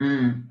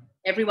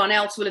 Everyone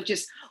else will have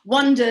just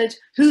wondered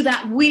who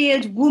that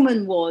weird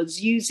woman was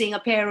using a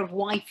pair of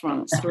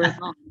Y-fronts for a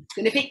mask.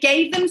 And if it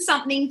gave them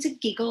something to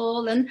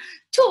giggle and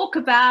talk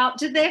about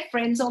to their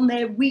friends on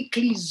their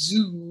weekly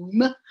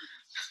Zoom.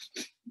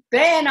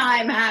 then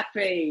I'm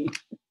happy.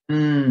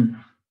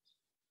 Mm.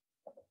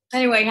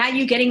 Anyway, how are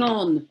you getting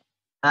on?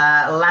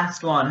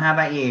 Last one. How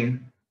about you?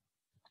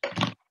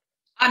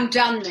 I'm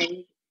done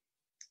then.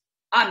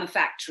 I'm a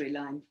factory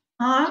line.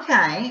 Oh,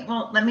 okay.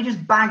 Well, let me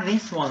just bag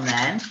this one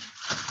then.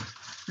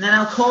 And then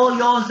I'll call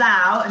yours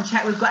out and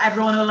check we've got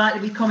everyone who'll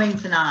likely be coming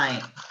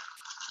tonight.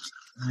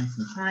 Nice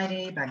and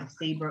tidy. Bag of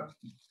Seabrook.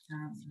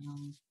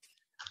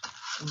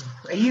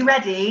 Are you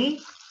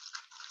ready?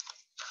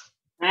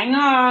 Hang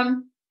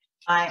on.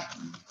 Right.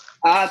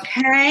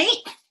 Okay.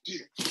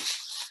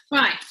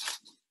 Right.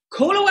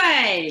 Call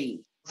away.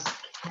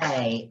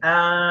 Okay.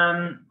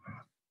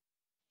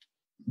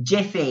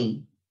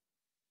 Jiffy.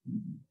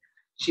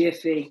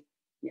 Jiffy.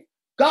 Yeah.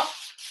 Go.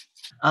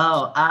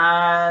 Oh,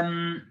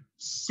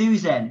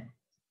 Susan.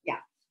 Yeah.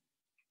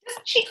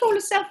 Doesn't she call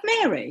herself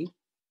Mary?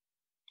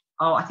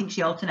 Oh, I think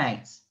she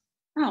alternates.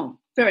 Oh,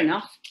 fair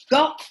enough.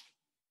 Go.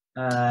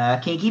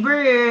 Kinky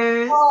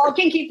Bruce. Oh,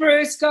 Kinky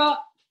Bruce, go.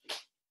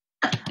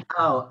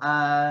 Oh,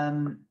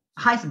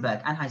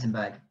 Heisenberg and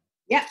Heisenberg.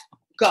 Yep,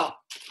 go.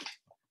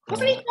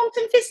 Wasn't he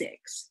quantum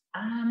physics?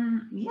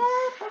 Yeah,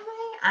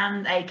 probably.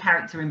 And a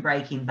character in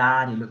Breaking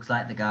Bad who looks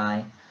like the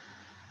guy.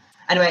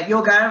 Anyway,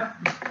 your go.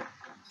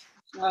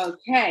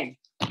 Okay.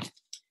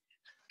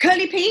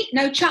 Curly Pete,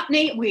 no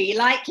chutney. We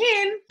like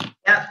him.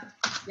 Yep.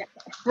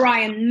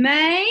 Brian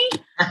May.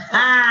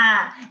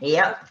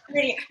 Yep.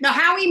 Now,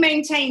 how he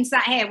maintains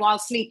that hair while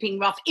sleeping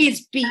rough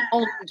is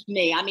beyond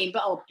me. I mean,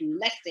 but oh,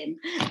 bless him.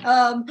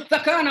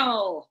 The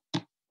Colonel.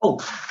 Oh,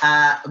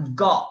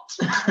 Got.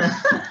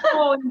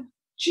 Oh,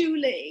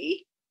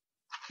 Julie.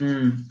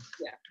 Yeah.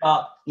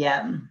 Got,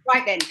 yeah.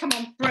 Right then, come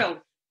on,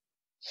 Brill.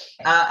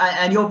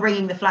 And you're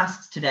bringing the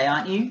flasks today,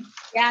 aren't you?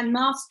 Yeah, and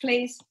mask,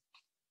 please.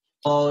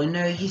 Oh,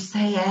 no, you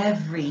say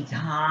every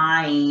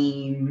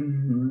time.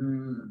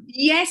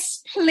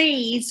 Yes,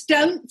 please.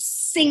 Don't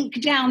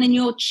sink down in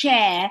your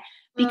chair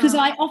because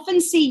I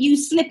often see you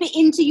slip it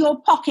into your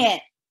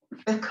pocket.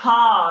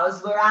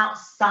 Because we're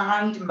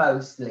outside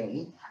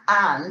mostly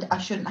and I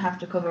shouldn't have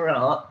to cover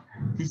up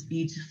this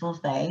beautiful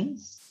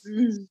face.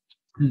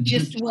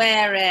 Just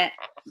wear it.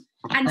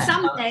 And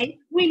someday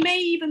we may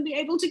even be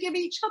able to give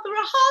each other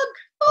a hug.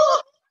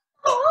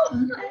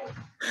 Oh.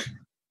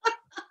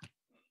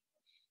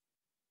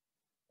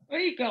 Where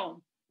are you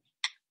going?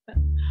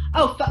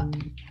 Oh,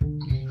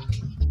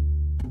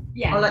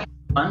 yeah. Oh,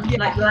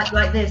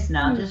 like this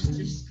now,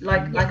 just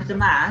like as a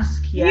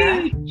mask,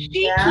 yeah. You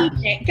cheeky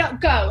dick. Go.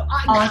 Go.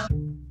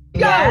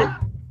 Yeah.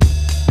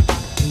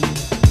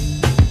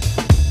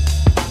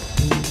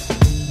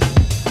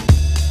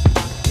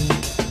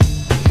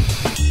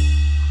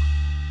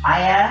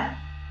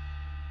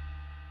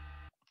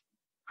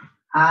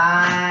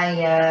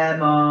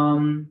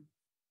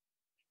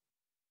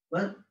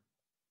 What?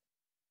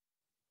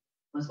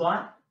 What's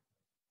what?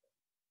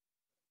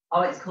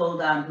 Oh, it's called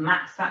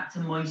Max Factor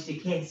Moisture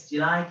Kiss. Do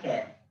you like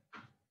it?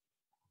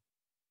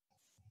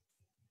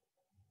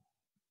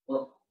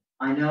 Well,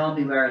 I know I'll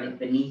be wearing it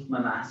beneath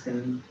my mask,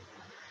 and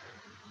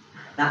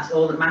that's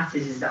all that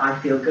matters is that I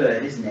feel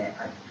good, isn't it?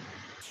 Like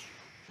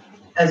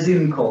a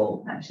Zoom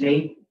call,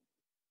 actually.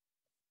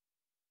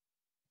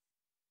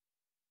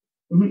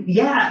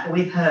 Yeah,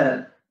 with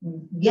her.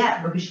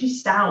 Yeah, because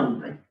she's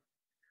sound.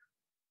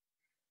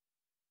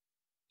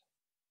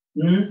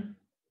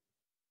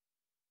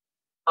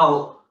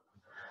 Oh,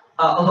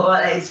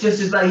 it's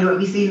just as well you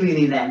won't be seen with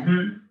me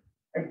then.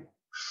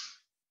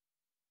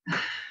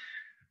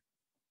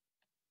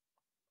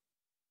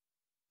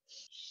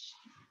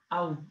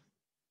 Oh,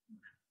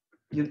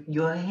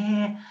 you're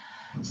here.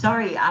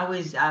 Sorry, I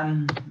was just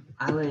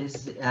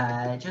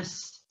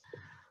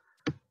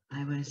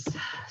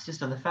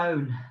on the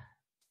phone.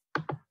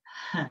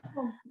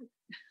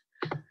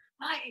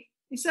 Right,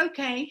 it's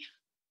okay.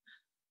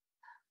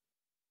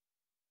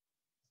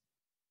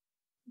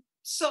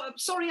 So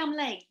sorry I'm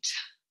late.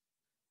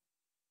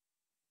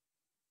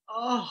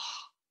 Oh.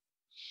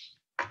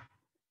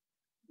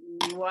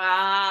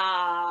 Wow,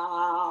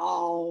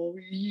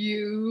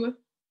 you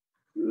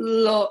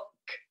look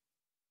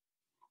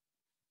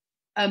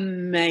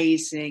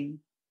amazing.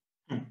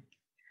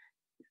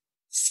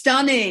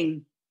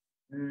 Stunning.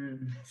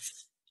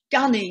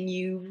 Stunning,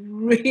 you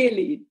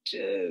really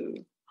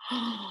do.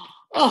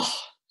 Oh,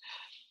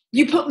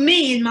 you put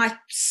me in my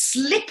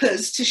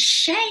slippers to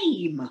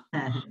shame.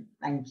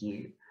 Thank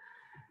you.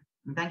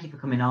 And thank you for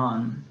coming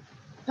on.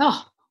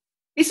 Oh,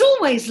 it's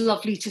always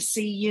lovely to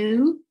see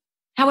you,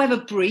 however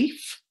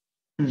brief.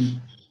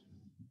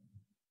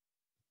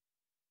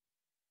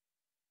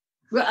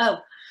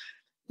 Well,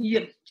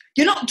 you're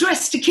not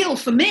dressed to kill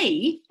for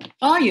me,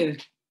 are you?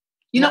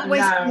 You're not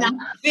wasting that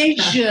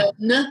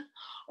vision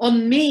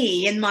on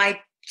me in my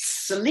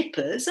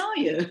slippers, are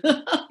you?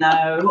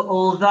 No,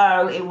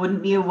 although it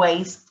wouldn't be a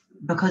waste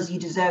because you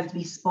deserve to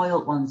be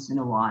spoilt once in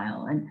a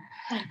while. And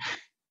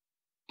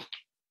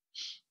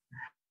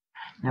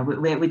now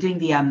we're doing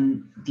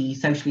the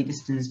socially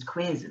distanced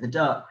quiz at the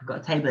Duck. We've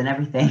got a table and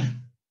everything.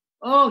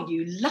 Oh,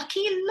 you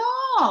lucky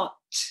lot!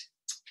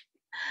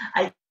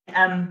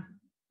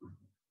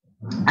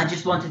 I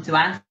just wanted to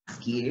ask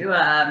you,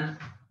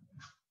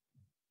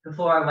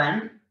 before I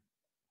went,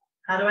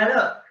 how do I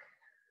look?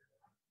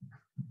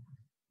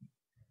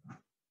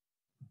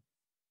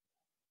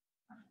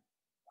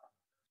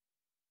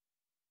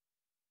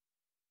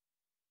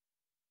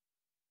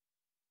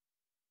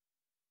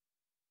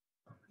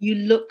 You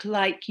look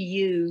like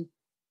you.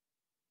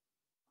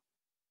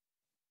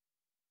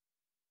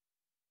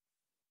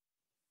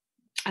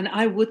 And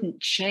I wouldn't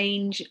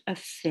change a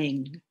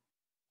thing.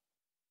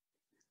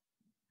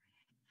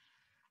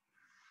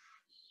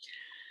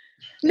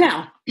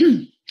 Now,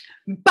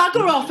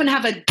 bugger off and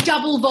have a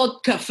double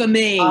vodka for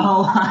me.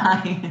 Oh,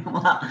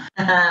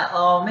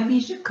 oh, maybe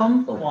you should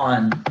come for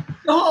one.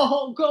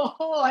 Oh, God,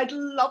 I'd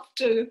love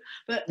to.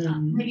 But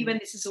maybe when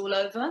this is all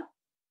over.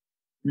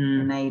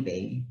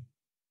 Maybe.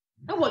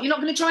 Oh, what, you're not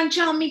going to try and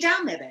charm me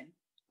down there then?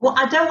 Well,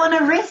 I don't want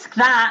to risk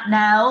that,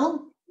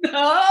 Nell.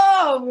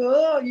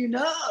 Oh, you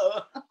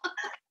know.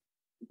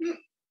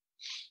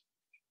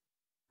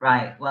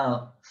 Right,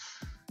 well,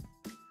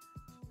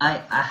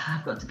 I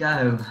have got to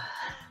go.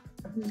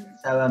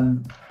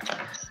 So,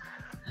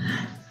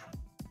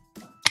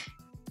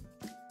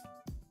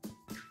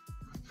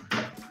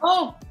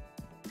 Oh,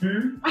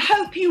 I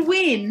hope you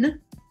win.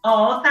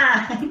 Oh,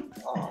 thanks.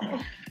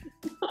 Oh.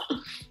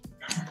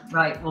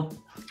 Right, well,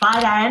 bye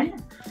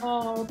then.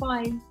 Oh,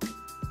 bye.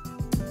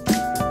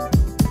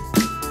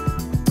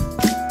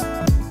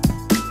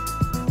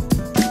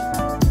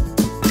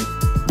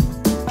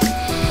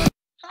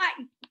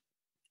 Hi.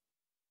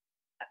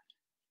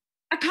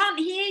 I can't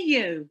hear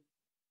you.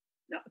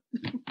 No.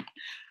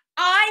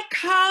 I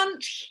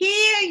can't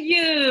hear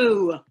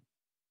you.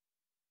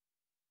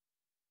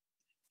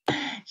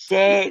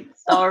 Shit,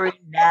 sorry,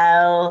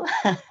 Nell.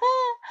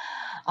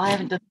 I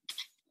haven't done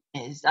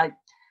this.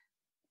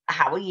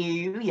 How are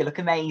you? You look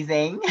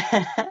amazing.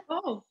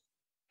 Oh,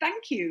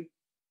 thank you.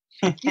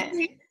 You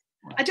see,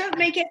 I don't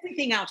make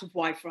everything out of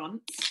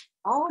Y-fronts.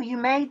 Oh, you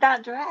made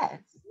that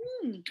dress?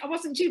 I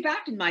wasn't too bad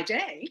in my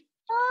day.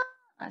 Oh,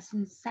 that's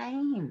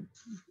insane.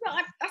 No,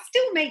 I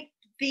still make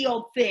the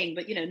odd thing,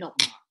 but, you know, not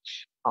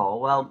much. Oh,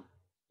 well,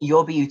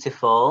 you're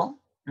beautiful.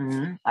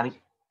 I mean,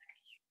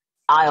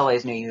 I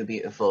always knew you were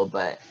beautiful,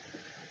 but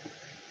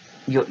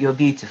you're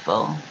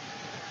beautiful.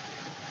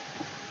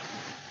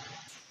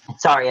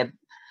 Sorry, a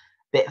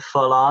bit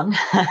full on.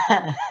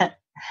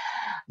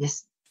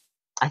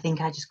 I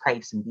think I just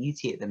crave some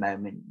beauty at the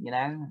moment, you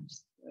know?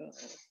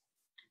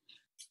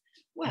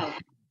 Well,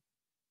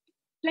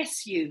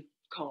 bless you,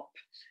 cop.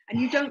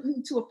 And you don't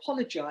need to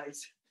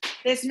apologise.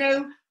 There's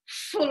no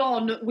full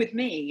on with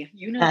me,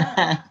 you know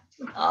that.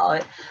 Oh,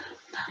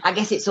 I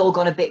guess it's all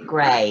gone a bit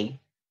grey.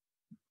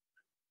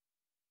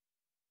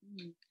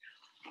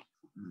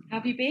 How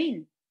have you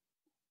been?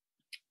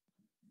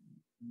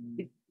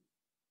 It's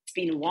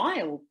been a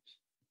while.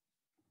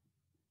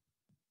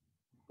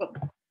 Well,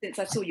 since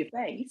I saw your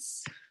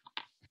face.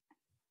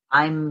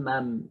 I'm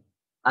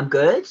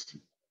good.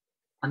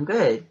 I'm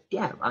good.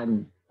 Yeah,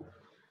 I'm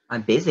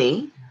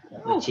busy.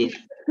 Oh, Which is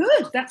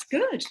good. That's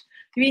good.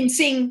 You mean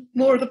seeing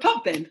more of the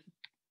pub then?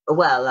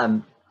 Well,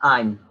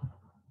 I'm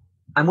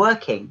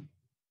working.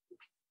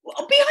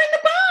 Well, behind the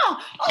bar.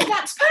 Oh,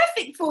 that's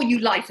perfect for you,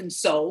 life and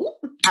soul.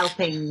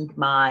 Helping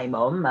my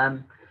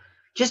mum.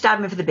 Just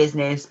admin for the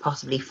business,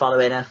 possibly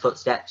following her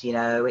footsteps, you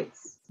know,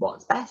 it's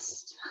what's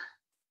best.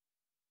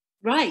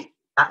 Right.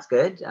 That's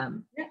good.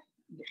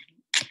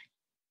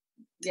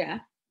 Yeah.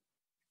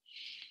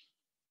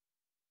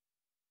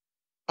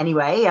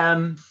 Anyway,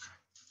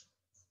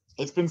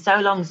 it's been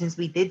so long since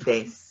we did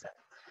this.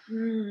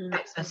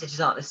 Text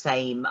messages aren't the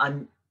same.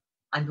 I'm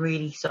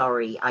really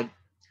sorry. I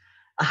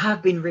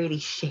have been really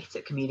shit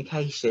at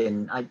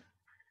communication.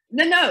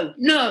 No.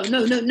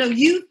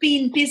 You've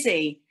been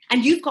busy,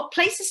 and you've got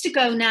places to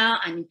go now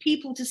and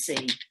people to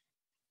see.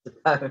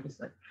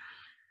 Suppose.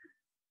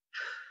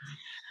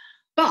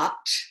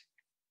 But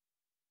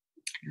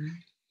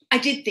I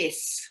did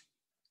this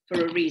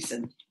for a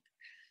reason.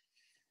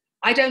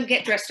 I don't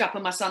get dressed up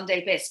in my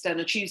Sunday best on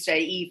a Tuesday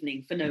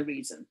evening for no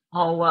reason.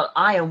 Oh, well,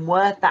 I am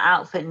worth that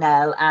outfit,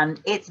 Nell, and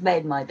it's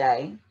made my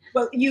day.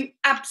 Well, you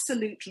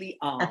absolutely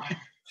are.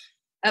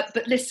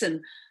 But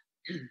listen,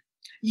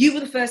 you were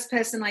the first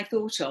person I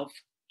thought of.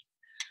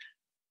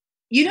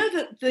 You know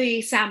that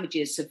the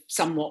sandwiches have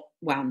somewhat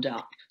wound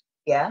up?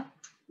 Yeah.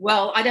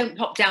 Well, I don't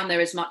pop down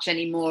there as much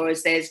anymore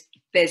as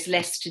there's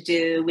less to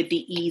do with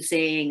the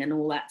easing and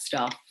all that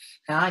stuff.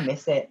 I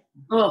miss it.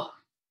 Oh,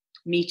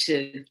 me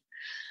too.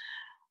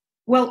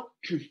 Well,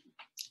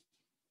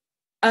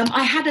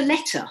 I had a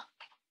letter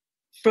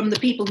from the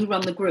people who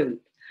run the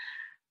group,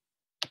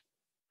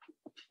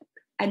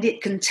 and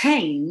it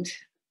contained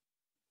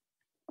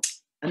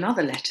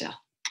another letter.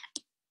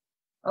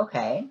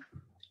 Okay.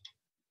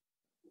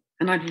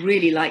 And I'd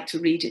really like to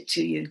read it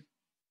to you.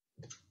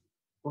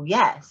 Well,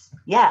 yes.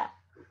 Yeah.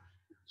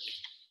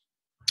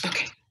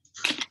 Okay.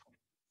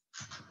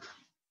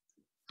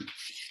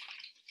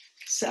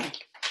 So,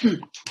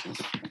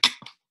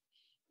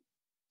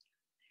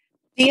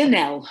 Dear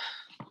Nell,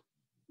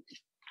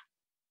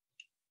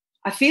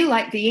 I feel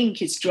like the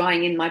ink is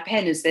drying in my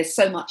pen as there's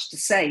so much to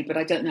say, but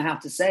I don't know how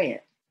to say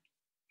it.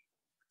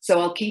 So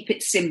I'll keep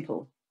it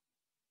simple.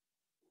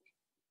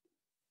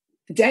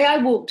 The day I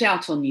walked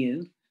out on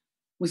you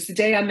was the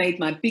day I made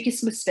my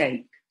biggest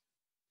mistake.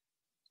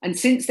 And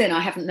since then,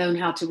 I haven't known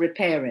how to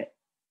repair it.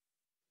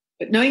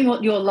 But knowing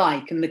what you're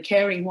like and the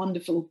caring,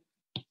 wonderful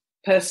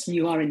person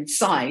you are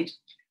inside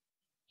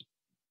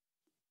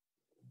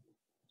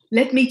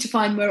led me to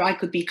find where I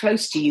could be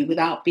close to you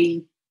without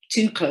being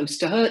too close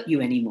to hurt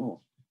you anymore.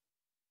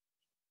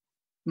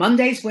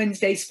 Mondays,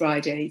 Wednesdays,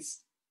 Fridays.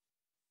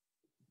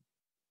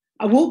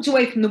 I walked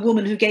away from the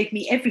woman who gave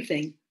me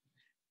everything.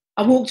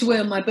 I walked away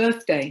on my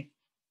birthday.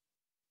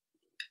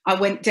 I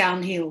went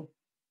downhill.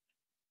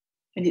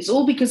 And it's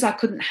all because I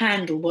couldn't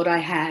handle what I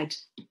had,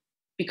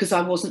 because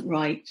I wasn't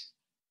right.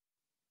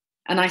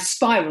 And I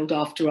spiraled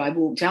after I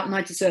walked out, and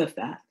I deserve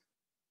that.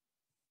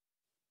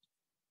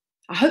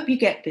 I hope you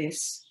get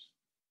this.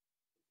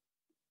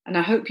 And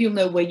I hope you'll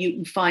know where you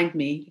can find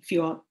me if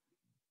you are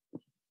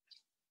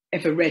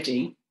ever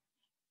ready.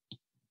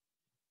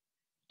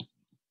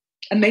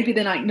 And maybe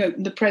then I can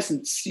open the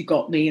presents you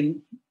got me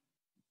and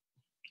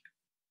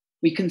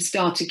we can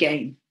start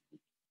again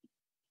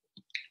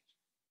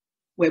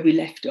where we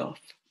left off.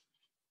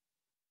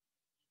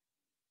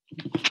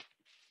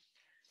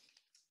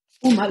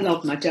 Oh, my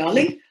love, my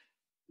darling.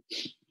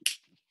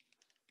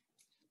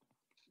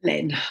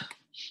 Len.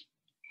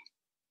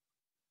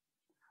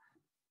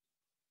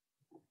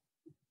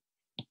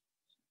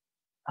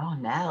 Oh,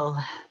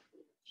 Nell.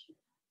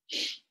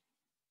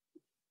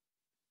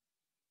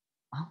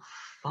 Oh,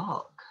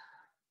 fuck.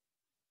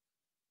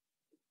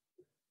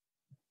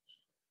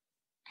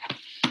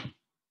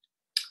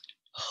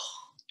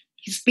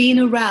 He's been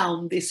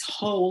around this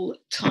whole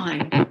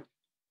time.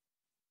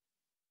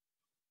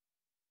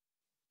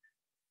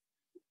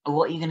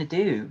 What are you going to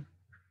do?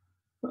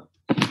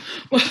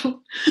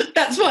 Well,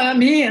 that's why I'm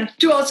here,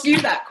 to ask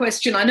you that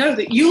question. I know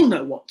that you'll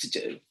know what to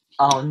do.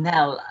 Oh,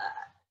 Nell.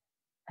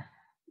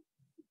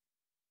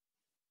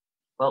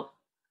 Well,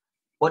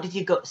 what did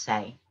your gut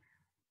say?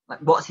 Like,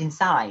 what's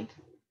inside?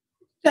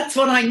 That's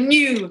what I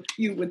knew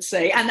you would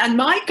say. And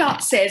my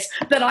gut says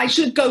that I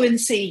should go and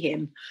see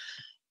him.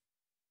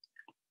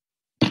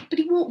 But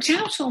he walked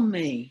out on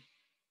me.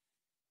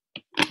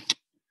 I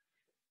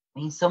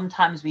mean,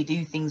 sometimes we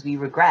do things we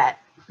regret,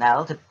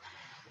 Nell, to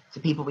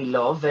people we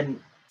love. And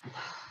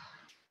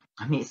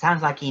I mean, it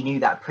sounds like he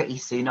knew that pretty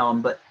soon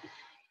on, but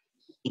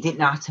he didn't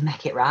know how to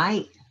make it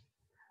right.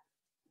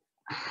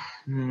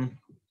 No,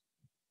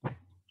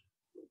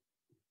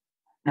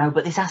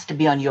 but this has to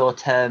be on your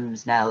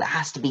terms, Nell. It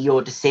has to be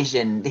your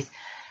decision.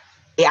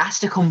 It has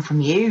to come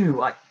from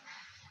you.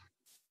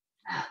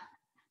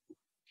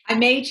 I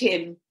made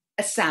him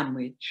a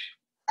sandwich.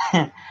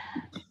 And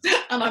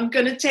I'm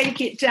going to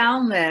take it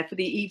down there for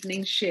the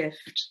evening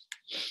shift.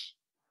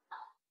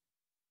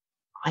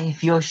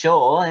 If you're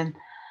sure. And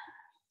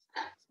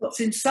what's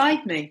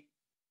inside me?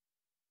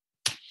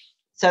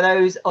 So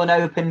those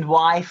unopened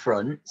Y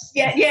fronts?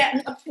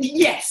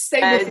 Yes.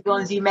 Those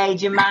ones you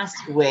made your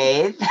mask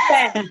with?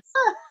 Yes.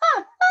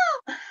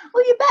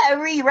 Well, you better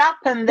rewrap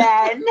them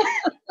then.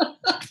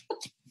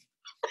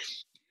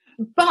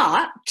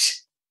 But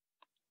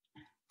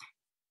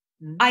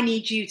I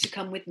need you to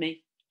come with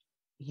me.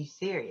 Are you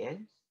serious?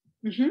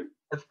 Mm-hmm.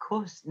 Of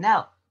course.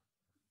 Now,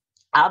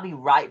 I'll be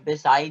right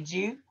beside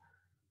you.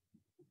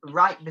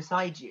 Right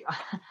beside you.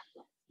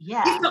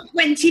 Yeah. You've got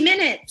 20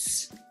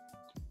 minutes.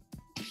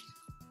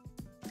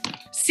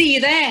 See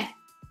you there.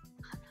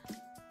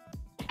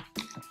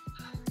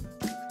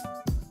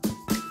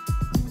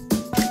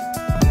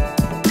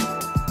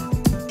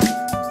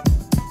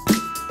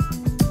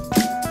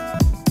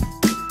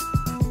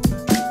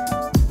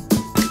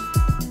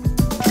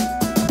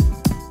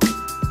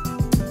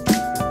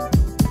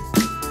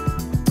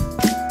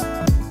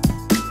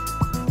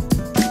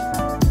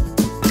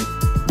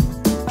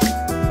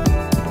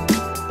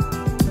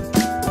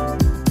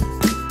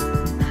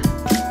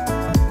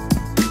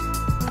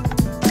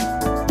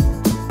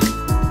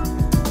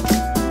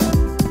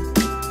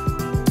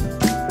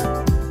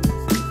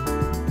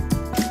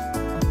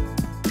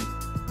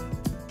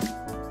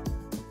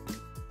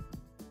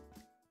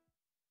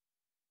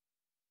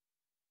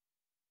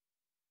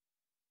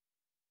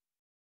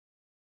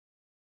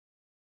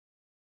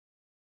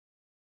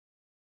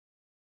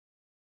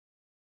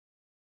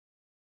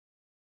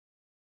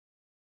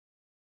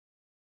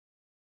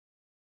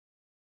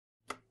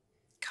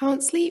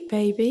 Can't sleep,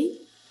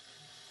 baby?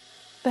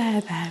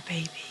 There,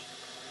 baby.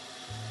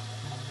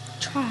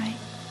 Try.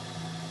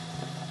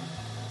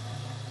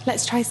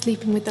 Let's try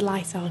sleeping with the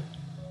light on.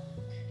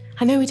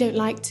 I know we don't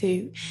like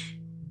to.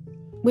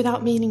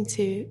 Without meaning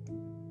to.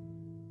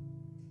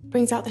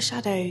 Brings out the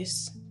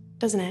shadows,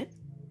 doesn't it?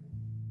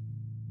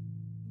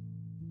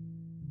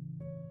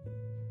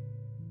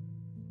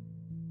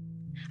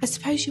 I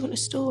suppose you want a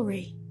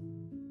story.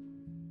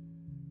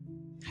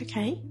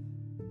 Okay.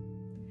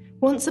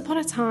 Once upon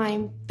a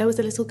time, there was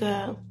a little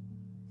girl,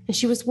 and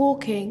she was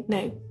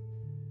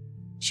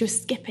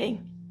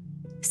skipping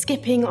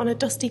skipping on a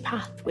dusty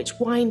path which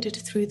winded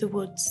through the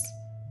woods.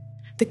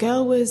 The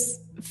girl was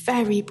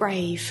very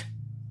brave,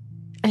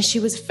 and she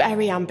was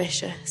very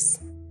ambitious.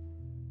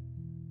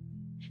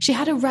 She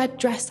had a red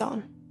dress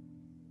on.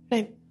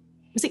 No,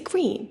 was it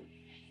green?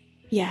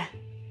 Yeah,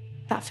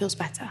 that feels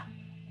better.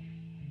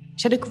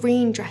 She had a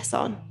green dress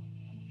on.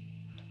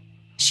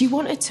 She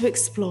wanted to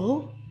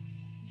explore.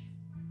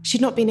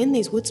 She'd not been in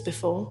these woods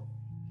before.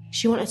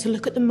 She wanted to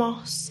look at the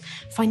moss,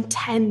 find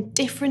 10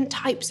 different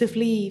types of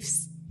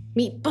leaves,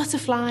 meet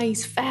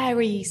butterflies,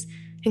 fairies,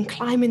 and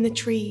climb in the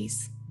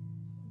trees.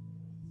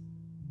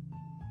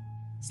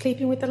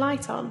 Sleeping with the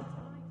light on?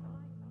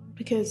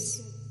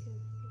 Because,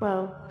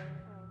 well,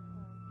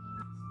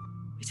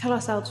 we tell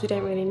ourselves we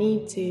don't really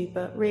need to,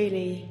 but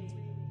really,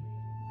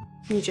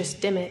 you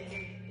just dim it.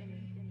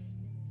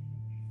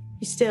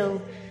 You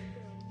still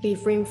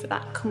leave room for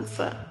that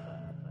comfort.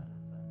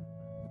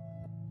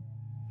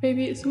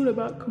 Maybe it's all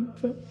about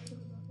comfort.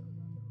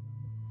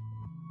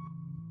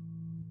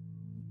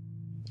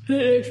 I don't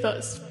know if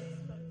that's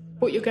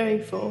what you're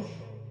going for.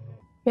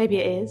 Maybe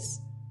it is.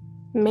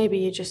 Maybe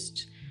you're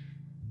just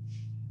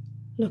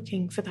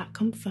looking for that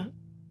comfort.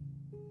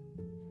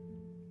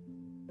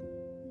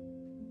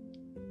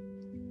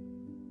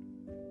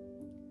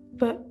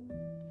 But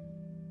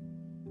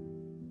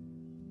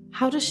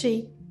how does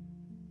she...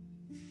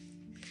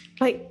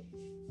 Like,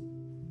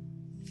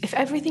 if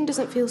everything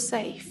doesn't feel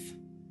safe,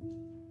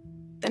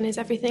 then is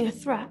everything a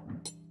threat?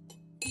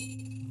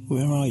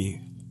 Where are you?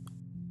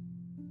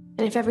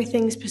 And if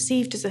everything's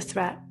perceived as a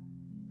threat,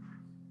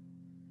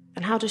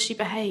 then how does she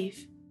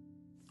behave?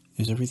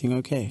 Is everything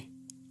okay?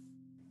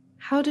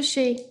 How does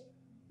she...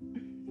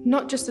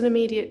 Not just an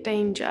immediate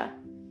danger,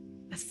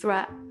 a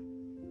threat.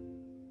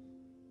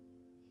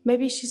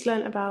 Maybe she's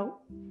learnt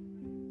about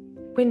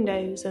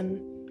windows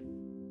and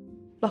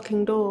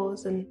locking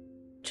doors and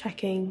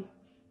checking.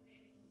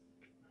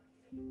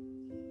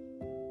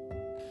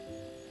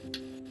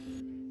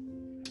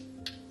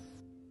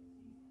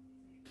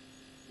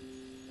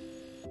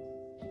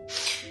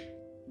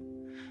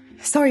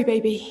 Sorry,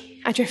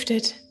 baby, I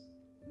drifted.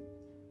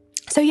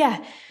 So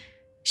yeah,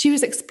 she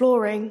was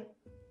exploring,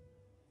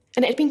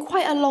 and it had been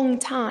quite a long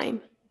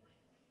time.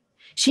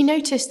 She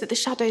noticed that the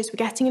shadows were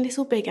getting a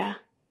little bigger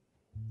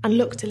and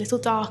looked a little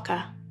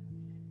darker.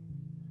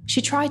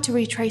 She tried to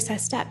retrace her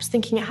steps,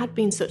 thinking it had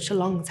been such a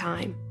long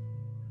time,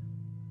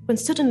 when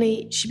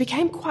suddenly she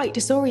became quite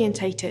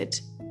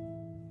disorientated.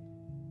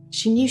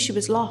 She knew she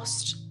was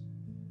lost.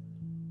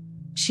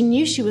 She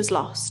knew she was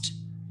lost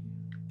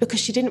because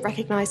she didn't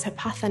recognise her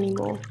path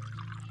anymore.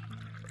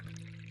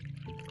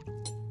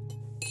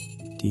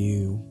 Do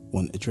you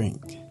want a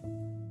drink?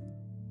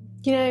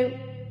 You know,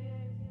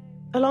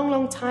 a long,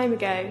 long time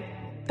ago,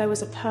 there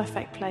was a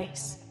perfect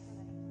place.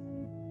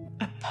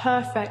 A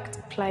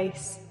perfect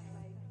place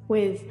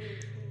with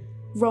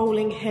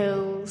rolling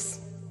hills,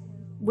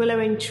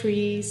 willowing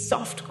trees,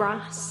 soft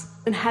grass,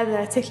 and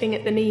heather tickling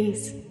at the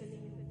knees.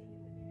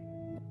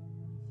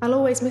 I'll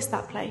always miss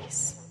that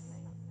place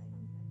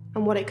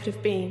and what it could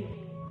have been.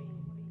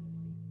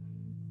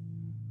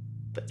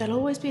 But there'll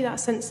always be that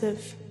sense of,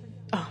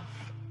 oh,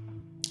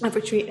 I've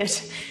retreated.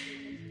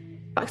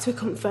 Back to a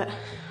comfort,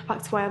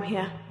 back to why I'm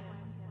here.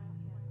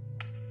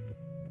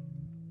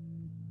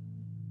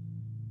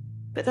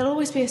 But there'll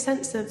always be a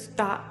sense of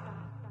that,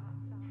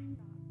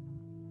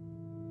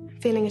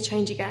 feeling a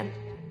change again.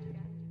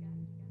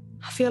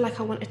 I feel like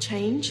I want a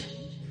change.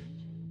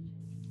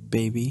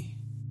 Baby,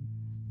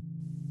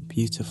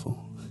 beautiful,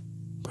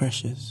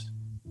 precious,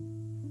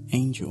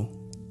 angel,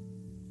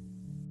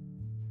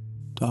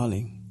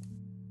 darling.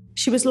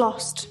 She was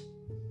lost,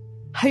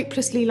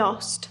 hopelessly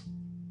lost.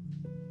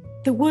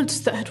 The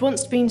woods that had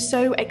once been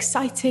so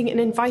exciting and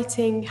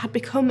inviting had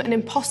become an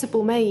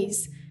impossible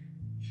maze.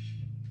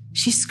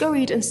 She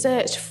scurried and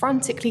searched,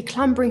 frantically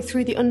clambering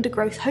through the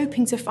undergrowth,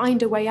 hoping to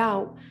find a way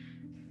out,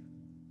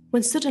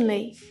 when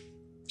suddenly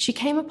she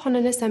came upon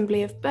an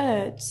assembly of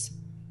birds.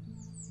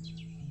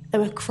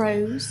 There were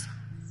crows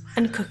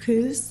and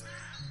cuckoos,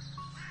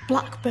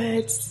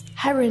 blackbirds,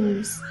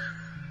 herons,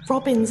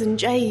 robins and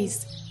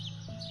jays,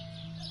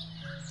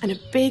 and a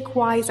big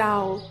wise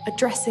owl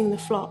addressing the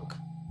flock.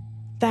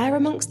 There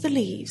amongst the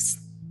leaves,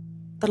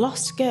 the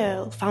lost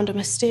girl found a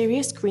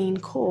mysterious green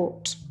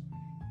court,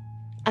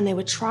 and they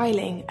were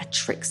trialling a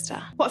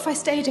trickster. What if I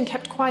stayed and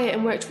kept quiet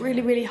and worked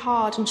really, really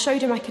hard and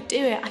showed him I could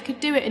do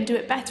it and do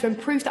it better and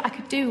prove that I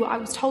could do what I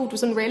was told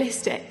was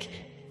unrealistic?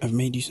 I've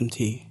made you some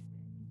tea.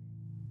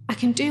 I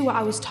can do what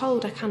I was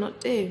told I cannot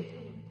do.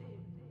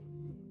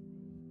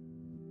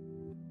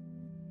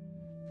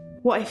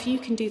 What if you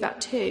can do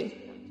that too?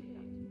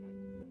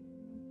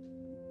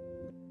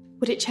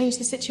 Would it change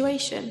the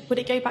situation? Would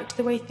it go back to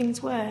the way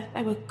things were?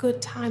 There were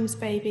good times,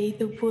 baby.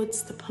 The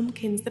woods, the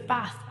pumpkins, the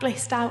bath,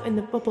 blissed out in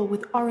the bubble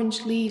with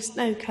orange leaves,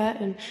 no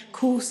curtain,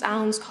 cool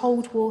sounds,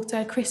 cold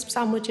water, crisp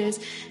sandwiches,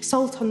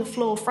 salt on the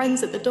floor,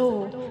 friends at the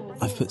door.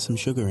 I've put some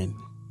sugar in.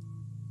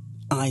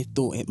 I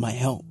thought it might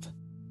help.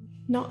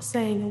 Not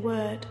saying a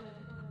word.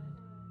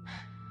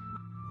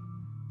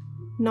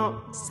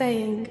 Not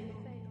saying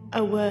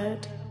a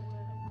word.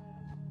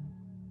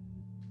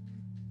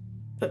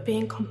 but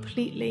being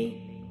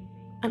completely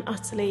and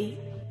utterly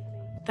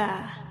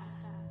there.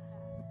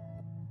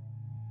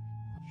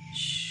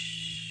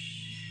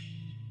 Shh.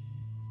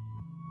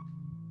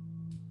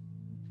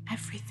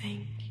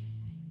 Everything.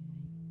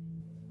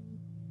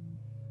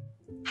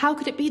 How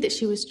could it be that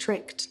she was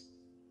tricked,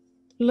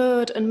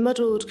 lured and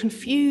muddled,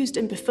 confused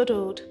and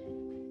befuddled?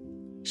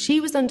 She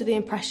was under the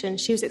impression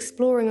she was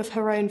exploring of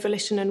her own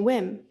volition and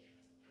whim.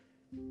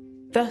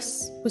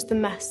 Thus was the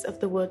mess of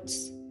the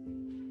woods.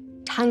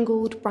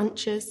 Tangled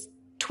branches,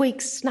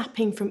 twigs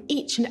snapping from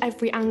each and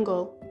every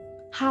angle,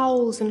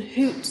 howls and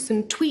hoots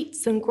and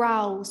tweets and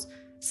growls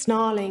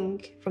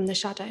snarling from the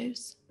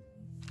shadows.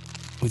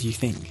 What do you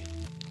think?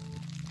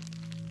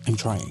 I'm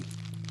trying.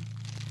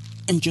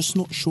 I'm just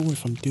not sure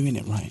if I'm doing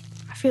it right.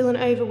 I feel an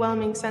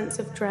overwhelming sense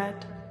of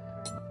dread.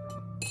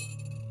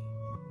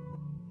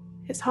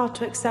 It's hard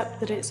to accept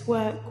that it's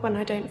work when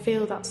I don't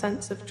feel that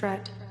sense of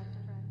dread.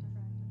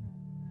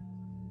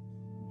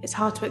 It's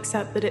hard to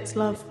accept that it's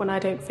love when I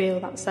don't feel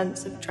that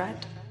sense of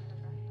dread.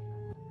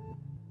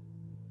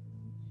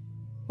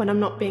 When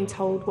I'm not being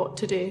told what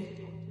to do.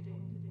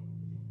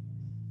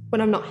 When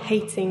I'm not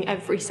hating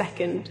every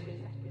second.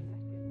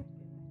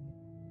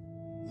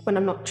 When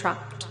I'm not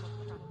trapped.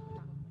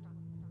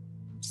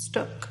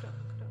 Stuck.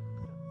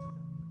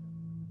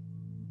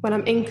 When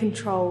I'm in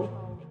control,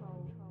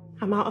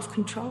 I'm out of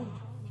control.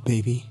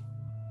 Baby,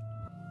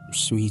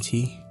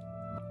 sweetie,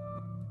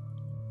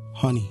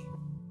 honey,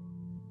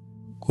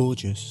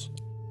 gorgeous,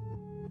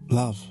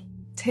 love.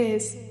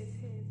 Tears.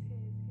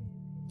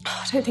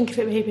 Oh, don't think of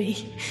it,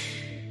 baby.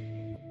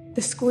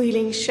 The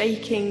squealing,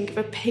 shaking of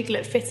a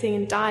piglet fitting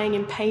and dying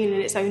in pain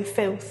in its own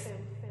filth.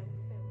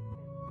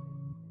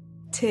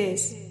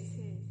 Tears.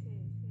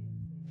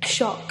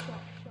 Shock.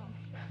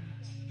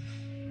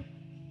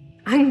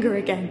 Anger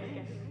again.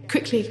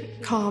 Quickly,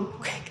 calm,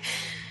 quick.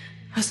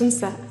 A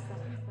sunset.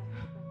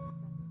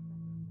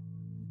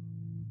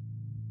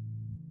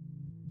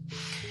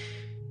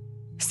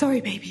 Sorry,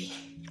 baby.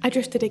 I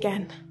drifted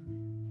again.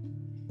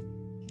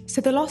 So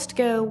the lost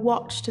girl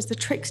watched as the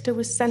trickster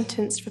was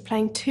sentenced for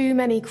playing too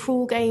many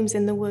cruel games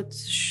in the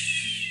woods.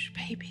 Shh,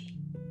 baby.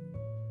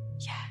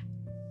 Yeah.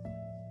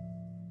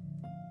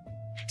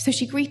 So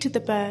she greeted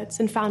the birds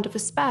and found of a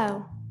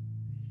spell.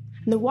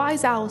 And the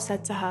wise owl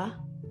said to her,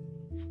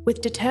 "With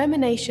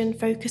determination,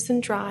 focus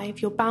and drive,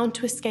 you're bound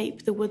to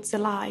escape the woods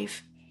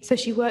alive." So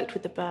she worked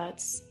with the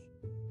birds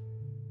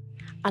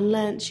and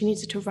learnt she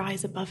needed to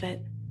rise above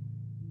it.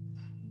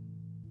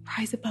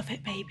 Rise above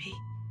it, baby.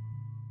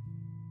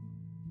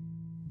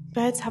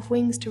 Birds have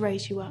wings to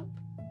raise you up,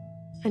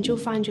 and you'll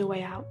find your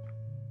way out.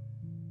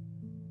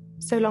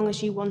 So long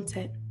as you want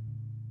it.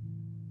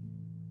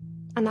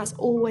 And that's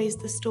always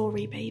the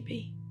story,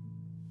 baby.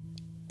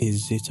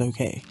 Is it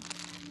okay?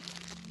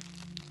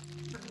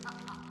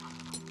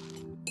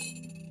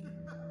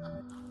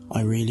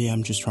 I really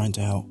am just trying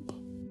to help.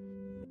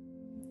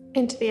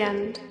 Into the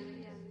end.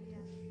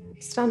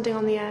 Standing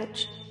on the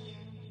edge.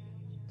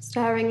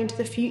 Staring into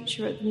the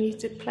future at the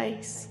muted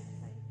place.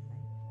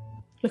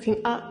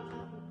 Looking up.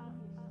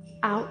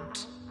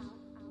 Out.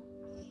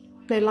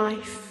 No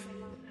life.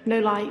 No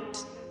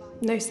light.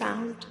 No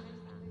sound.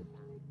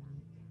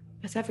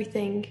 But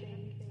everything.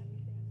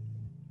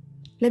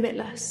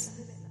 Limitless.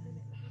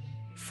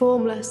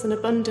 Formless and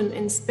abundant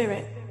in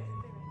spirit.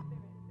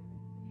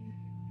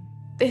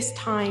 This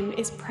time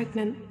is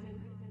pregnant.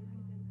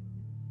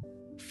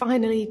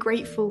 Finally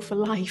grateful for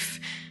life.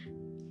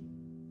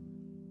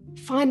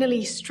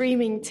 Finally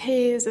streaming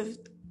tears of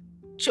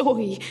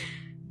joy.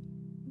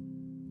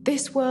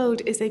 This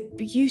world is a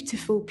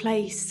beautiful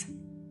place.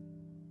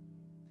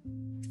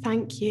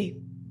 Thank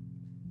you.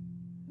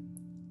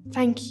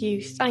 Thank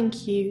you,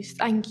 thank you,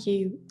 thank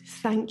you,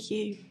 thank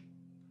you.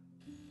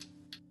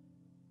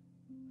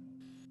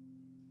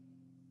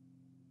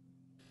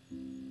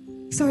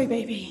 Sorry,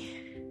 baby.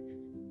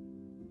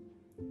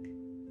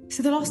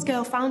 So the lost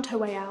girl found her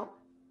way out.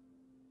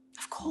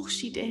 Of course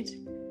she did.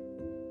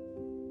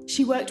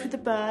 She worked with the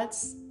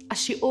birds, as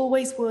she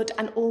always would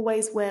and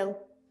always will.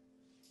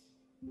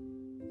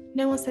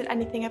 No one said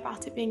anything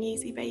about it being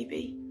easy,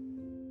 baby.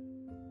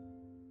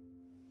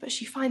 But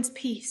she finds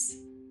peace.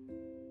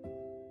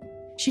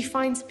 She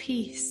finds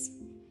peace.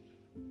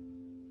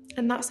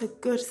 And that's a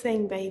good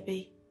thing,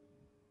 baby.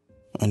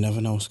 I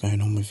never know what's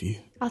going on with you.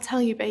 I'll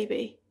tell you,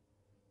 baby.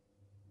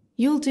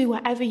 You'll do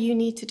whatever you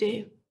need to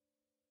do.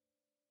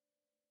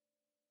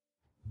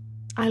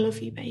 I love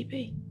you,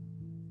 baby.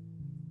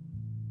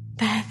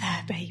 There,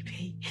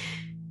 baby.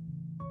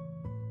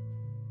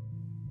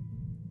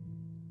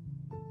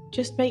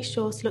 Just make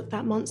sure to look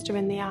that monster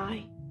in the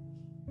eye.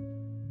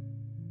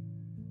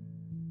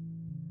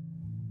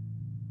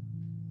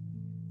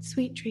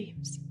 Sweet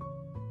dreams.